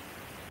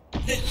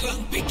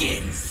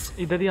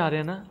 इधर ही आ रहे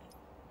हैं ना,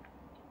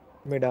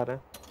 मिड आ रहा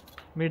है।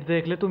 मिड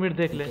देख ले, तू मिड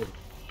देख ले,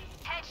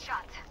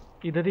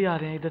 इधर ही आ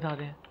रहे हैं, इधर आ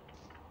रहे हैं।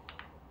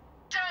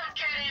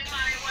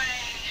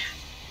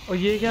 और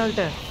ये क्या अल्ट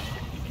है?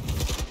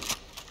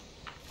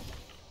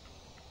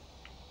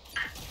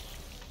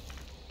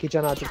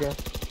 किचन आ चुके हैं।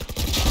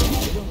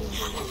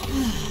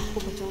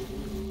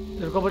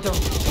 तेरे को बचाओ।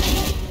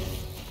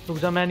 रुक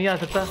जा, मैं नहीं आ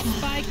सकता।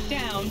 Spike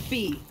down B.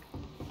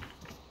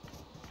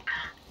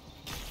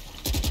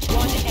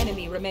 One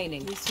enemy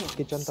remaining.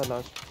 Kitchen था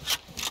लास्ट।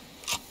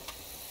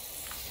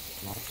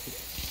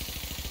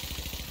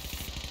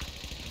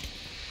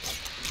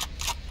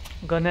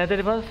 गन है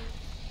तेरे पास?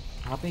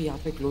 यहाँ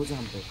पे क्लोज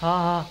हम पे। हाँ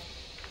हाँ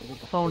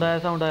साउंड आया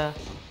सामने।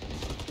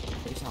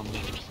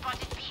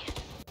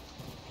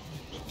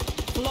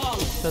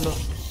 चलो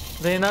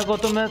रेना को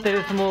तो मैं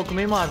तेरे स्मोक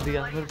में ही मार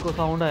दिया, मेरे को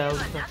साउंड आया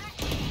उसका।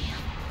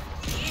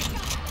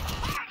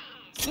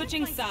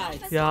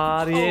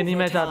 यार ये नहीं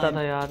मैं चाहता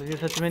था यार, ये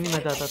सच में नहीं मैं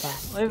चाहता था।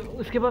 अरे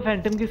उसके पास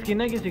फैंटम की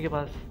स्किन है किसी के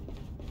पास?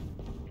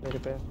 मेरे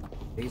पे।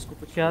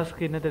 क्या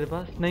स्किन है तेरे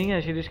पास? नहीं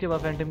है, शिरीष के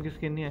पास फैंटम की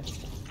स्किन नहीं है।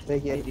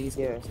 देखिए ये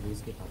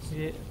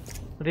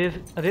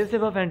रेस के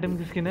पास फैंटम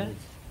की स्किन है।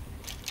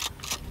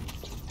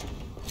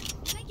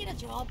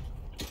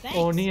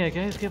 ओ नहीं है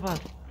क्या इसके पास?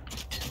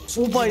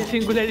 ओ भाई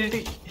सिंगुलैरिटी।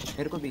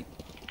 मेरे को भी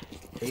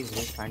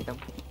फैंटम।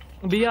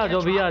 बी आ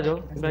जाओ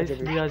गाइस,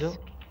 बी आ जाओ।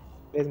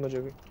 मुझे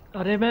भी।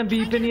 अरे मैं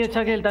बी पे नहीं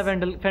अच्छा खेलता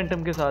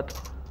फैंटम के साथ।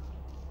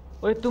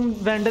 ओए तुम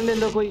वैंडल ले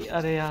लो कोई।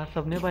 अरे यार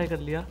सबने बाय कर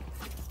लिया।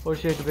 ओ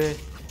शिट बे,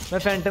 मैं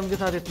फैंटम के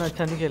साथ इतना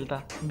अच्छा नहीं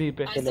खेलता बी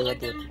पे।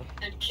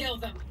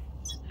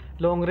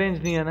 लॉन्ग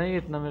रेंज नहीं है ना ये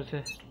इतना मेरे से।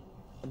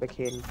 अबे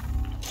खेल।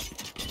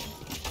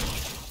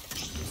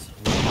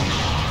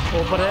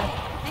 ऊपर है।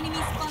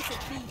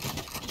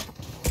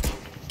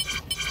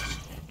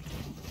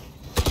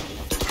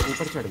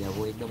 ऊपर चढ़ गया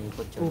वो,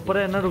 एकदम ऊपर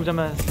है ना। रुक जा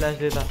मैं फ्लैश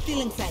देता।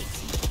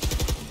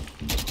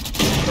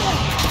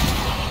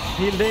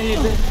 हील दे।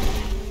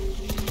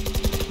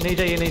 नहीं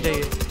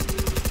चाहिए।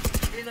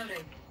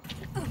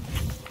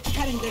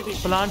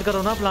 प्लांट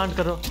करो ना, प्लांट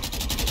करो।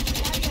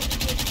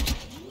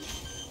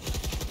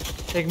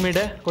 एक मिनट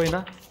है, कोई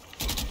ना।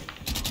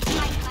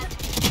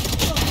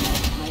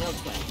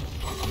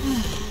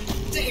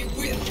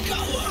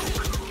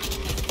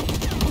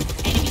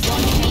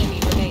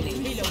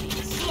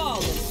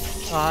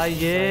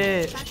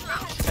 ये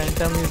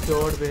फैंटम इज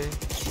जोड़ बे।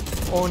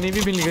 ओनी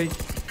भी मिल गई।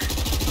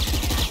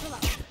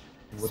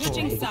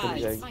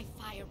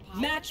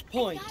 Match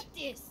point.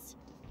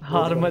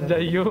 हार मत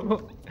जाइयो।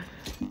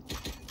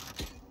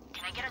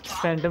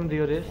 फैंटम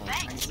दियो रेस।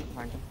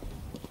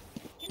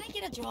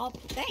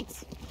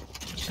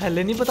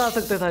 पहले नहीं बता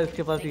सकते था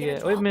इसके पास ये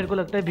है। ओए मेरे को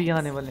लगता है बी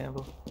आने वाले हैं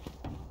वो।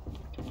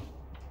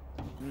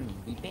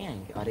 बी पे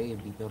आएंगे। अरे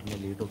बी पे अपने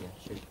लेट हो गया।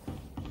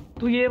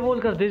 तू ये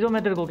बोल कर दे जो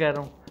मैं तेरे को कह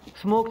रहा हूँ।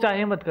 स्मोक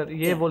चाहे मत कर,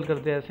 ये बोल कर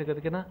दे ऐसे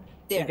करके ना।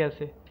 ये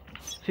कैसे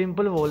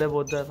सिंपल बोल है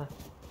बहुत ज्यादा।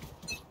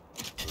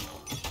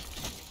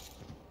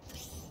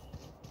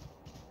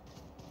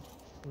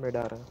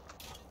 मिडा रहा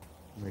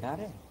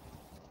है।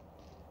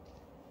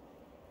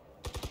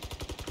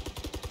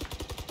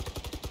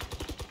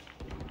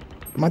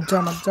 मत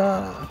जा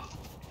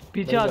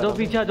पीछे आ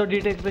जाओ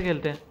डीटेक पे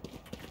खेलते हैं।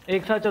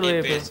 एक साथ चलो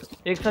ये पे,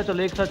 एक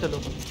साथ चलो।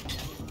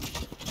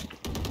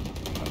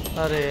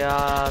 अरे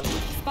यार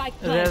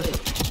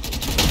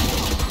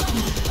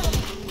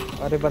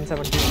अरे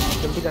 170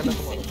 जल्दी जाना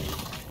तुम्हारा।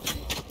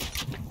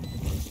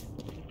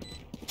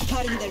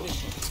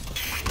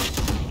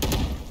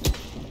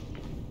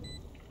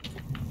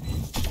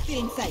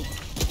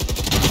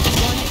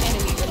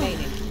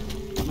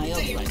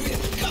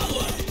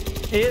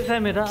 एस है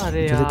मेरा।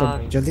 अरे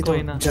यार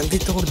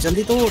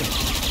जल्दी तोड़।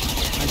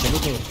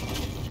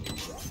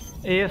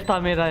 एस था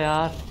मेरा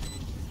यार,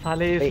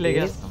 साले एस ले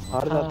गया।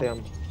 हार जाते हम।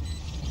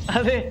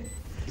 अरे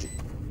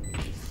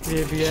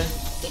ये भी है।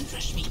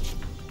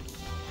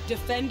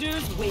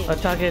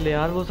 अच्छा खेले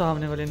यार वो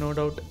सामने वाले, नो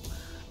डाउट।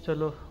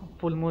 चलो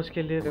फुल मोज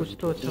के लिए कुछ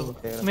तो अच्छा हो।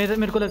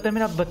 मेरे को लगता है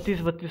मेरा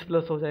 32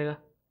 प्लस हो जाएगा।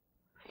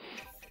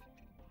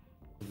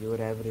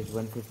 योर एवरेज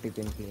 150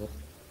 पिन प्लेयर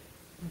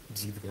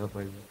जीत गया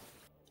भाई।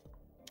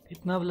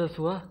 इतना प्लस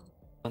हुआ?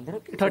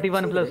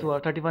 31 प्लस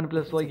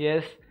हुआ।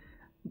 यस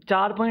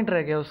 4 पॉइंट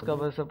रह गया उसका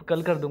बस। अब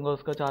कल कर दूंगा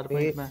उसका 4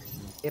 पॉइंट में।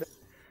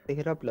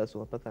 13 प्लस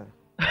हुआ पता है।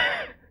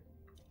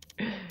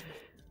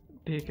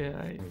 ठीक है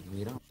भाई।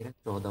 मेरा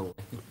 14 हुआ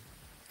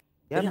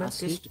यार।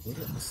 असिस्ट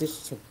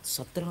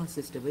 17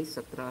 असिस्ट है भाई,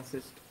 17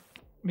 असिस्ट।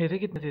 मेरे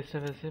कितने असिस्ट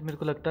है वैसे? मेरे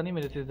को लगता नहीं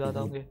मेरे से ज़्यादा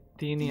होंगे।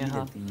 3 ही है।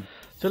 हाँ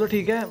चलो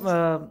ठीक है,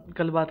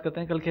 कल बात करते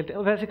हैं, कल खेलते हैं।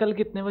 वैसे कल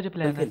कितने बजे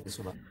प्लान है?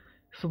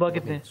 सुबह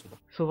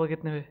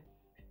कितने बजे?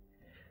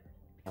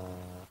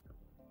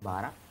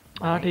 12।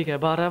 हाँ ठीक है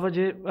 12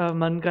 बजे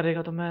मन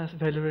करेगा तो मैं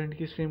वैलोरेंट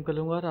की स्ट्रीम कर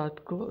लूँगा। रात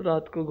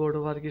को गॉड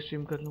ऑफ वार की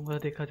स्ट्रीम कर लूँगा,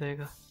 देखा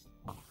जाएगा।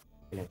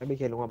 मैं भी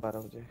खेलूँगा 12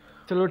 बजे।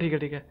 चलो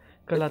ठीक है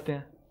कल आते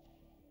हैं।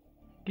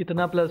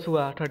 कितना प्लस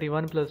हुआ?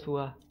 31 प्लस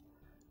हुआ।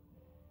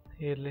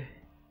 ये ले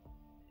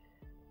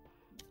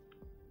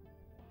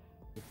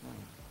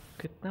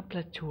कितना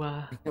प्लस हुआ?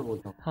 क्या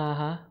बोलता हूँ?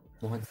 हाँ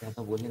मोहन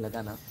ज्यादा बोलने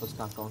लगा ना,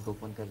 उसका अकाउंट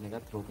ओपन करने का,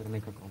 थ्रो करने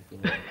का काम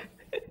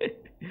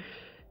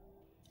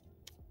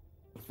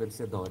फिर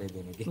से दौरे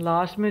देने की।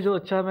 लास्ट में जो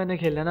अच्छा मैंने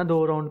खेला ना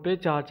 2 राउंड पे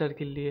 4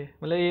 किल लिए।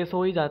 मतलब एस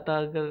हो ही जाता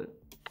अगर,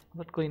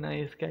 बट कोई ना,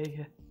 एस क्या ही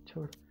है,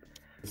 छोड़।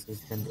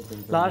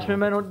 लास्ट में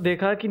मैंने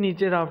देखा कि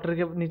नीचे राफ्टर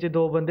के नीचे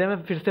 2 बंदे हैं,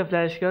 मैं फिर से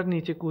फ्लैश कर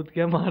नीचे कूद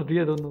के मार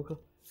दिया दोनों को।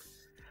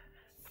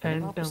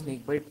 फैंटम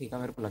स्नेक बाइट ठीक है,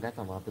 मेरे को लगा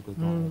था वहाँ पे कोई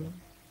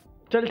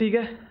चल ठीक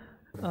है।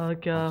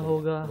 क्या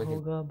होगा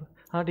अब।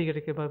 हाँ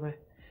ठीक है बाय बाय।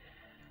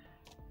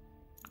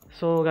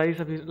 सो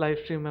गाइस अभी लाइव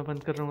स्ट्रीम मैं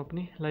बंद कर रहा हूँ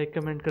अपनी। लाइक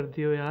कमेंट कर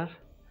दियो यार।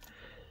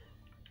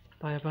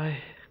 Bye bye.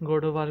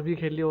 God of war भी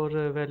खेल ली और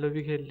वैलो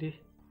भी खेल ली।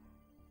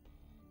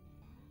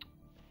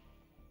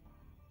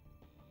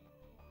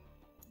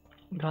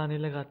 गाने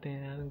लगाते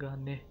हैं यार,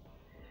 गाने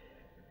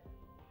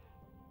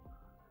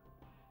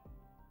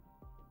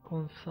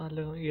कौन सा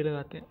लगा, ये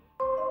लगाते हैं।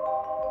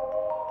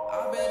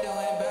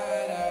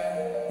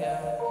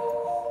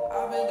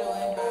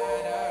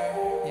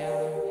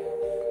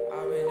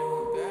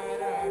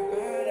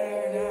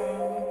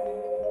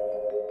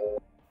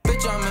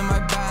 Bitch, I'm in my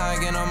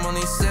bag and I'm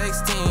only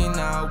 16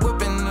 now.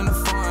 Whipping in the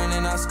foreign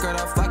and I skirt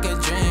off like a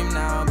dream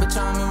now. Bitch,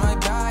 I'm in my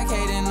bag,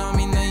 hating on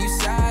me, now you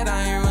sad. I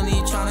ain't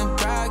really tryna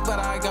brag, but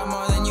I got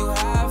more than you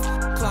have.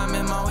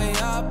 Climbing my way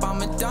up,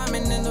 I'm a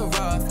diamond in the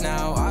rough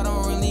now. I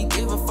don't really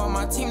give a fuck,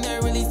 my team,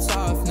 they're really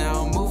tough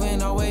now.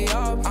 Moving our way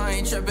up, I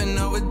ain't tripping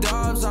over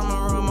dubs. I'ma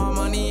run my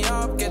money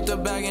up, get the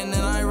bag and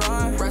then I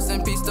run. Rest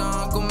in peace to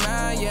Uncle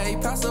Matt, yeah, he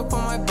passed up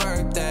on my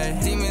birthday.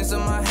 Demons in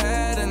my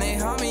head and they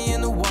haunt me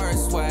in the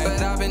worst way.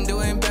 But I've been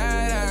doing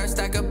better,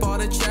 stack up all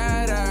the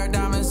cheddar.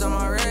 Diamonds on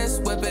my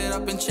wrist, whip it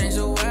up and change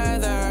the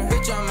weather.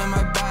 Bitch, I'm in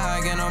my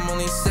bag and I'm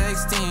only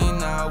 16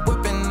 now.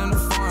 Whipping in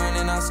the foreign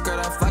and I skirt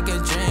off like a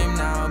dream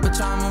now.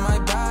 Bitch, I'm in my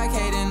bag,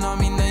 hating on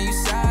me, now you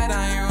sad.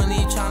 I ain't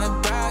really tryna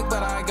brag,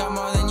 but I got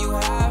more than you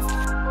have.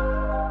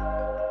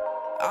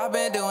 I've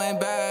been doing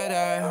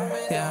better,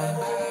 yeah.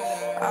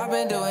 I've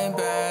been doing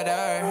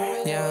better,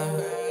 yeah.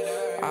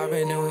 I've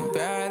been doing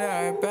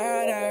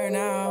better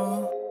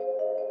now.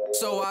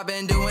 So I've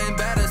been doing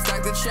better,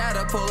 stack the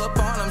chatter, pull up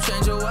on them,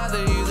 change the weather.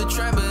 You the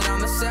trend, but I'm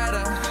the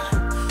setter.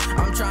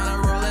 I'm tryna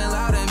roll it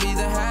loud and be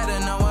the header.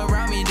 No one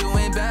around me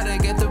doing better,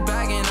 get the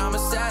bag and I'ma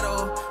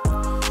settle.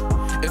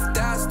 If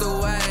that's the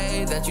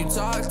way that you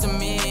talk to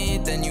me,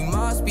 then you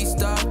must be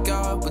stuck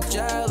up with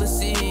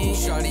jealousy.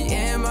 Shorty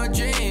in my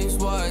dreams,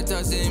 what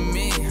does it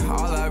mean?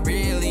 All I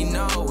really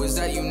know is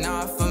that you're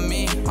not for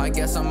me. I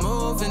guess I'm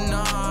moving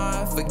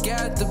on,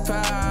 forget the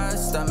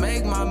past, I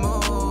make my move.